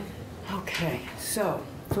 Thank you. Okay, so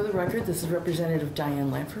for the record, this is Representative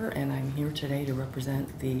Diane Lanfer, and I'm here today to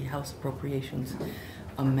represent the House Appropriations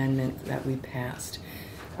Amendment that we passed.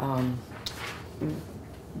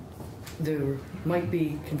 There might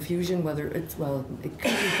be confusion whether it could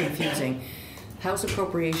be confusing. House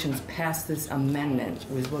Appropriations passed this amendment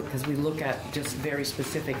because we look at just very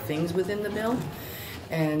specific things within the bill,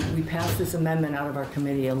 and we passed this amendment out of our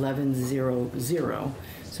committee 1100.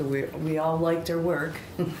 So we all liked our work,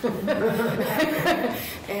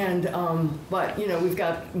 and but we've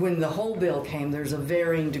got, when the whole bill came, there's a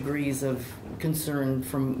varying degrees of concern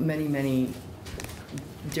from many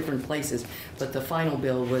different places, but the final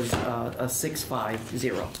bill was a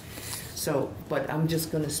 650. So, but I'm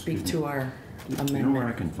just going to speak to our amendment. You know where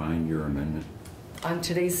I can find your amendment? On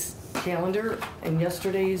today's calendar and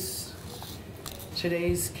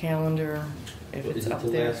today's calendar, if it's up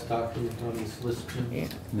there. Is it the last document on this list, Jim? Yeah,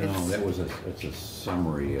 No, it's a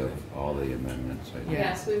summary of all the amendments. I think.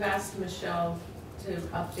 Yes, we've asked Michelle to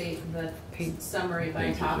update the summary by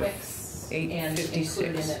Pages, topics and 856.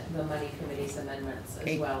 include in it the Money Committee's amendments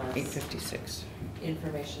as well as 856.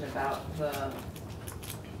 information about the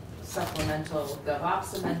supplemental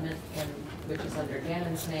GovOps amendment, which is under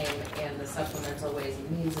Gannon's name, and the supplemental Ways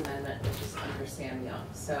and Means amendment, which is under Sam Young.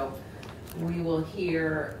 So we will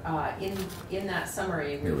hear in that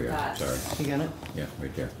summary. Here we We've are. got. Sorry. You got it? Yeah,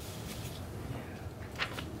 right there.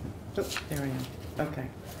 Oh, there I am. Okay.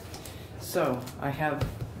 So I have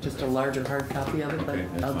just a larger hard copy of it, but Okay,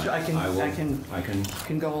 that's I'll fine. try, I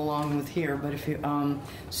can go along with here, but if you,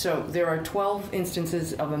 so there are 12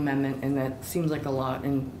 instances of amendment, and that seems like a lot,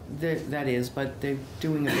 and that is, but they're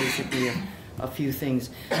doing basically a few things.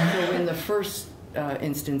 So in the first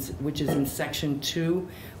instance, which is in section 2,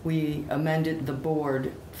 we amended the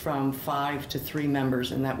board from 5 to 3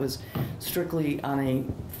 members, and that was strictly on a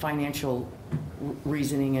financial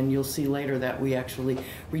reasoning, and you'll see later that we actually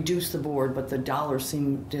reduced the board, but the dollars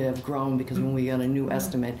seem to have grown because when we got a new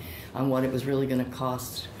estimate on what it was really going to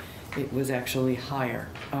cost, it was actually higher.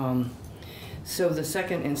 So the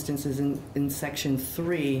second instance is in section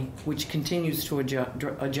 3, which continues to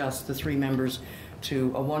adjust the 3 members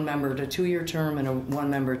to a 1 member to 2-year term and a 1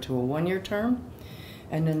 member to a 1-year term.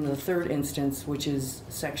 And then the third instance, which is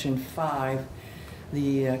section 5,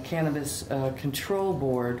 the Cannabis Control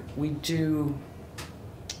Board, we do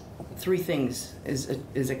 3 things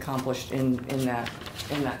is accomplished in that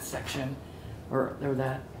section or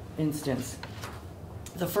that instance.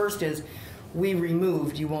 The first is we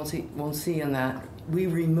removed, you won't see in that, we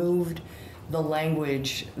removed the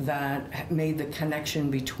language that made the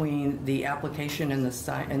connection between the application and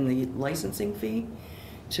the licensing fee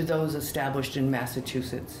to those established in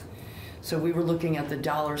Massachusetts. So we were looking at the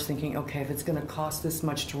dollars thinking, okay, if it's going to cost this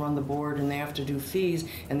much to run the board and they have to do fees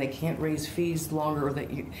and they can't raise fees longer,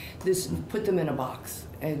 put them in a box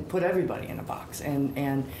and put everybody in a box,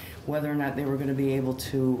 and whether or not they were going to be able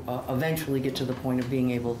to eventually get to the point of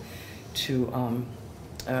being able to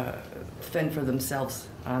fend for themselves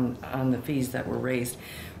on the fees that were raised.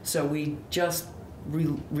 So we just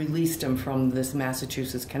released them from this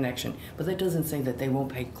Massachusetts connection, but that doesn't say that they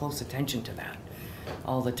won't pay close attention to that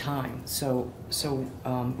all the time. So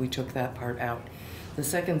we took that part out. The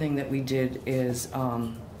second thing that we did is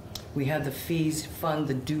we had the fees fund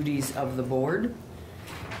the duties of the board,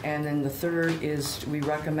 and then the third is we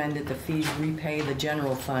recommended the fees repay the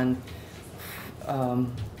general fund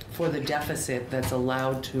for the deficit that's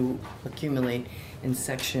allowed to accumulate in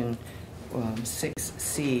section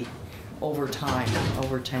 6C over time,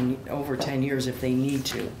 over 10 years if they need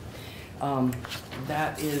to.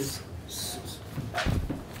 That is,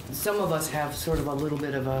 some of us have sort of a little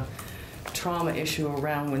bit of a trauma issue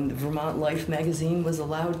around when the Vermont Life magazine was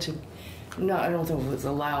allowed to, no, I don't think it was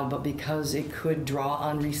allowed, but because it could draw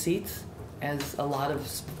on receipts, as a lot of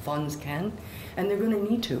funds can, and they're going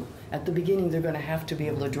to need to. At the beginning, they're going to have to be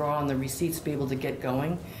able to draw on the receipts to be able to get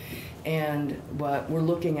going. And what we're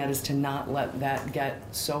looking at is to not let that get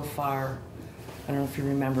so far. I don't know if you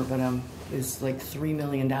remember, but it's like $3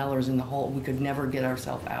 million in the hole. We could never get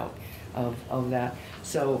ourselves out of that.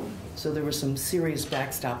 So there was some serious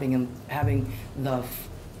backstopping and having the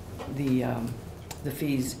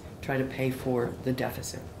fees try to pay for the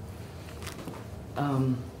deficit.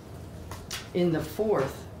 In the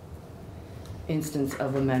fourth instance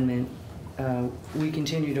of amendment, we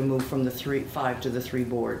continue to move from the 5 to the 3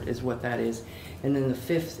 board is what that is. And then the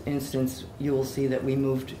fifth instance, you'll see that we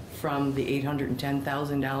moved from the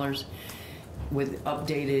 $810,000 with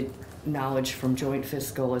updated knowledge from joint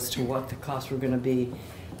fiscal as to what the costs were going to be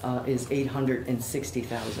is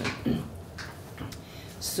 $860,000.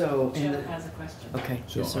 So Jeff has a question. Okay.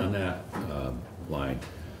 So yes, sir. on that line,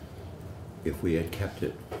 if we had kept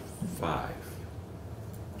it 5,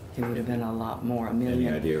 it would have been a lot more. $1 million.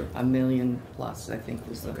 Any idea? $1 million plus, I think,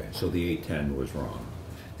 was the. okay, so the 810 was wrong.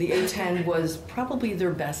 The 810 was probably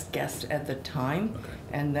their best guess at the time, Okay.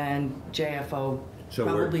 and then JFO So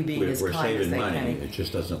probably being as we're kind as saving they money. can. It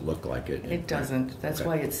just doesn't look like it. It doesn't. That's Okay.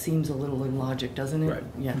 why it seems a little illogic, doesn't it? Right.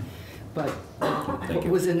 Yeah. But Thank it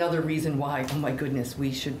you. was another reason why, oh my goodness,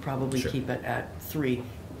 we should probably Sure. keep it at 3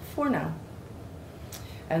 for now.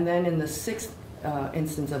 And then in the sixth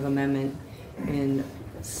instance of amendment, in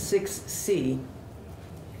 6C,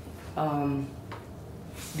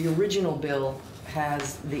 the original bill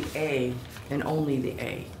has the A and only the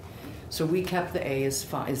A. So we kept the A is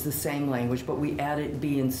the same language, but we added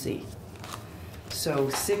B and C. So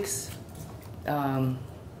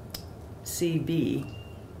 6CB,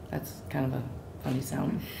 that's kind of a funny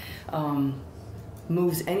sound,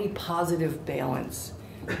 moves any positive balance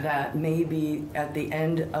that may be at the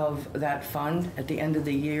end of that fund, at the end of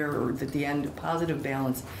the year, or at the end, positive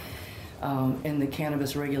balance in the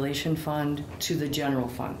Cannabis Regulation Fund to the general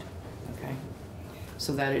fund, okay?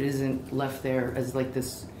 So that it isn't left there as like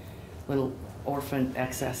this little orphan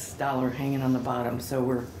excess dollar hanging on the bottom.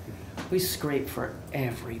 So we scrape for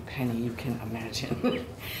every penny you can imagine.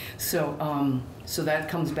 So that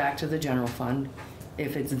comes back to the general fund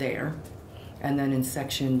if it's there. And then in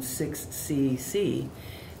section 6CC,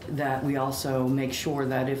 that we also make sure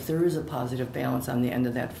that if there is a positive balance on the end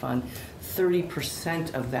of that fund,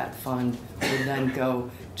 30% of that fund would then go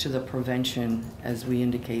to the prevention as we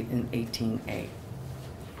indicate in 18A.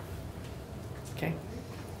 Okay?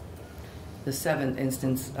 The seventh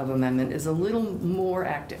instance of amendment is a little more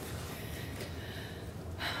active.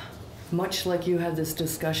 Much like you had this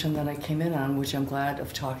discussion that I came in on, which I'm glad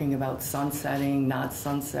of, talking about sunsetting, not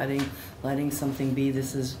sunsetting, letting something be.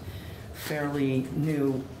 This is fairly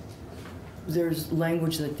new. There's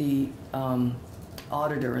language that the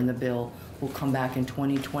auditor in the bill will come back in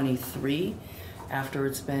 2023 after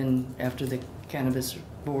the Cannabis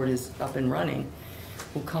Board is up and running.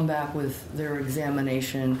 Will come back with their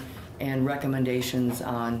examination and recommendations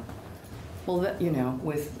on, well,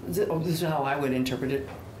 this is how I would interpret it.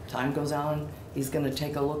 Time goes on, he's going to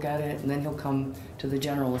take a look at it, and then he'll come to the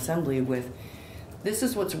General Assembly with, this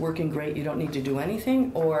is what's working great, you don't need to do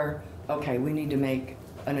anything, or, okay, we need to make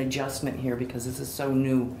an adjustment here because this is so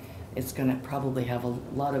new, it's going to probably have a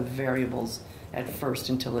lot of variables at first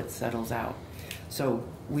until it settles out. So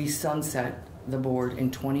we sunset the board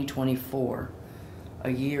in 2024, a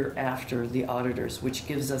year after the auditors, which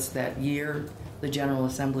gives us that year, the General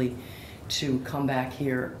Assembly, to come back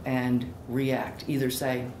here and react. Either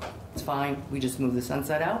say, it's fine, we just move the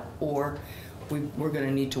sunset out, or we're going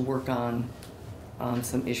to need to work on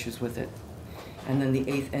some issues with it. And then the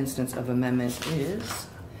eighth instance of amendment is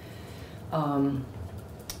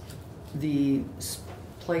the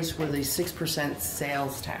place where the 6%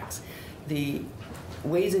 sales tax. The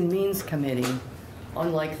Ways and Means Committee,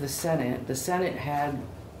 unlike the Senate had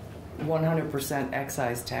 100%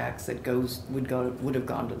 excise tax that would have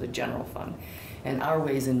gone to the general fund, and our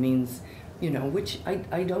Ways and Means, which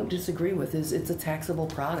I don't disagree with, it's a taxable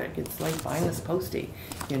product. It's like buying a postie,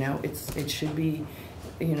 it should be,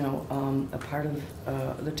 a part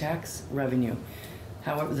of the tax revenue.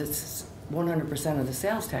 However, this 100% of the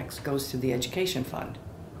sales tax goes to the education fund.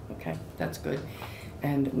 Okay, that's good,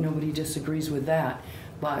 and nobody disagrees with that.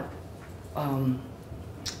 But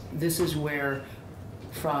this is where,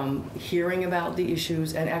 from hearing about the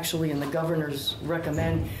issues, and actually, and the governors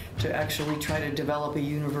recommend to actually try to develop a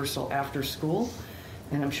universal after school,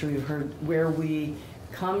 and I'm sure you've heard, where we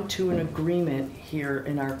come to an agreement here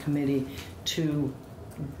in our committee to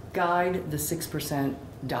guide the 6%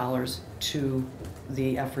 dollars to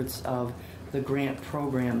the efforts of the grant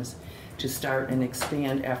programs to start and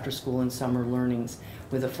expand after school and summer learnings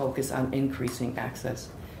with a focus on increasing access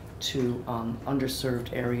to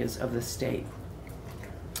underserved areas of the state.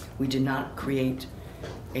 We did not create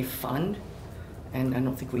a fund, and I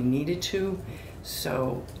don't think we needed to,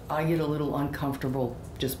 so I get a little uncomfortable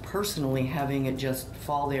just personally having it just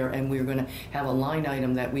fall there, and we're going to have a line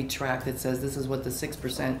item that we track that says this is what the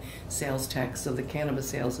 6% sales tax of the cannabis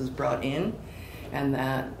sales has brought in, and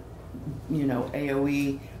that,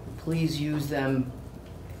 AOE, please use them,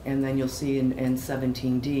 and then you'll see in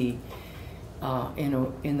 17D,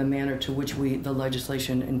 in the manner to which the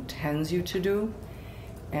legislation intends you to do.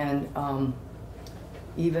 And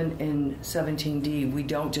even in 17D, we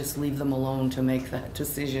don't just leave them alone to make that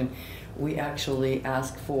decision. We actually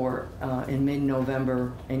ask for, in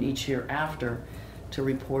mid-November and each year after, to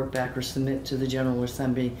report back or submit to the General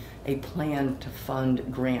Assembly a plan to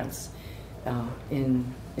fund grants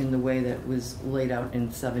in the way that was laid out in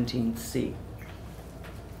 17C.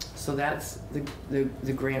 So that's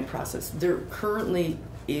the grant process. There currently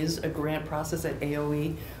is a grant process at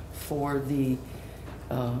AOE for the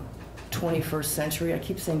 21st century. I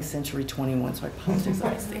keep saying century 21, so I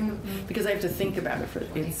apologize, because I have to think about it.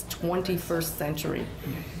 It's 21st century.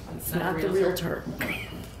 It's not the real term.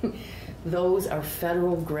 Those are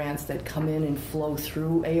federal grants that come in and flow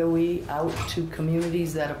through AOE out to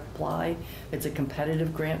communities that apply. It's a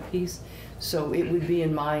competitive grant piece. So it would be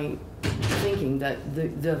in my thinking that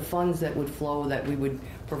the funds that would flow, that we would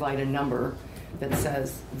provide a number that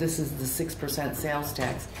says this is the 6% sales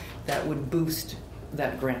tax that would boost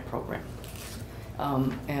that grant program.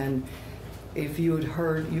 And if you had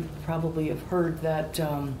heard, you probably have heard that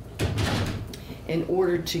in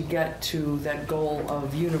order to get to that goal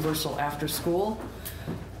of universal after school,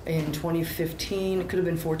 in 2015, it could have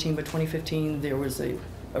been 14, but 2015, there was a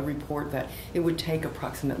report that it would take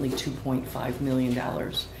approximately $2.5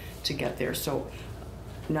 million to get there. So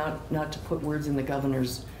not to put words in the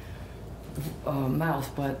governor's mouth,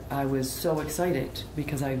 but I was so excited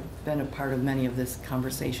because I've been a part of many of these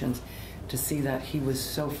conversations to see that he was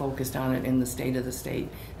so focused on it in the State of the State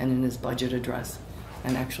and in his budget address,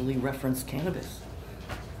 and actually referenced cannabis.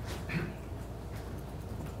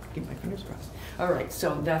 Keep my fingers crossed. All right,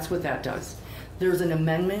 so that's what that does. There's an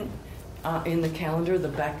amendment in the calendar the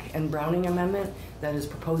Beck and Browning amendment that is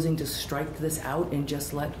proposing to strike this out and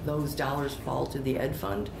just let those dollars fall to the ed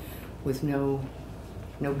fund with no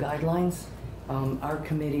guidelines. Our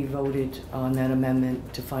committee voted on that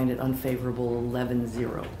amendment to find it unfavorable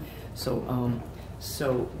 11-0.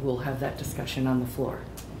 So we'll have that discussion on the floor.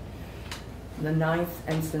 The ninth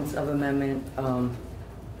instance of amendment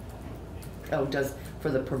does for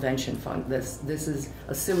the prevention fund. This is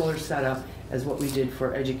a similar setup as what we did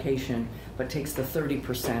for education, but takes the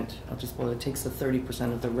 30%. I'll just boil it. Takes the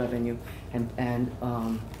 30% of the revenue and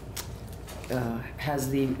has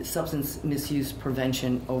the Substance Misuse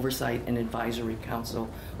Prevention Oversight and Advisory Council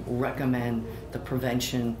recommend the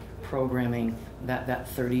prevention programming that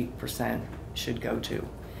 30% should go to.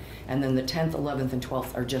 And then the 10th, 11th, and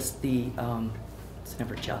 12th are just the, it's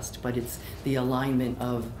never just, but it's the alignment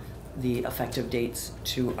of the effective dates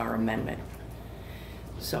to our amendment.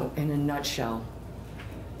 So in a nutshell,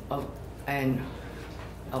 and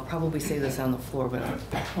I'll probably say this on the floor, but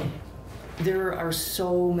there are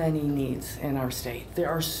so many needs in our state. There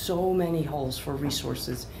are so many holes for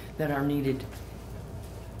resources that are needed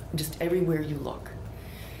just everywhere you look.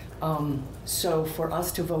 So for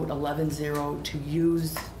us to vote 11-0 to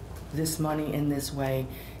use this money in this way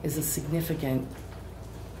is a significant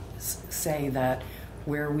say that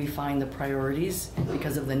where we find the priorities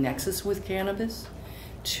because of the nexus with cannabis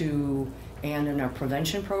and in our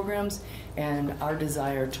prevention programs and our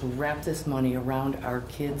desire to wrap this money around our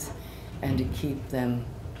kids and to keep them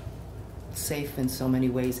safe in so many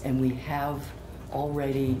ways. And we have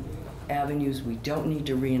already avenues. We don't need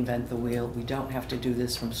to reinvent the wheel. We don't have to do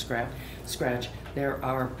this from scratch. There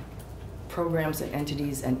are programs and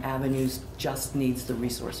entities and avenues, just needs the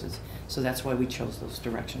resources. So that's why we chose those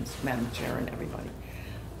directions, Madam Chair and everybody.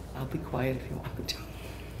 I'll be quiet if you want me to.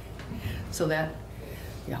 So that,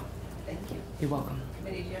 yeah. Thank you. You're welcome.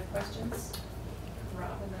 Committee, do you have questions? Rob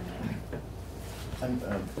and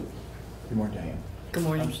then Good morning, Diane. Good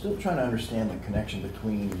morning. I'm still trying to understand the connection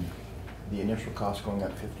between the initial cost going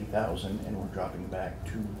up $50,000 and we're dropping back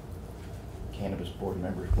to cannabis board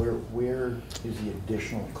members. Where is the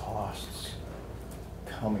additional costs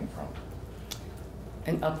coming from?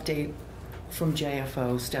 An update from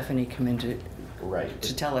JFO, Stephanie commented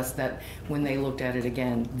to tell us that when they looked at it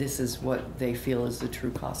again, this is what they feel is the true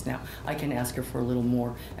cost now. I can ask her for a little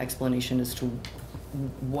more explanation as to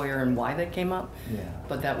where and why that came up. Yeah.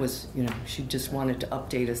 But that was, she just wanted to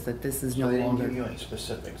update us that this is So no they longer. didn't give you any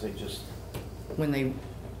specifics. They just, when they,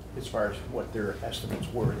 as far as what their estimates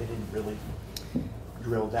were, they didn't really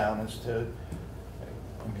drill down as to.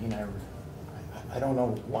 I mean, I don't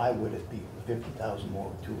know why would it be 50,000 more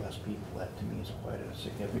with 2 less people. That to me is quite a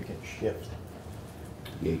significant shift.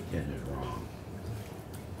 The 810 is wrong.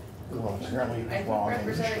 Well, apparently I think wrong.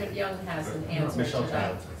 Representative Young has an answer to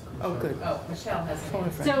that. oh, good. Oh, Michelle has an Phone a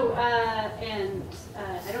answer. friend. So,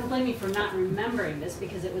 I don't blame you for not remembering this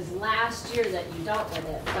because it was last year that you dealt with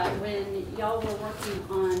it, but when y'all were working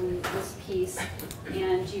on this piece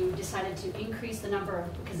and you decided to increase the number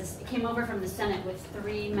of, because it came over from the Senate with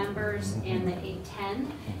 3 members and the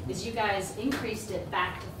 810, is you guys increased it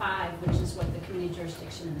back to 5, which is what the committee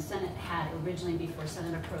jurisdiction in the Senate had originally before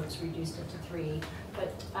Senator Probst reduced it to 3.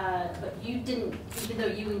 But you didn't, even though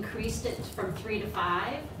you increased it from 3 to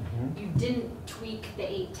 5, you didn't tweak the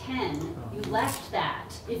 810. You left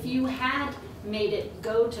that. If you had made it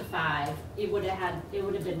go to 5, it would have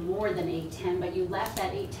been more than 810. But you left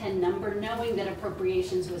that 810 number, knowing that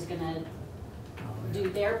appropriations was going to do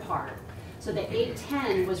their part. So the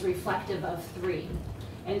 810 was reflective of 3,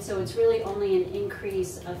 and so it's really only an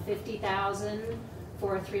increase of 50,000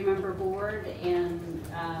 for a 3-member board, and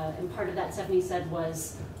part of that Stephanie said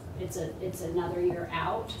was it's another year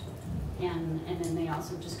out. And then they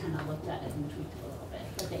also just kind of looked at it and tweaked a little bit.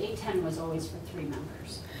 But the 810 was always for 3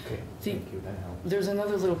 members. Okay, thank you. That helps. There's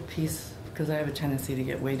another little piece, because I have a tendency to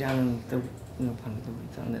get way down in the, no pun in the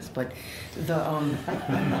weeds on this, but It's okay.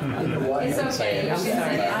 I'm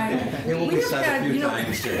sorry. It will be said a few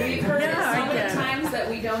times today. We've heard it Yeah, so I many get it. times that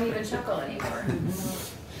we don't even chuckle anymore.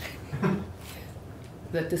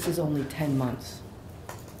 that this is only 10 months.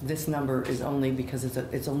 This number is only because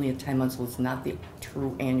it's only a 10 months, so it's not the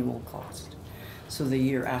true annual cost. So the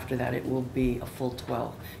year after that, it will be a full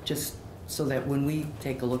 12. Just so that when we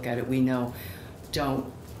take a look at it, we know,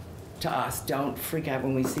 don't freak out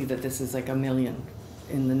when we see that this is like $1 million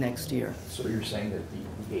in the next year. So you're saying that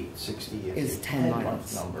the 860 Is is a 10 10-month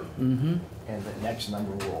months. number, Mm-hmm. and the next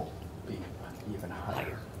number will be even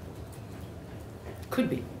higher. Could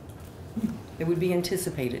be. It would be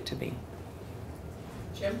anticipated to be.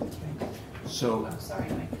 Jim? So Oh, sorry,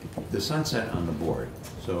 Mike. the sunset on the board,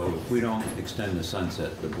 so if we don't extend the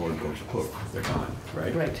sunset, the board goes poof, they're gone,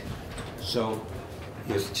 right? Right. So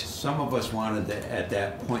if some of us wanted to, at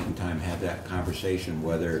that point in time, have that conversation,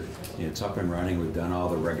 whether it's up and running, we've done all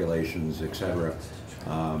the regulations, et cetera,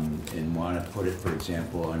 and want to put it, for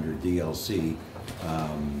example, under DLC,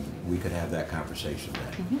 we could have that conversation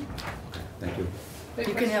then. Okay, thank you. Quick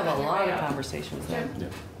You can have question a on your lot way of out. conversations Jim? then.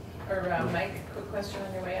 Yeah. Or Mike, quick question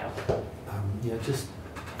on your way out. Yeah, just,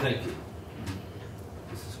 thank you.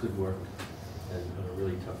 This is good work and on a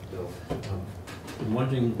really tough bill. I'm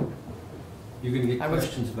wondering, you're gonna get I was-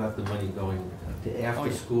 questions about the money going to Oh, after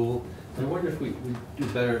yeah. school. I wonder if we do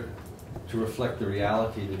better to reflect the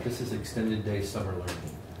reality that this is extended day summer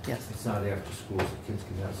learning. Yes. It's not after school, so kids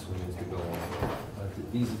can have swimmings to go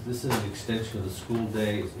on. This is an extension of the school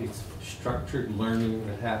day. It's structured learning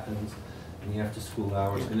that happens in the after-school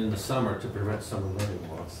hours and in the summer to prevent summer learning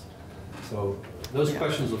loss. So those Yeah.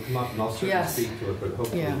 questions will come up, and I'll certainly Yes. speak to it, but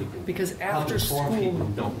hopefully Yeah, we can because help after inform people school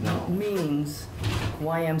who don't know. means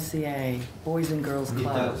YMCA, Boys and Girls It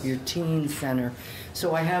Club, does. your teen center.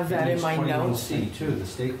 So I have that And in my it's notes. 21C too, the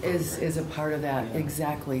state program. Is a part of that, Yeah.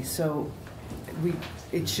 exactly. So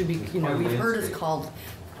it should be, you know, Part of we've heard it's landscape. called,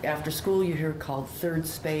 after school you hear called third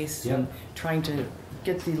space, and Yep. trying to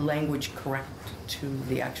get the language correct to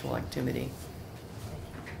the actual activity.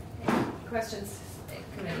 Questions,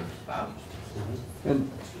 committee, Bob? And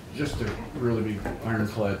just to really be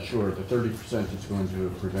ironclad sure, the 30% that's going to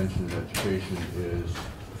prevention and education is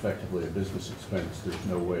effectively a business expense. There's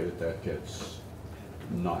no way that that gets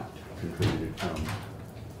not contributed from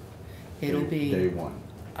It'll be. day one.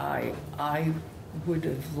 I would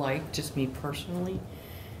have liked, just me personally,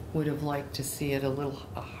 would have liked to see it a little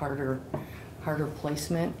harder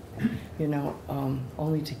placement, you know,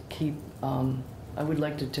 only to keep, I would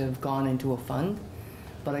like it to have gone into a fund,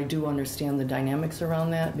 but I do understand the dynamics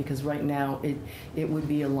around that, because right now it would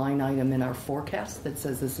be a line item in our forecast that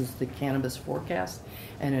says this is the cannabis forecast,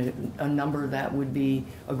 and a number that would be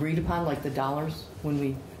agreed upon, like the dollars,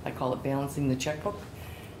 when I call it balancing the checkbook.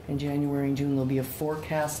 In January and June, there'll be a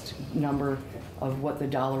forecast number of what the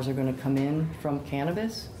dollars are going to come in from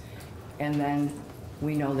cannabis. And then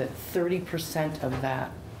we know that 30% of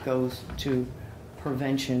that goes to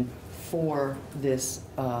prevention for this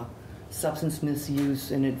Substance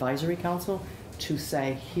Misuse and Advisory Council to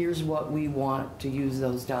say, here's what we want to use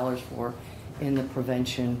those dollars for in the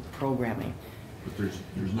prevention programming. But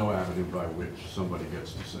there's no avenue by which somebody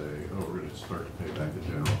gets to say, oh, we're going to start to pay back the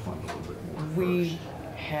general fund a little bit more We first.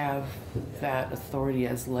 have that authority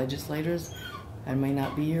as legislators. I may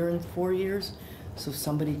not be here in 4 years, so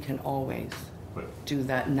somebody can always But do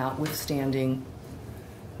that, notwithstanding,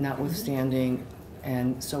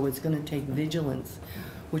 and so it's going to take vigilance,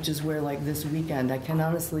 which is where, like this weekend, I can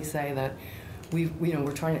honestly say that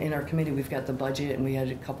we're trying to, in our committee, we've got the budget and we had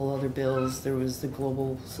a couple other bills. There was the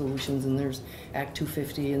global solutions and there's Act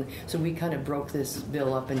 250, and so we kind of broke this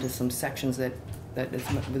bill up into some sections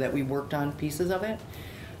that we worked on pieces of it,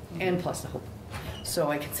 and plus the whole. So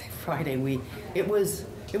I can say Friday it was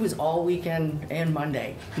all weekend and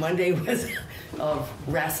Monday. Monday was of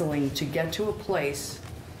wrestling to get to a place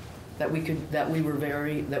that we could go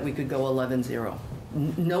 11-0.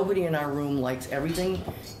 Nobody in our room likes everything,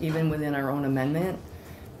 even within our own amendment.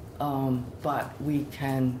 But we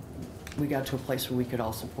got to a place where we could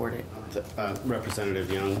all support it. Representative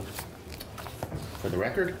Young, for the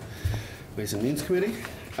record, Ways and Means Committee.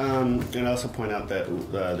 And I also point out that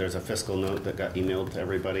there's a fiscal note that got emailed to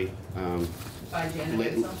everybody. By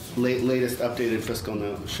Janet. Latest updated fiscal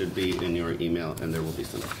note should be in your email, and there will be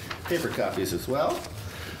some paper copies as well.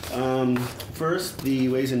 First, the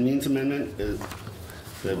Ways and Means Amendment is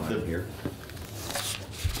Here.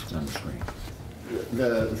 It's on the screen.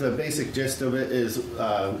 the basic gist of it is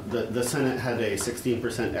the Senate had a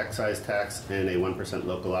 16% excise tax and a 1%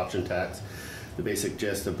 local option tax. The basic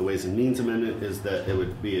gist of the Ways and Means Amendment is that it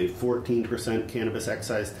would be a 14% cannabis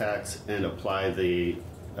excise tax and apply the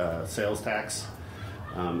sales tax,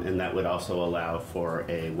 and that would also allow for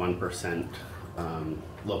a 1%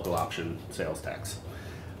 local option sales tax.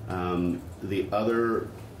 The other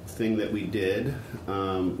thing that we did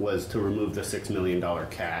was to remove the $6 million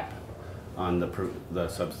cap on the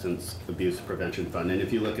Substance Abuse Prevention Fund. And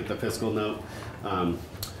if you look at the fiscal note,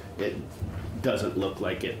 it doesn't look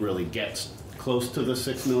like it really gets close to the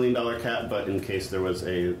 $6 million cap, but in case there was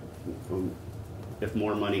if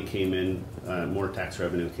more money came in, more tax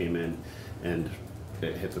revenue came in, and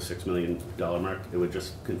it hit the $6 million mark, it would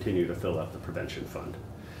just continue to fill up the prevention fund.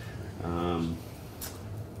 I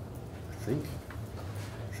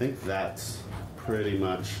think that's pretty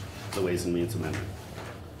much the Ways and Means Amendment.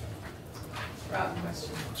 Rob,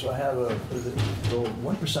 question. So I have the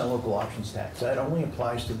 1% local options tax. That only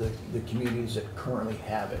applies to the communities that currently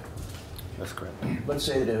have it. That's correct. Let's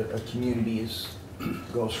say that a community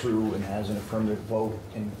goes through and has an affirmative vote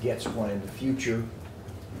and gets one in the future.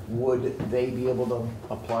 Would they be able to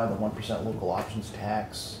apply the 1% local options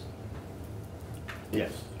tax?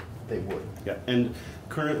 Yes. They would. Yeah, and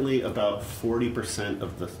currently about 40%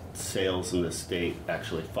 of the sales in the state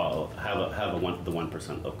actually have the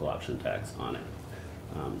 1% local option tax on it.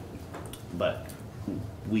 But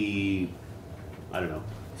I don't know,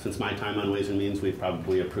 since my time on Ways and Means, we've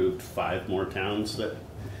probably approved 5 more towns that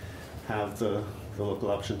have the local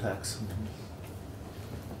option tax.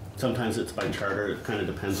 Sometimes it's by charter. It kind of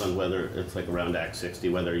depends on whether it's like around Act 60,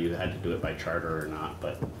 whether you had to do it by charter or not.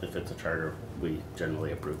 But if it's a charter, we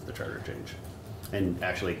generally approve the charter change. And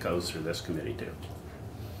actually it goes through this committee too.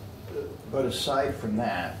 But aside from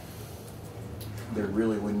that, there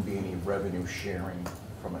really wouldn't be any revenue sharing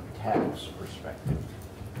from a tax perspective.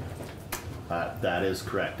 That is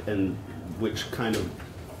correct. And which kind of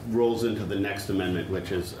rolls into the next amendment,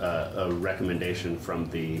 which is a recommendation from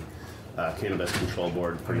the Cannabis Control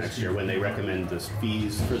Board for next year when they recommend the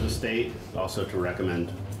fees for the state, also to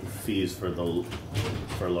recommend fees for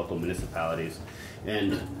local municipalities.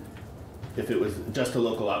 And if it was just a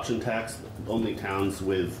local option tax, only towns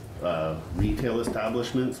with retail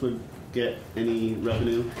establishments would get any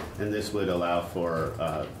revenue, and this would allow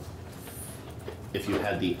for if you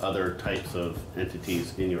had the other types of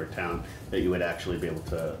entities in your town, that you would actually be able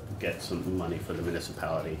to get some money for the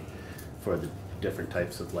municipality for the different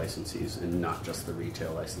types of licensees and not just the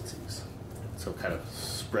retail licensees. So it kind of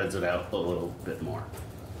spreads it out a little bit more.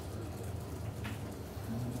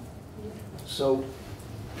 So,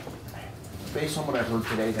 based on what I've heard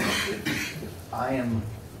today, then if I am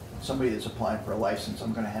somebody that's applying for a license,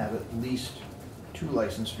 I'm going to have at least 2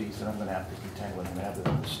 license fees that I'm going to have to contend with. I'm going to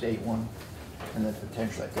have the state one, and then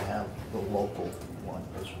potentially I could have the local one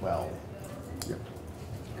as well. Yep.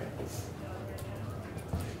 Okay.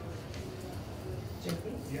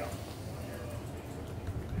 Yeah.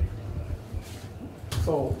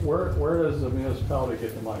 So where does the municipality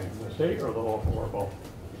get the money? The state or the local or both?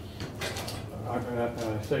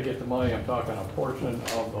 When I say get the money, I'm talking a portion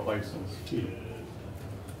of the license fee.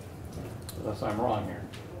 Unless I'm wrong here.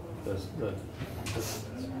 This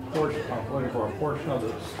portion, I'm looking for a portion of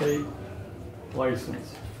the state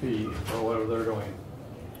license fee or whatever they're doing.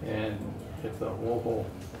 And if the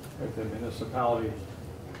municipality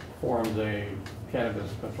forms a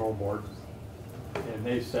cannabis control board and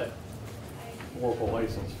they set local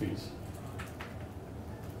license fees.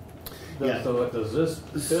 Yeah. So does this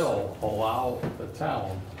bill allow the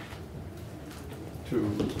town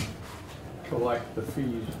to collect the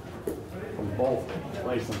fees from both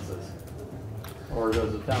licenses? Or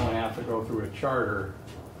does the town have to go through a charter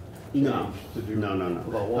No. to do No. the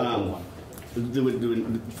local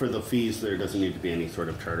one? For the fees, there doesn't need to be any sort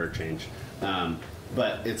of charter change.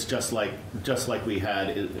 But it's just like we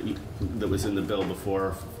had that was in the bill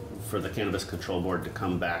before for the Cannabis Control Board to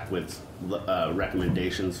come back with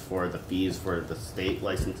recommendations for the fees for the state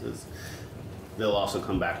licenses. They'll also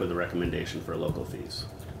come back with a recommendation for local fees.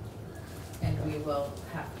 And we will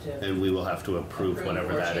have to. And we will have to approve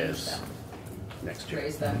whatever or that change is them. next year.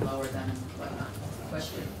 Raise them, lower them, whatnot.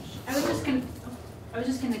 Question? I was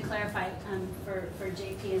just going to clarify for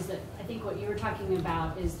JP is that I think what you were talking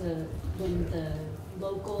about is when the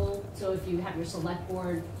local, so if you have your select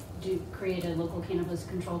board create a local cannabis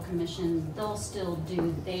control commission, they'll still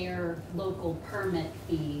do their local permit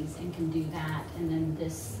fees and can do that, and then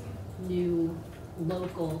this new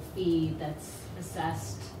local fee that's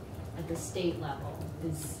assessed at the state level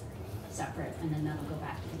is separate, and then that'll go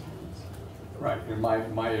back to the towns. Right, and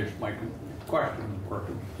my question or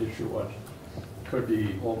issue was, could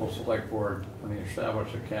the local select board, when they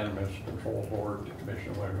establish a cannabis control board,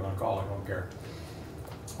 commission, whatever you want to call it, I don't care,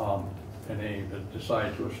 and they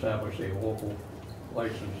decide to establish a local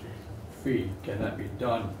license fee, can that be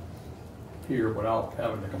done here without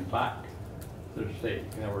having to come back to the state?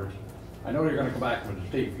 In other words, I know you're going to come back with the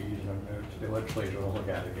state fees, and the legislature will look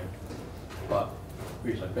at it again, but at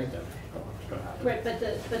least I think that's what's going to happen. Right,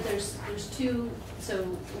 but there's two,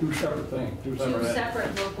 so Two separate things, two two separate.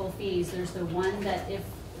 separate local fees. There's the one that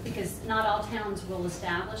because not all towns will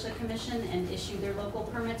establish a commission and issue their local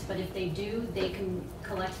permits, but if they do, they can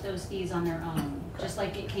collect those fees on their own, just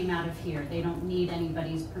like it came out of here. They don't need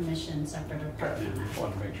anybody's permission separate or apart Okay, from just that.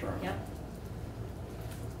 wanted to make sure. Yep.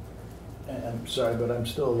 And I'm sorry, but I'm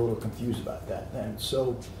still a little confused about that then.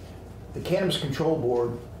 So the Cannabis Control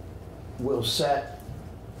Board will set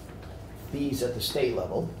fees at the state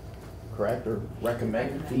level, correct, or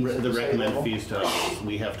recommended fees? at The the state recommended level? fees to us,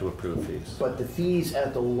 we have to approve fees. But the fees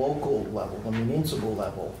at the local level, the municipal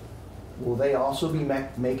level, will they also be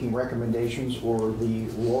making recommendations, or the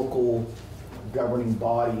local governing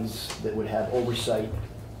bodies that would have oversight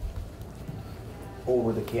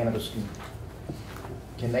over the cannabis,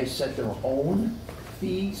 can they set their own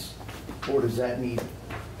fees, or does that need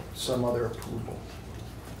some other approval?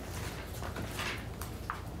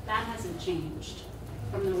 That hasn't changed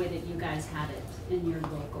from the way that you guys had it in your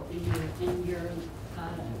local,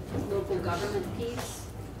 local government piece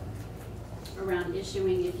around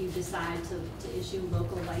issuing, if you decide to issue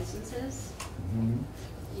local licenses. Mhm.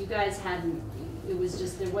 You guys hadn't, it was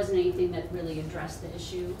just, there wasn't anything that really addressed the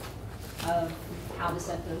issue of how to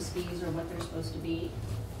set those fees or what they're supposed to be.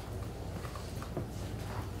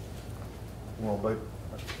 Well, but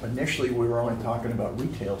initially, we were only talking about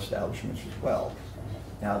retail establishments as well.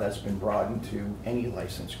 Now that's been broadened to any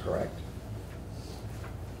license, correct?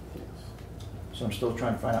 So I'm still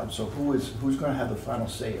trying to find out, so who's going to have the final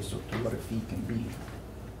say as to what a fee can be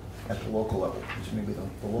at the local level? Is it going to be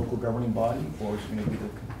the local governing body, or is it going to be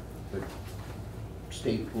the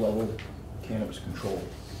state level cannabis control,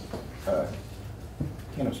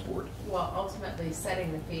 cannabis board? Well, ultimately,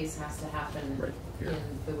 setting the fees has to happen Right here. in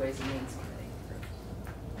the Ways and Means Committee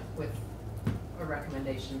with a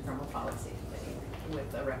recommendation from a policy committee,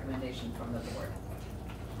 with a recommendation from the board.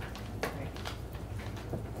 Right.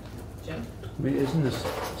 Jim? I mean, isn't this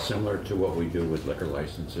similar to what we do with liquor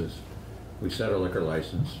licenses? We set a liquor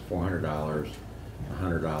license, $400,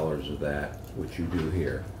 $100 of that, which you do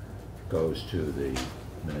here, goes to the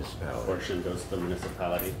municipality. Portion goes to the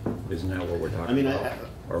municipality. Isn't that what we're talking I mean, about?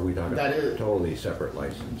 Or are we talking that about a is- totally separate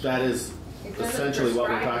license? That is It doesn't essentially what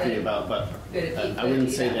we're prescribe talking that- about, but that it be- I wouldn't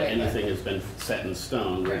be say that that way, but- anything has been set in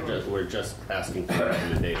stone. We're just asking for a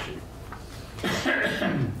recommendation.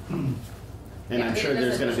 And Yeah, I'm it sure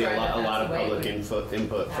there's doesn't going to be a prescribe lot that of that's the way public it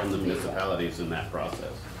input has from the to be, but- municipalities in that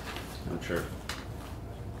process. I'm sure.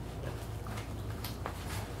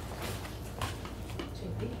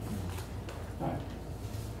 JP? Right.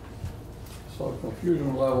 So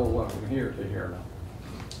confusion level went from here to here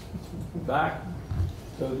now. Back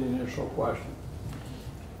to the initial question.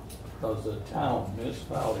 Does the town,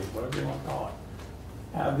 municipality, whatever you want to call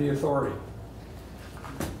it, have the authority?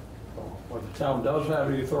 Well, the town does have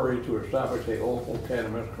the authority to establish a local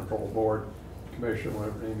cannabis control board, commission,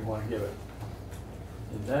 whatever name you want to give it.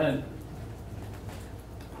 And then,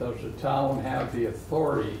 does the town have the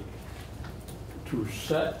authority to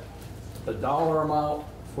set the dollar amount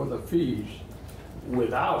for the fees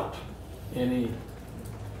without any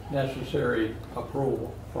necessary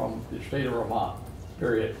approval from the state of Vermont,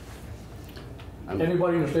 period?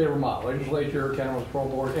 Anybody in the state of Vermont, legislature, cannabis control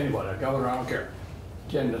board, anybody, governor, I don't care.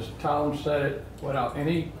 Can the town set it without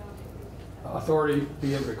any authority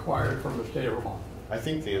being required from the state of Vermont? I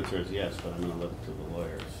think the answer is yes, but I'm going to look to the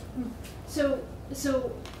lawyers. So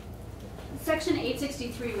Section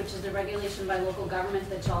 863, which is the regulation by local government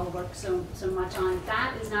that y'all work so much on,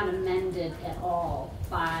 that is not amended at all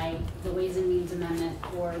by the Ways and Means Amendment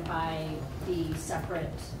or by the separate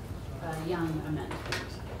Young Amendment.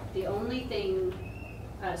 The only thing,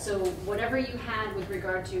 so whatever you had with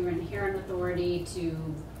regard to inherent authority to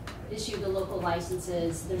issue the local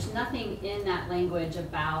licenses, there's nothing in that language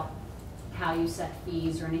about how you set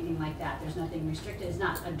fees or anything like that. There's nothing restricted, it's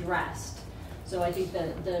not addressed. So I think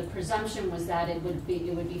the presumption was that it would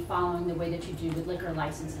be following the way that you do with liquor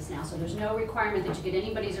licenses now. So there's no requirement that you get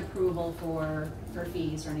anybody's approval for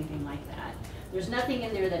fees or anything like that. There's nothing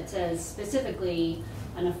in there that says specifically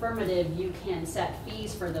an affirmative, you can set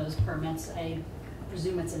fees for those permits. I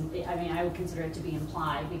presume it's, I would consider it to be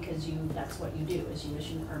implied because that's what you do, is you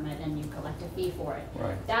issue a permit and you collect a fee for it.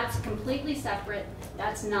 Right. That's completely separate.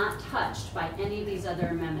 That's not touched by any of these other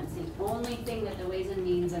amendments. The only thing that the Ways and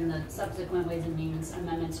Means and the subsequent Ways and Means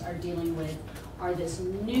amendments are dealing with are this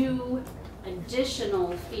new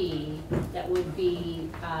additional fee that would be,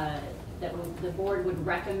 the board would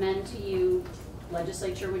recommend to you,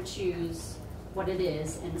 legislature would choose what it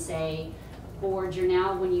is and say, board, you're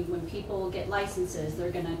now, when people get licenses,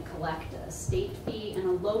 they're gonna collect a state fee and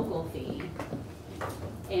a local fee.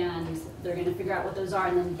 And they're gonna figure out what those are,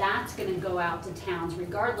 and then that's gonna go out to towns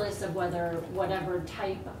regardless of whatever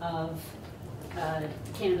type of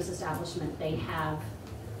cannabis establishment they have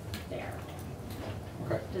there.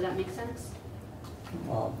 Okay. Does that make sense?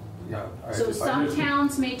 Yeah. So some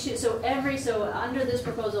towns may choose, so under this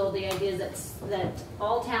proposal, the idea is that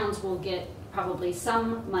all towns will get probably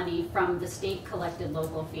some money from the state collected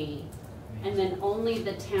local fee, and then only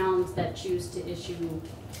the towns that choose to issue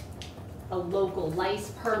a local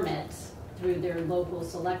license permit through their local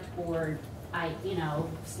select board, /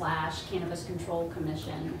 Cannabis Control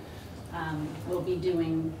Commission, will be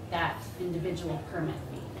doing that individual permit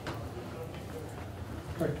fee.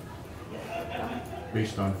 Right.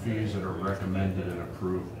 Based on fees that are recommended and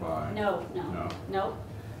approved by? No.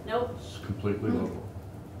 It's completely local.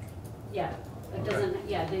 Yeah, it Okay. doesn't,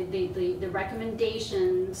 yeah, the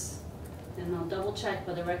recommendations, and I'll double check,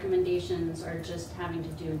 but the recommendations are just having to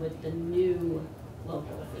do with the new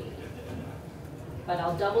local fee. But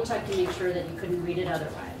I'll double check to make sure that you couldn't read it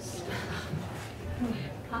otherwise.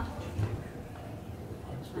 Huh?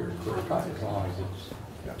 It's very clear cut as long as it's,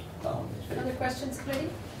 Other questions, committee?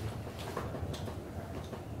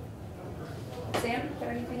 Sam, got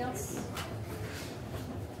anything else?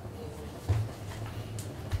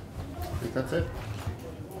 I think that's it.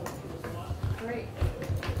 Great.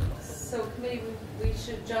 So committee, we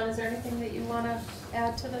should, John, is there anything that you want to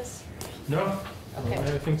add to this? No, Okay.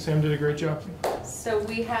 I think Sam did a great job. So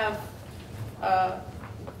we have a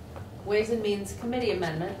Ways and Means Committee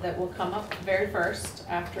amendment that will come up very first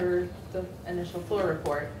after the initial floor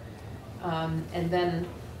report. And then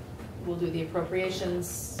we'll do the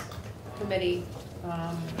Appropriations Committee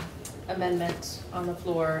amendment on the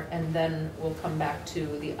floor, and then we'll come back to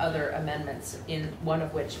the other amendments, in one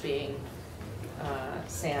of which being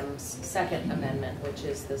Sam's second amendment, which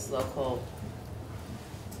is this local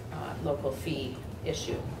fee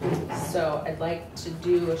issue. So I'd like to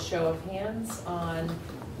do a show of hands on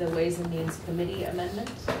the Ways and Means Committee amendment.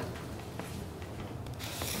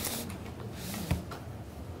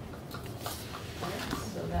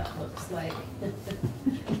 So that looks like,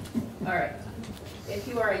 all right. If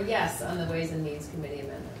you are a yes on the Ways and Means Committee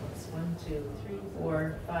amendment, it's 1, 2, 3,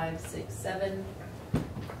 4, 5, 6, 7.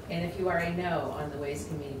 And if you are a no on the Ways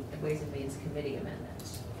and Means Committee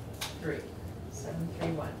amendment, 3, 7,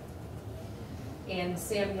 3, 1. And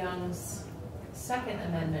Sam Young's second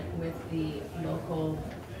amendment with the local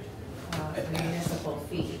municipal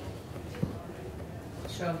fee.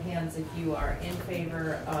 Show of hands if you are in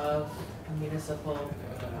favor of a municipal.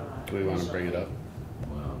 Do we want to bring it up?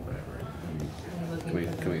 Well,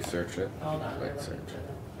 whatever. Can we search it? Hold on, we're Wait, looking search. for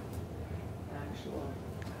the actual.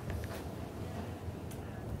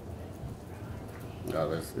 Oh,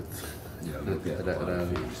 there's, it's. Yeah, look at a lot of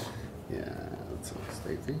fees. Yeah, that's a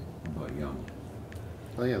state fee. But young.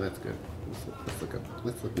 Oh yeah, that's good.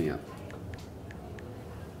 Let's look me up.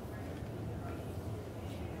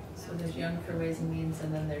 So there's Young for Ways and Means,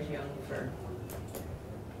 and then there's Young for,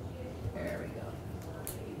 there we go.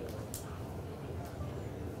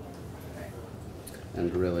 Right.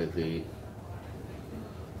 And really the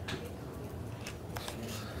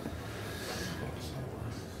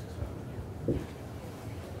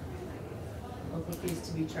Local fees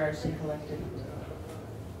to be charged and collected.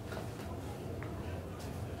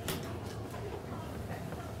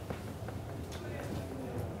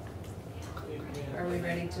 Are we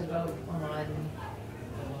ready to vote on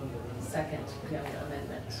second Young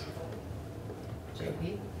amendment?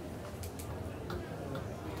 JP?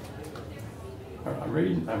 I'm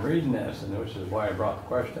reading this, and which is why I brought the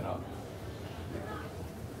question up.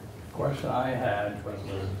 The question I had was,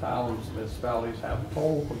 the towns, municipalities have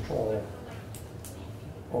total control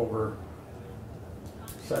over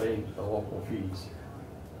setting the local fees.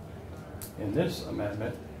 And this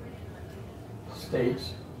amendment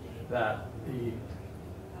states that the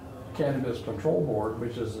Cannabis Control Board,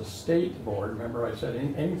 which is a state board, remember I said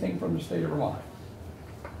anything from the state of Vermont,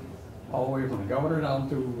 all the way from the governor down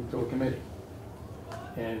to a committee.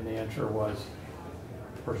 And the answer was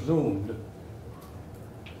presumed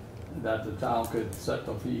that the town could set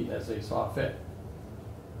the fee as they saw fit.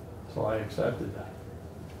 So I accepted that.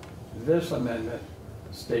 This amendment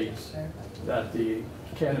states that the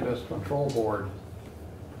Cannabis Control Board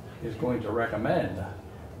is going to recommend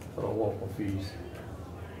for the local fees.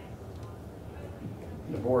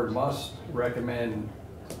 The board must recommend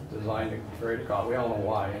design to trade a cost. We all know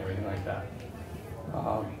why and everything like that.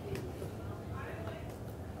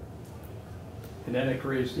 And then it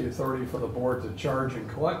creates the authority for the board to charge and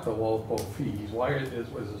collect the local fees. Why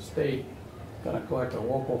was the state going to collect a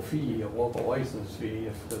local fee, a local license fee,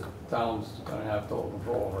 if the town's going to have total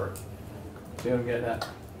control over it? So you don't get that.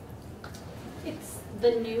 It's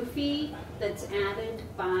the new fee that's added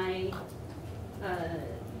by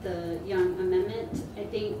the Young Amendment. I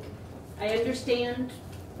think, I understand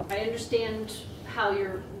how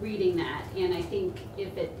you're reading that, and I think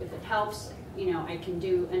if it helps, I can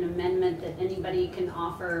do an amendment that anybody can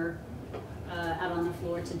offer out on the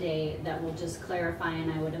floor today that will just clarify,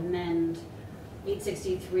 and I would amend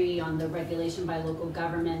 863 on the regulation by local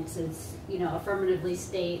governments is, affirmatively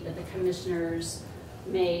state that the commissioners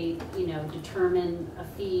may, determine a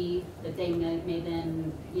fee that they may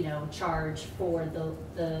then, charge for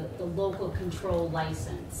the local control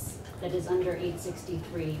license that is under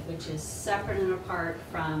 863, which is separate and apart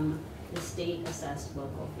from the state assessed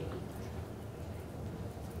local fee.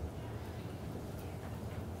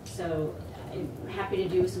 So I'm happy to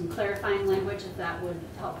do some clarifying language if that would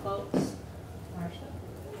help folks.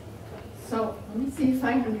 So let me see if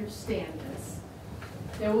I understand this.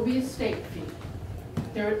 There will be a state fee.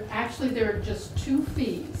 There are just two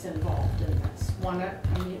fees involved in this, one at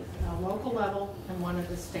a local level and one at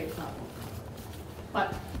the state level.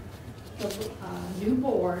 But the new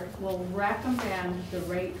board will recommend the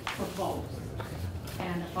rate for both.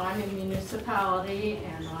 And if I'm a municipality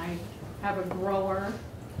and I have a grower,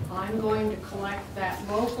 I'm going to collect that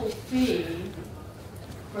local fee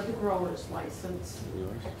for the grower's license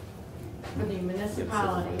for the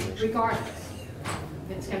municipality, regardless.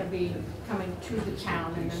 It's going to be coming to the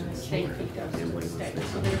town, and then the state fee goes to the state.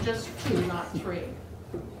 So they're just two, not three.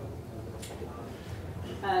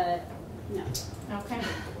 No. Okay.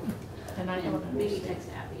 And I don't maybe text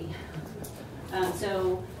Abby.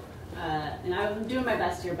 And I'm doing my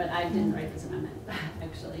best here, but I didn't write this amendment,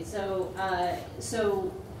 actually. So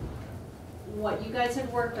what you guys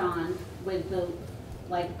had worked on with the,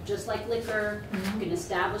 just like liquor, you can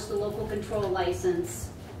establish the local control license,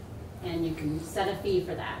 and you can set a fee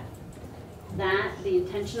for that. The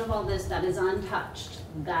intention of all this, that is untouched,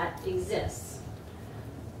 that exists.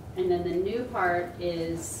 And then the new part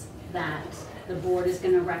is that the board is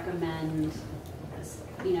going to recommend,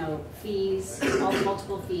 fees, all the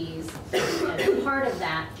multiple fees. As part of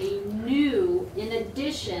that, a new, in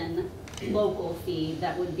addition, local fee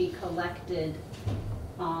that would be collected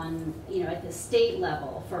on, at the state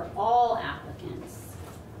level for all applicants.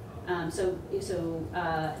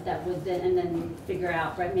 That would then, and then figure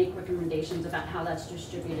out, make recommendations about how that's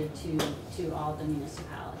distributed to all the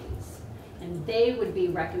municipalities. And they would be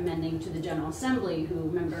recommending to the General Assembly, who,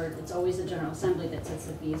 remember, it's always the General Assembly that sets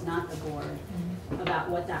the fees, not the board, about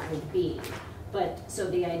what that would be. But, so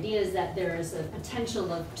the idea is that there is a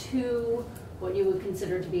potential of two, what you would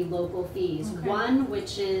consider to be local fees. Okay. One,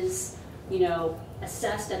 which is,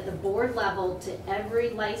 assessed at the board level to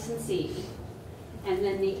every licensee, and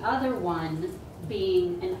then the other one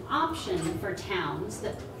being an option for towns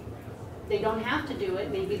that they don't have to do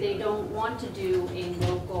it. Maybe they don't want to do a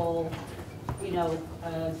local,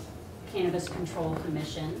 cannabis control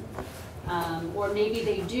commission. Or maybe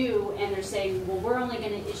they do, and they're saying, well, we're only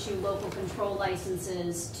going to issue local control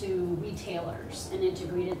licenses to retailers and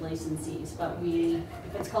integrated licensees, but if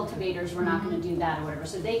it's cultivators, we're not going to do that or whatever.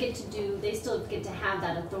 So they still get to have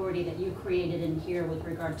that authority that you created in here with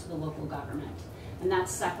regard to the local government. And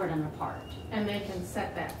that's separate and apart. And they can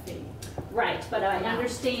set that fee. Right, but I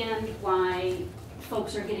understand why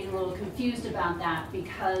folks are getting a little confused about that,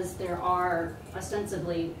 because there are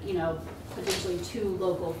ostensibly, potentially two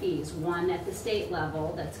local fees. One at the state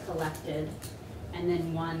level that's collected, and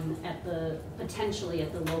then one potentially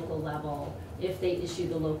at the local level if they issue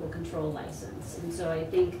the local control license. And so I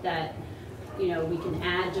think that we can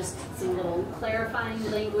add just some little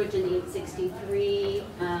clarifying language in the 863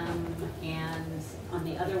 and on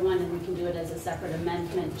the other one, and we can do it as a separate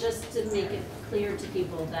amendment just to make it clear to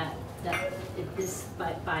people that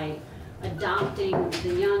by adopting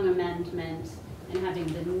the Young amendment and having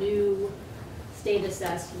the new state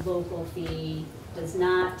assessed local fee does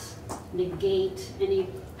not negate any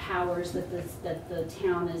powers that the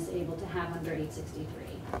town is able to have under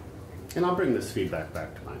 863. And I'll bring this feedback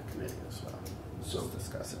back to my committee as well. So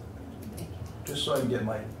discuss it. Just so I can get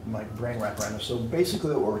my brain wrapped around this. So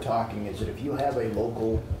basically what we're talking is that if you have a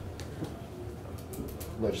local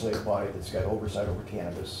legislative body that's got oversight over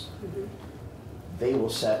cannabis, they will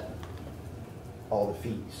set all the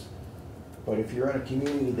fees. But if you're in a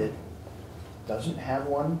community that doesn't have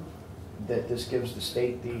one, that this gives the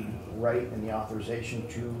state the right and the authorization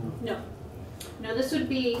to... No, this would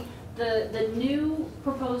be the new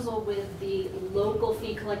proposal with the local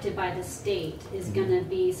fee collected by the state is going to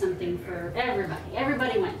be something for everybody.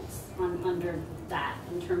 Everybody wins under that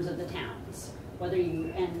in terms of the towns. Whether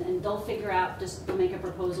you and they'll figure out, they'll make a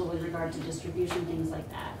proposal with regard to distribution, things like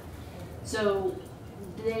that. So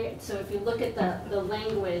if you look at the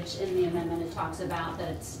language in the amendment, it talks about that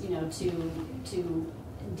it's to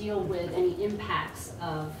deal with any impacts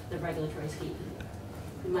of the regulatory scheme.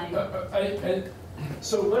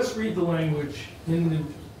 So let's read the language in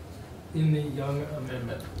the Young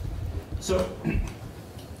amendment. So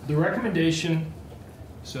the recommendation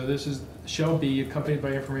So this is, shall be accompanied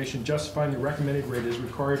by information justifying the recommended rate as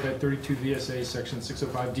required by 32 VSA section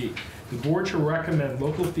 605D. The board shall recommend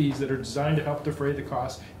local fees that are designed to help defray the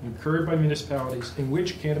costs incurred by municipalities in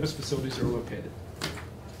which cannabis facilities are located.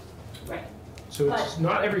 Right. So it's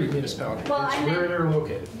not every municipality, Well, it's I where meant- they're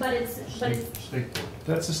located. But it's State board.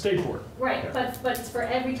 That's the state board. right, but it's for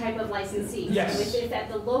every type of licensee. Yes. So if at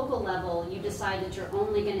the local level you decide that you're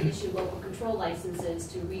only going to issue local control licenses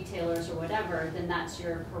to retailers or whatever, then that's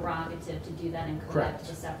your prerogative to do that and collect Correct.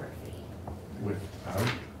 a separate fee. Without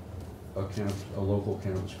a local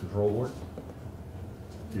cannabis control board?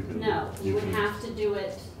 You can- No, you would can- have to do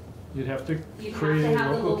it. You'd have to You'd have create to a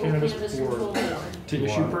have the local local cannabis control board board to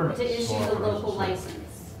issue permits, to issue the local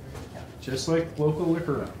license. just like local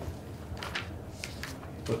liquor.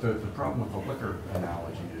 But the problem with the liquor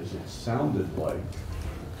analogy is it sounded like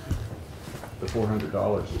the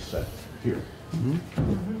 $400 is set here.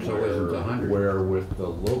 So it isn't 100. Where with the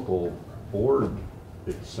local board,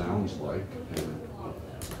 it sounds like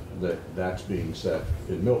that's being set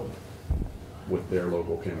in Milton with their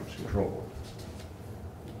local cannabis control board.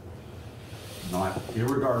 Not,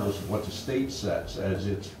 irregardless of what the state sets as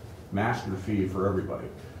its master fee for everybody.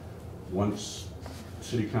 Once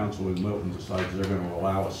City Council in Milton decides they're going to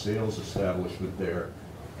allow a sales establishment there,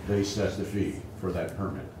 they set the fee for that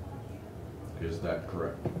permit. Is that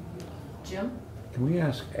correct? Jim? Can we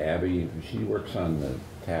ask Abby, she works on the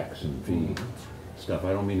tax and fee stuff,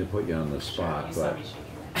 I don't mean to put you on the spot, but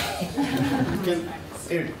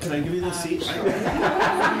Can I give you the seat?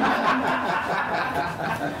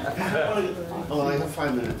 Well, I have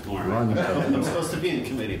 5 minutes more. Run. I'm supposed to be in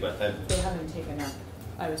committee, but They haven't taken up.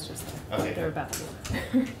 I was just there. Okay. They're about to.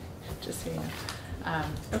 Just so you know.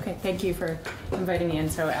 Okay, thank you for inviting me in.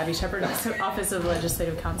 So Abby Shepherd, Office of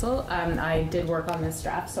Legislative Counsel. I did work on this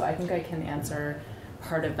draft, so I think I can answer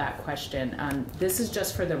part of that question. This is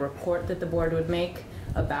just for the report that the board would make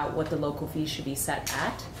about what the local fees should be set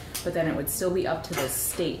at, but then it would still be up to the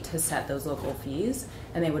state to set those local fees,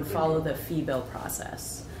 and they would follow the fee bill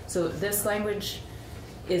process. So this language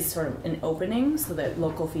is sort of an opening so that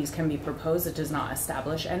local fees can be proposed. It does not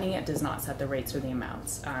establish any. It does not set the rates or the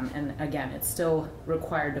amounts. And again, it's still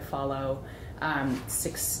required to follow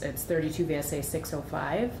it's 32 VSA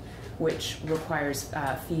 605, which requires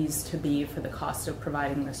fees to be for the cost of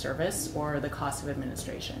providing the service or the cost of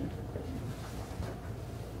administration.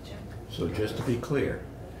 so just to be clear,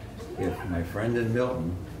 if my friend in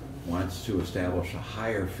Milton wants to establish a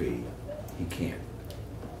higher fee, he can't.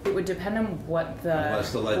 It would depend on what the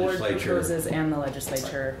Unless the board legislature- proposes and the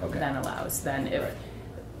legislature Okay. then allows. Then if Right.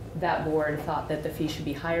 that board thought that the fee should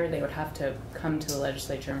be higher, they would have to come to the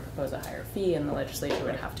legislature and propose a higher fee, and the legislature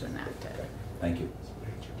would have to enact it. Thank you.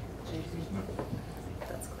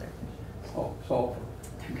 That's clear. So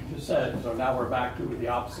you just said, so now we're back to the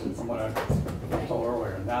opposite from what I told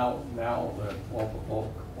earlier. Now the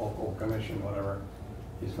local commission, whatever,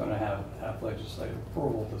 is going to have legislative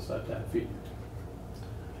approval to set that fee.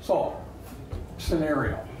 So,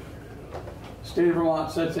 scenario. State of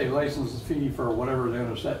Vermont sets a license fee for whatever they're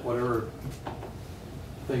going to set, whatever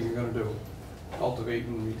thing you're going to do,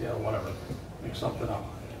 cultivating, retail, whatever, make something up.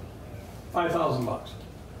 $5,000.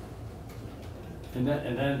 And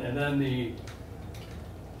then the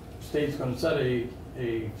state's going to set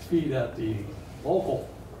a fee that the local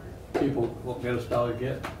people will get us to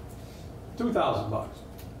get $2,000.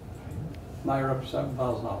 Now you're up to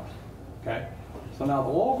 $7,000. Okay. So now the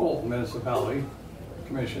local municipality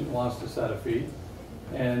commission wants to set a fee,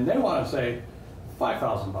 and they want to say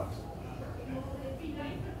 $5,000.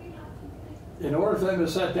 In order for them to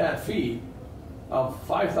set that fee of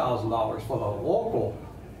 $5,000 for the local,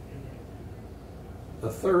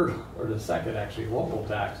 the third or the second actually local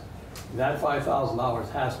tax, that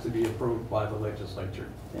 $5,000 has to be approved by the legislature.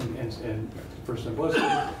 And for simplicity,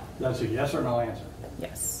 that's a yes or no answer.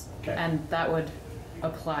 Yes. Okay. And that would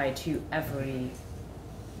apply to every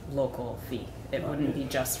local fee. It wouldn't be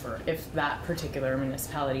just for, if that particular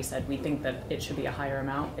municipality said we think that it should be a higher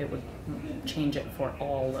amount, it would change it for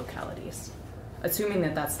all localities. Assuming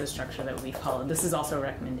that that's the structure that we followed. This is also a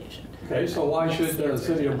recommendation. Okay, so why Yes, should the the answer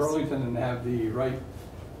city is of yes. Burlington have the right,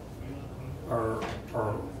 or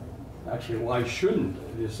actually, why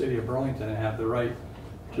shouldn't the city of Burlington have the right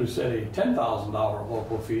to set a $10,000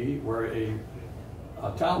 local fee where a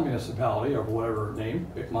town municipality of whatever name,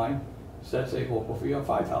 pick mine, sets a local fee of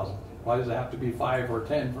 $5,000? Why does it have to be 5 or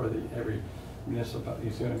 10 for every municipality?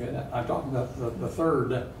 You see what I'm getting at? I'm talking about the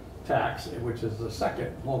third tax, which is the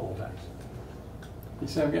second local tax. You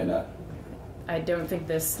see what I'm getting at? I don't think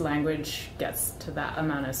this language gets to that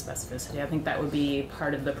amount of specificity. I think that would be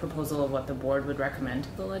part of the proposal of what the board would recommend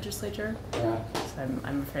to the legislature. Yeah. So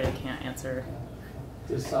I'm afraid I can't answer.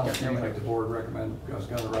 This sounds to me like the board was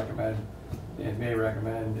gonna recommend, and may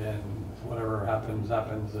recommend, and whatever happens,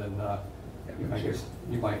 and I guess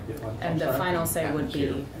you might get one. And the final say would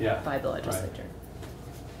be Yeah. by the legislature.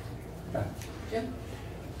 Okay. Jim?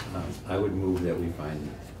 I would move that we find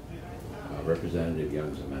Representative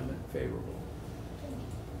Young's amendment favorable.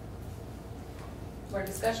 More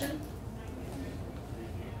discussion?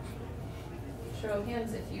 Show of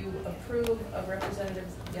hands if you approve of Representative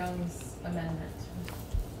Young's amendment.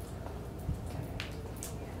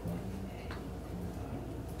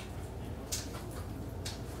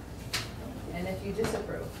 And if you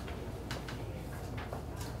disapprove.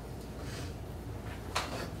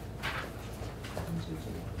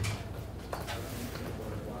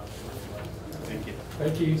 Thank you.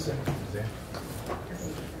 Thank you.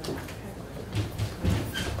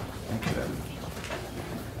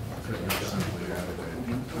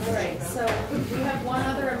 All right, so we have one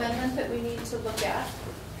other amendment that we need to look at,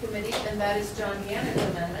 committee, and that is John Gannon's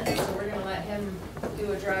amendment. So we're gonna let him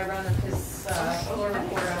do a dry run of his floor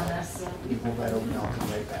report on this. You hold that open, I'll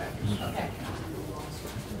come right back. Okay.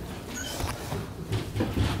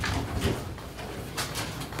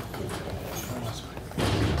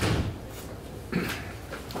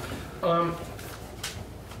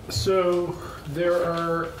 So there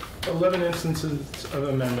are 11 instances of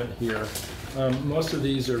amendment here. Most of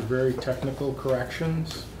these are very technical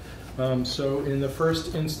corrections. So in the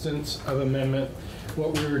first instance of amendment,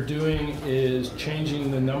 what we're doing is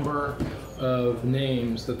changing the number of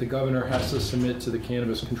names that the governor has to submit to the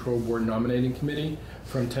Cannabis Control Board Nominating Committee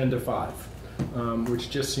from 10 to 5,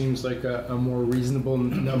 which just seems like a more reasonable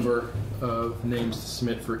number of names to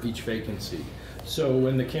submit for each vacancy. So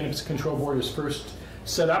when the Cannabis Control Board is first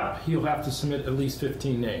set up, he'll have to submit at least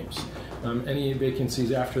 15 names. Any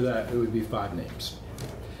vacancies after that, it would be 5 names.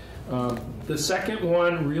 The second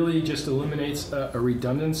one really just eliminates a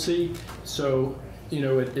redundancy. So,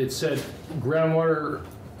 it said groundwater,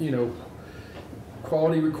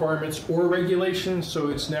 quality requirements or regulations, so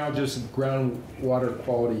it's now just groundwater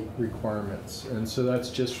quality requirements. And so that's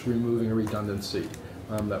just removing a redundancy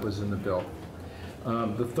that was in the bill.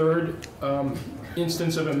 The third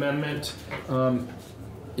instance of amendment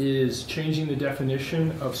is changing the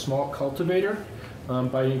definition of small cultivator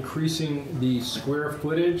by increasing the square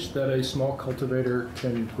footage that a small cultivator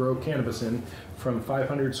can grow cannabis in from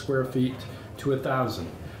 500 square feet to 1,000.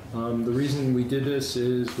 The reason we did this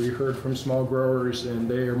is we heard from small growers and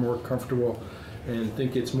they are more comfortable and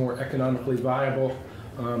think it's more economically viable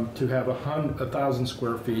to have 1,000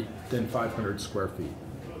 square feet than 500 square feet.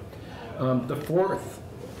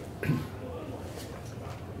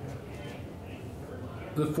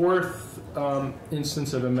 The fourth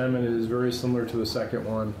instance of amendment is very similar to the second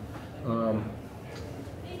one.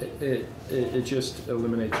 It just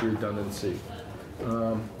eliminates redundancy.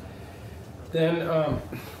 Then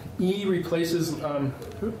E replaces, the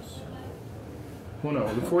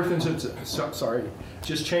fourth instance,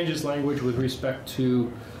 just changes language with respect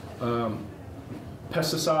to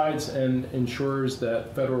pesticides and ensures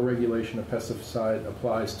that federal regulation of pesticide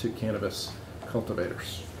applies to cannabis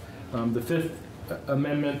cultivators. The fifth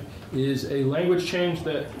amendment is a language change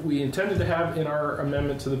that we intended to have in our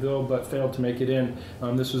amendment to the bill but failed to make it in.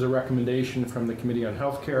 This was a recommendation from the Committee on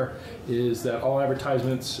Healthcare, is that all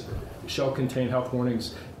advertisements shall contain health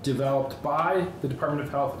warnings developed by the Department of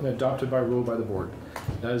Health and adopted by rule by the board.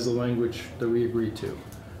 That is the language that we agreed to.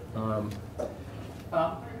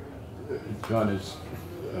 John, is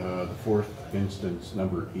the fourth instance,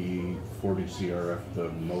 number E, 40 CRF, the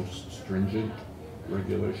most stringent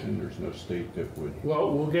regulation? There's no state that would...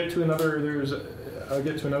 Well, we'll get to another, I'll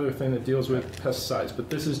get to another thing that deals with pesticides, but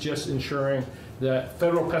this is just ensuring that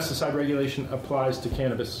federal pesticide regulation applies to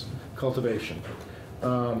cannabis cultivation.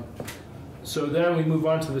 So then we move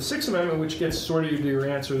on to the Sixth Amendment, which gets sort of to your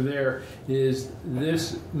answer there, is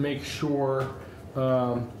this makes sure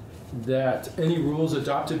that any rules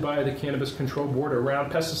adopted by the Cannabis Control Board around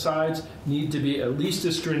pesticides need to be at least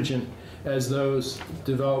as stringent as those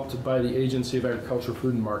developed by the Agency of Agriculture,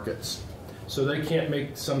 Food and Markets. So they can't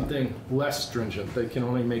make something less stringent, they can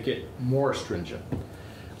only make it more stringent.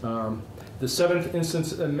 The seventh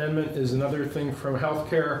instance amendment is another thing from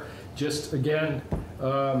healthcare, just again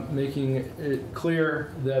making it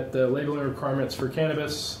clear that the labeling requirements for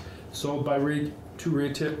cannabis sold by to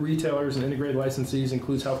retailers and integrated licensees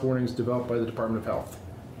includes health warnings developed by the Department of Health.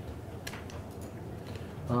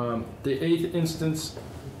 The eighth instance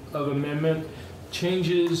of amendment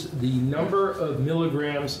changes the number of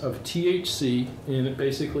milligrams of THC in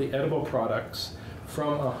basically edible products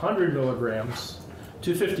from 100 milligrams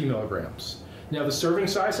to 50 milligrams. Now, the serving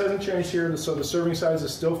size hasn't changed here, so the serving size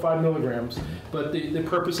is still 5 milligrams, but the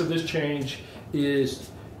purpose of this change is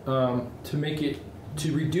to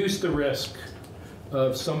reduce the risk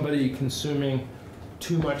of somebody consuming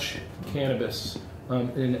too much cannabis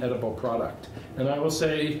in an edible product. And I will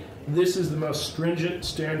say this is the most stringent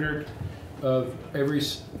standard of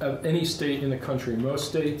any state in the country. Most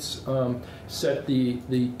states set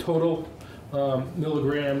the total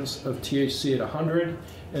milligrams of THC at 100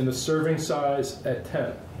 and the serving size at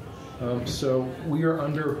 10. So we are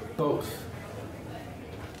under both.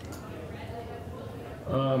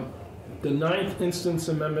 The 9th Instance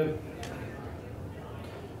Amendment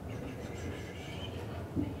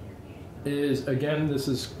is, again, this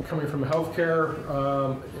is coming from healthcare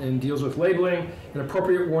and deals with labeling and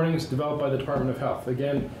appropriate warnings developed by the Department of Health.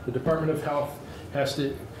 Again, the Department of Health has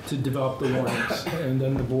to develop the warnings, and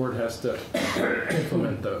then the board has to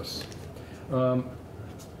implement those.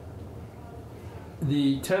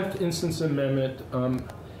 The 10th Instance Amendment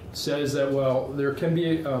says that, well, there can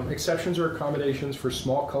be exceptions or accommodations for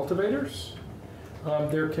small cultivators.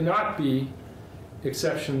 There cannot be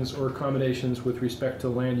exceptions or accommodations with respect to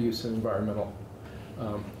land use and environmental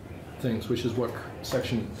things, which is what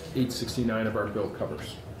Section 869 of our bill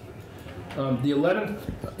covers. The 11th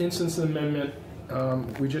Instance Amendment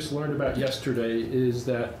we just learned about yesterday is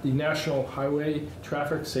that the National Highway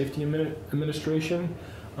Traffic Safety Administration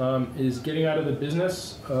is getting out of the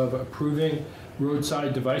business of approving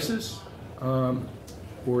roadside devices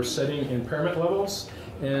or setting impairment levels.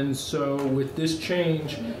 And so with this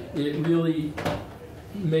change, it really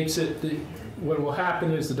makes it, what will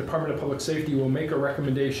happen is the Department of Public Safety will make a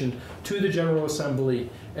recommendation to the General Assembly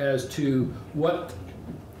as to what,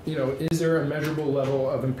 is there a measurable level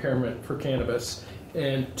of impairment for cannabis?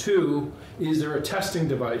 And 2, is there a testing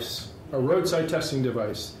device, a roadside testing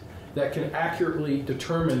device, that can accurately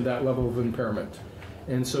determine that level of impairment?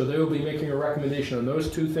 And so they will be making a recommendation on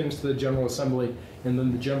those 2 things to the General Assembly, and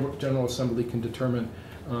then the General Assembly can determine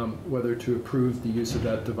whether to approve the use of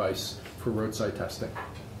that device for roadside testing.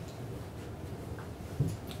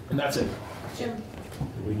 And that's it. Jim?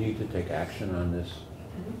 Do we need to take action on this?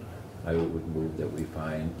 I would move that we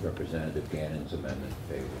find Representative Gannon's amendment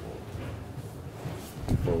favorable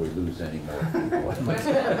before we lose any more people.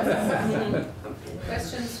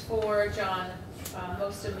 Questions for John?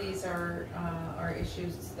 Most of these are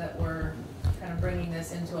issues that we're kind of bringing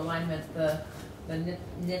this into alignment. The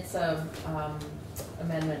NHTSA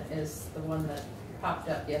amendment is the one that popped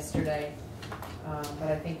up yesterday,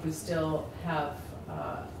 but I think we still have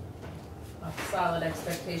a solid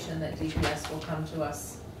expectation that DPS will come to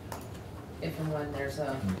us if and when there's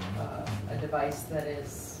a device that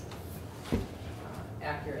is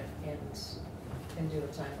accurate and can do a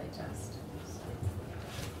timely test.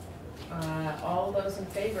 All those in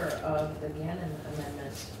favor of the Gannon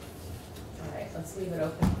amendment? All right, let's leave it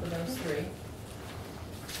open for those 3.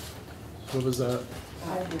 What was that?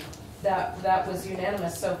 That was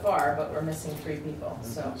unanimous so far, but we're missing 3 people,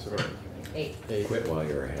 so 8. Quit while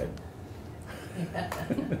you're ahead.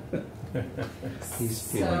 He's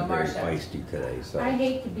feeling very Marcia. feisty today. So I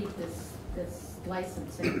hate to beat this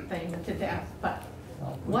licensing thing to death, but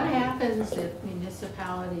what happens if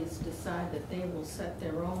municipalities decide that they will set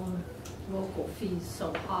their own local fees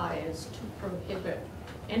so high as to prohibit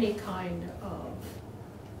any kind of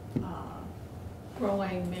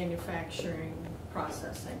growing, manufacturing,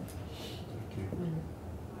 processing?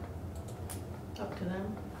 Up to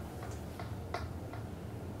them.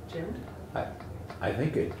 Jim? I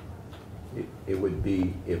think it would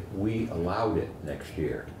be if we allowed it next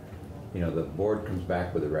year. The board comes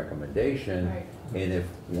back with a recommendation, Right. and if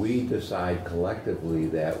we decide collectively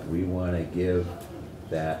that we want to give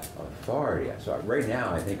that authority. So right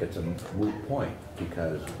now, I think it's a moot point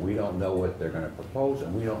because we don't know what they're going to propose,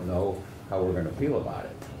 and we don't know how we're going to feel about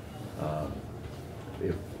it.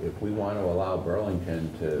 If we want to allow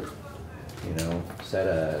Burlington to, set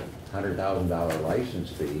a $100,000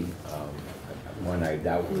 license fee, when I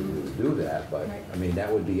doubt we would do that, but Right. I mean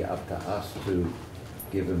that would be up to us to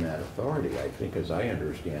give them that authority. I think, as I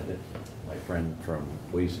understand it, my friend from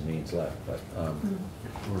Ways and Means left, but Or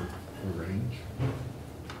range.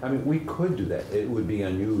 I mean we could do that. It would be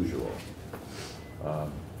unusual,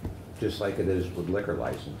 just like it is with liquor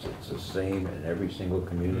license. It's the same in every single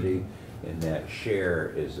community, and that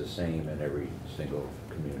share is the same in every single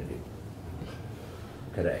community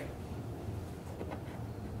today.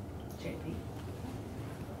 JP?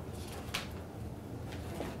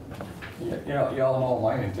 Y'all know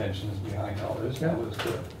my intentions behind all this. That was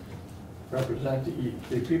to represent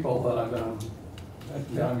the people that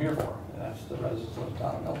I'm here for. And that's the residents of the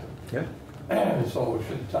town of Milton. Yeah. So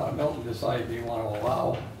should the town of Milton decide they want to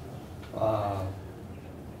allow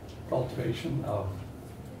cultivation of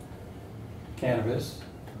cannabis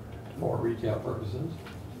for retail purposes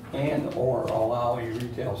and or allow a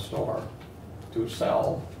retail store to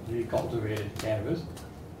sell the cultivated cannabis,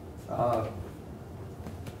 they have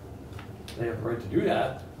the right to do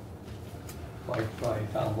that by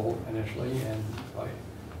town vote initially and by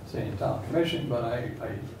saying town commission, but I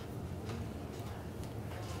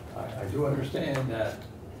do understand that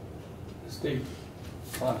the state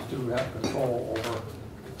wants to have control over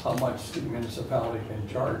how much the municipality can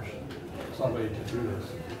charge somebody to do this.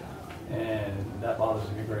 And that bothers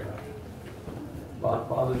me greatly.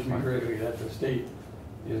 Bothers me greatly that the state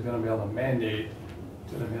is going to be able to mandate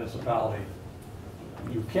to the municipality,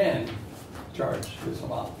 you can charge this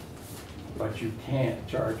amount, but you can't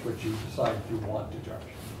charge what you decide you want to charge.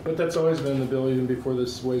 But that's always been the bill even before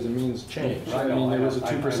this Ways and Means changed. I mean, there know, was a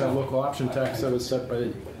I 2% know. local option tax that was set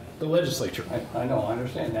by the legislature. I know, I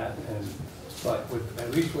understand that, but with, at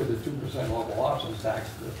least with the 2% local option tax,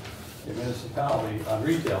 the municipality on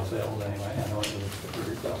retail sales anyway, I know it was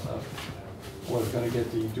retail sales, was going to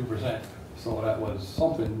get the 2%. So that was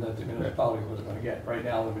something that the municipality was going to get. Right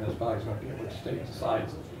now, the municipality is going to get what the state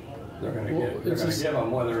decides they're going to get. They're going to give them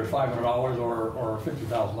whether it's $500 or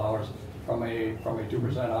 $50,000 from a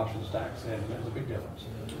 2% options tax, and there's a big difference.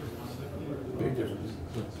 Big difference.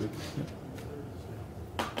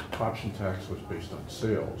 Option tax was based on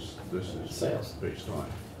sales. This is Sales. based on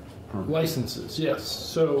Licenses, yes.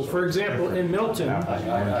 So, for example, in Milton,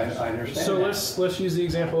 I understand. so that. let's use the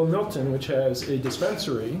example of Milton, which has a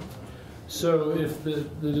dispensary. So if the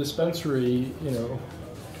dispensary,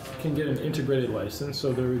 can get an integrated license,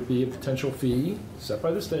 so there would be a potential fee set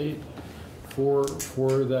by the state for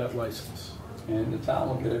that license. And the town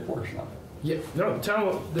will get a portion of it. Yeah, no, the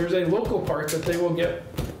town, there's a local part that they will get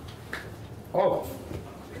all of.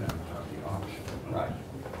 Right.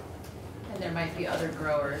 And there might be other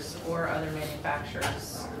growers or other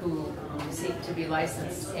manufacturers who seek to be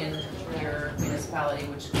licensed in your municipality,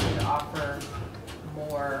 which could offer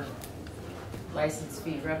more license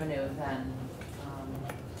fee revenue than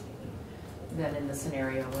in the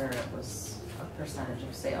scenario where it was a percentage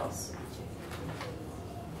of sales.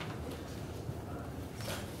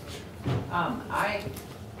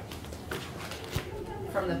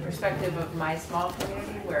 From the perspective of my small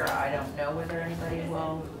community, where I don't know whether anybody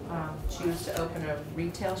will choose to open a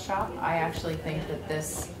retail shop, I actually think that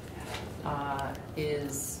this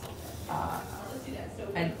is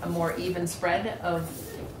a more even spread of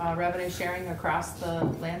revenue sharing across the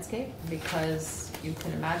landscape, because you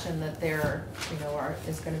can imagine that there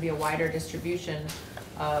is going to be a wider distribution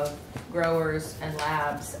of growers and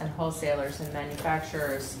labs and wholesalers and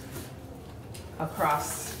manufacturers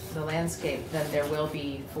across the landscape than there will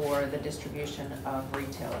be for the distribution of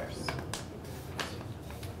retailers.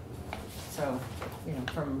 So,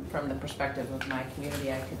 from the perspective of my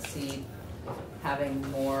community, I could see having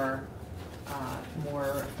more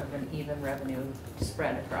of an even revenue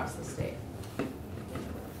spread across the state.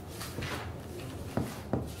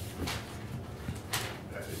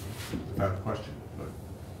 I have a question, but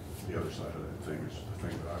the other side of that thing is the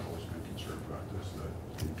thing that I've always been concerned about, is the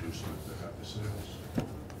inducement that have the sales.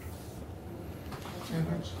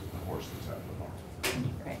 That's the horse that's out of the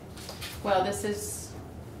barn. Right. Well, this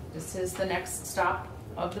is the next stop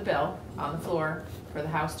of the bill on the floor for the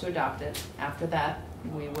House to adopt it. After that,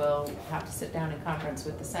 we will have to sit down in conference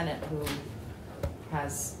with the Senate, who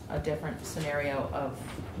has a different scenario of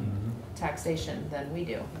taxation than we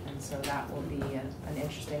do, and so that will be an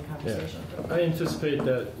interesting conversation. Yeah. I anticipate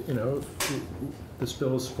that, if this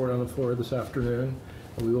bill is supported on the floor this afternoon,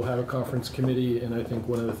 we will have a conference committee, and I think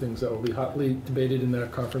one of the things that will be hotly debated in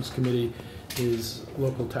that conference committee is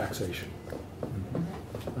local taxation.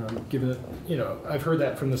 Given that, I've heard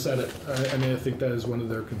that from the Senate, I think that is one of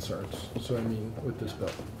their concerns. So, with this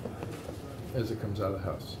bill, as it comes out of the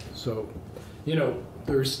House. So,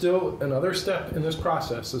 there's still another step in this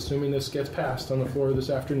process, assuming this gets passed on the floor this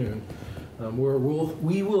afternoon, where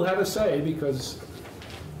we will have a say, because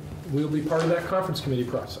we'll be part of that conference committee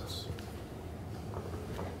process.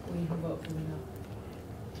 We who vote for the no.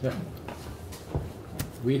 Yeah.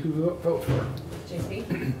 We who vote for it.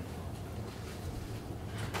 JP?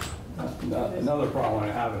 Another problem I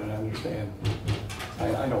have, and I understand,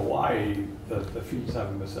 I know why the fees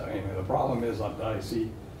haven't been set. The problem is that I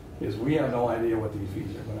see is we have no idea what these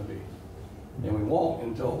fees are going to be, and we won't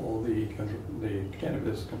until the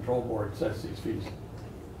Cannabis Control Board sets these fees.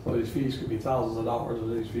 So these fees could be thousands of dollars, or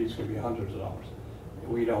these fees could be hundreds of dollars.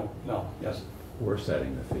 We don't know. Yes. We're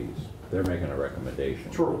setting the fees. They're making a recommendation.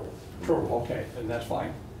 True, okay, and that's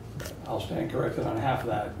fine. I'll stand corrected on half of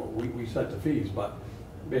that, but we set the fees, but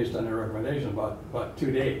based on their recommendation, but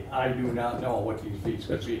to date, I do not know what these fees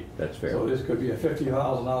could be. That's fair. So this could be a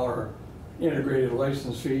 $50,000 integrated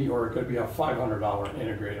license fee, or it could be a $500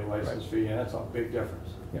 integrated license fee, and that's a big difference.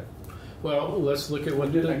 Yeah. Well, let's look at what.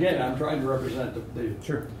 Again, I'm trying to represent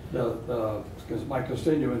Sure. because my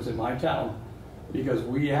constituents in my town, because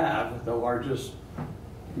we have the largest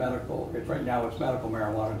medical, right now it's medical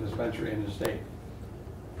marijuana dispensary in the state.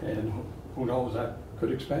 And who knows, that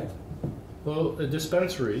could expand. Well, a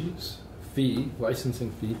dispensary's fee,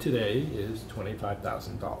 licensing fee today is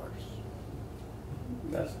 $25,000.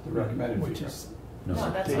 That's the recommended Which fee. is No,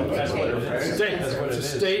 that's State. what they That's what it pay. is. State. That's what it is.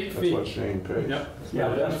 It's a state fee. That's what Shane pays. Yep. Yeah,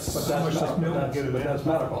 but that's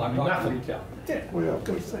medical. I'm talking retail.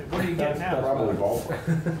 What are you getting now? Probably both.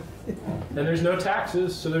 And there's no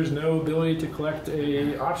taxes, so there's no ability to collect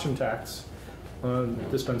a option tax on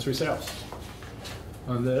dispensary sales.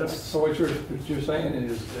 On this, So what you're saying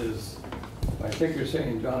is, I think you're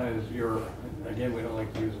saying, John, is again, we don't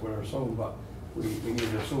like to use the word assume, but we need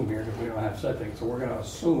to assume here because we don't have set things. So we're going to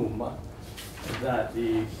assume that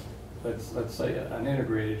let's say an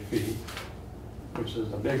integrated fee, which is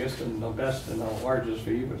the biggest and the best and the largest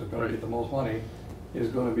fee, which is going to get the most money, is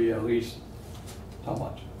going to be at least how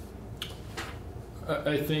much?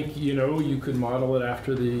 I think, you could model it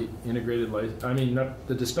after the integrated not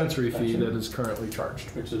the dispensary fee that is currently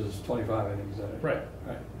charged. Which is 25, I think, is that it? Right.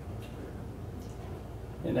 Right.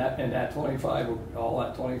 And that 25, all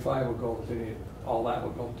that 25 will go to all that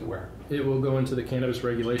will go to where? It will go into the Cannabis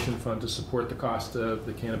Regulation Fund to support the cost of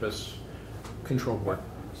the Cannabis Control Board.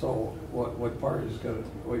 So what part is going to,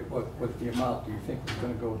 what the amount do you think is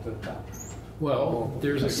going to go to the town? Well,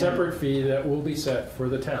 there's a separate fee that will be set for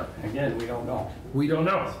the town. Again, we don't know. We don't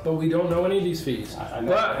know, but we don't know any of these fees. I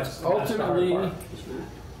know, But that's the hard ultimately, part.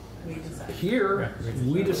 here,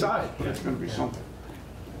 we decide. It's going to be something.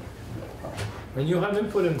 And you'll have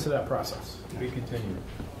input into that process. We continue.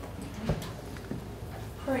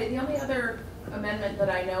 All right, the only other amendment that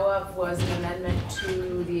I know of was an amendment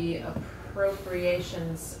to the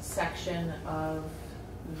appropriations section of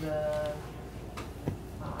the,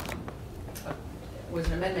 was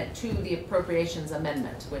an amendment to the appropriations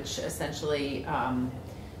amendment, which essentially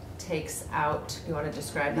takes out, you want to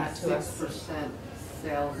describe that to us? 6%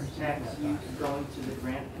 sales tax used going to the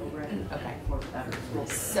grant program. Okay. For after school.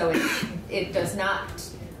 So it does not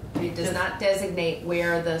designate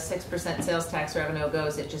where the 6% sales tax revenue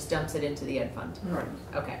goes, it just dumps it into the ed fund? Right.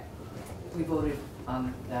 Okay. We voted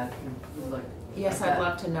on that. Yes, I'd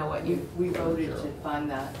love to know what you... We voted to find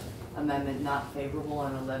that amendment not favorable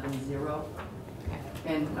on 11-0.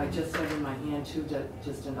 And I just have in my hand too,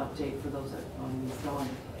 just an update for those that missed on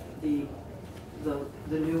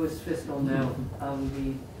the newest fiscal note on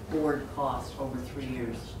the board cost over 3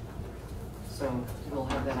 years. So we'll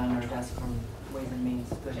have that on our desk from Ways and Means.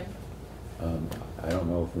 Good. I don't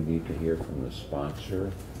know if we need to hear from the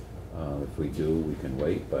sponsor. If we do, we can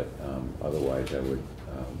wait, but otherwise I would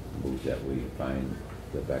move that we find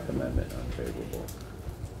the Beck amendment unfavorable.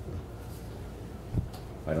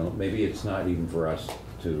 I don't know, maybe it's not even for us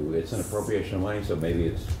to, it's an appropriation of money, so maybe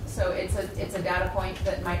it's... So it's a data point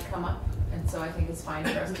that might come up, and so I think it's fine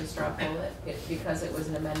for us to straw poll it. Because it was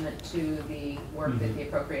an amendment to the work that the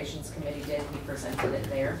Appropriations Committee did, we presented it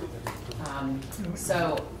there.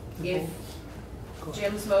 So if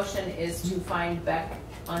Jim's motion is to find Beck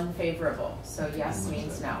unfavorable, so yes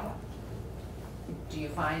means no. Do you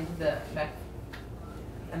find the Beck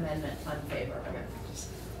amendment unfavorable?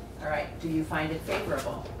 All right, do you find it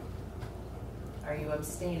favorable? Are you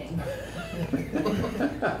abstaining?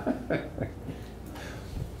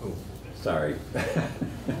 Oh, sorry.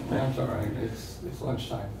 I'm sorry, it's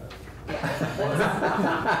lunchtime.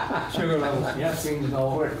 Yeah. Sugar levels, yes means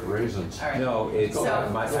no. Quick raisins. All right. No, it's, So-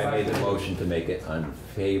 I made the motion to make it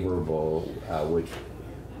unfavorable, which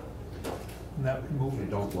You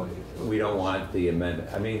don't like it. we don't want the amendment.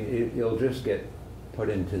 I mean, it'll just get put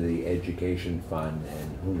into the education fund,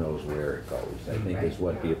 and who knows where it goes. I think is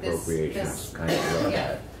what the appropriations This- kind of look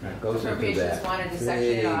yeah. at. It goes into Appropriations that wanted to section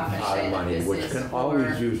it big off and pot say of that money, this which is can for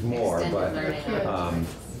always use more, extended but learning.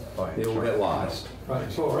 it will get lost. Right,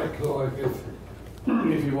 so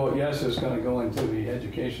if you vote yes, it's going to go into the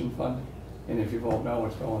education fund, and if you vote no,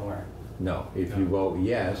 it's going where? No, if you vote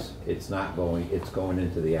yes, it's not going, it's going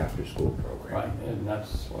into the after-school program. Right, and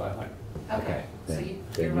that's what I like. Okay, so then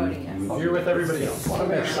you're voting yes. you- You're with everybody else.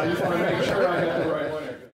 I just want to make sure I got the right one.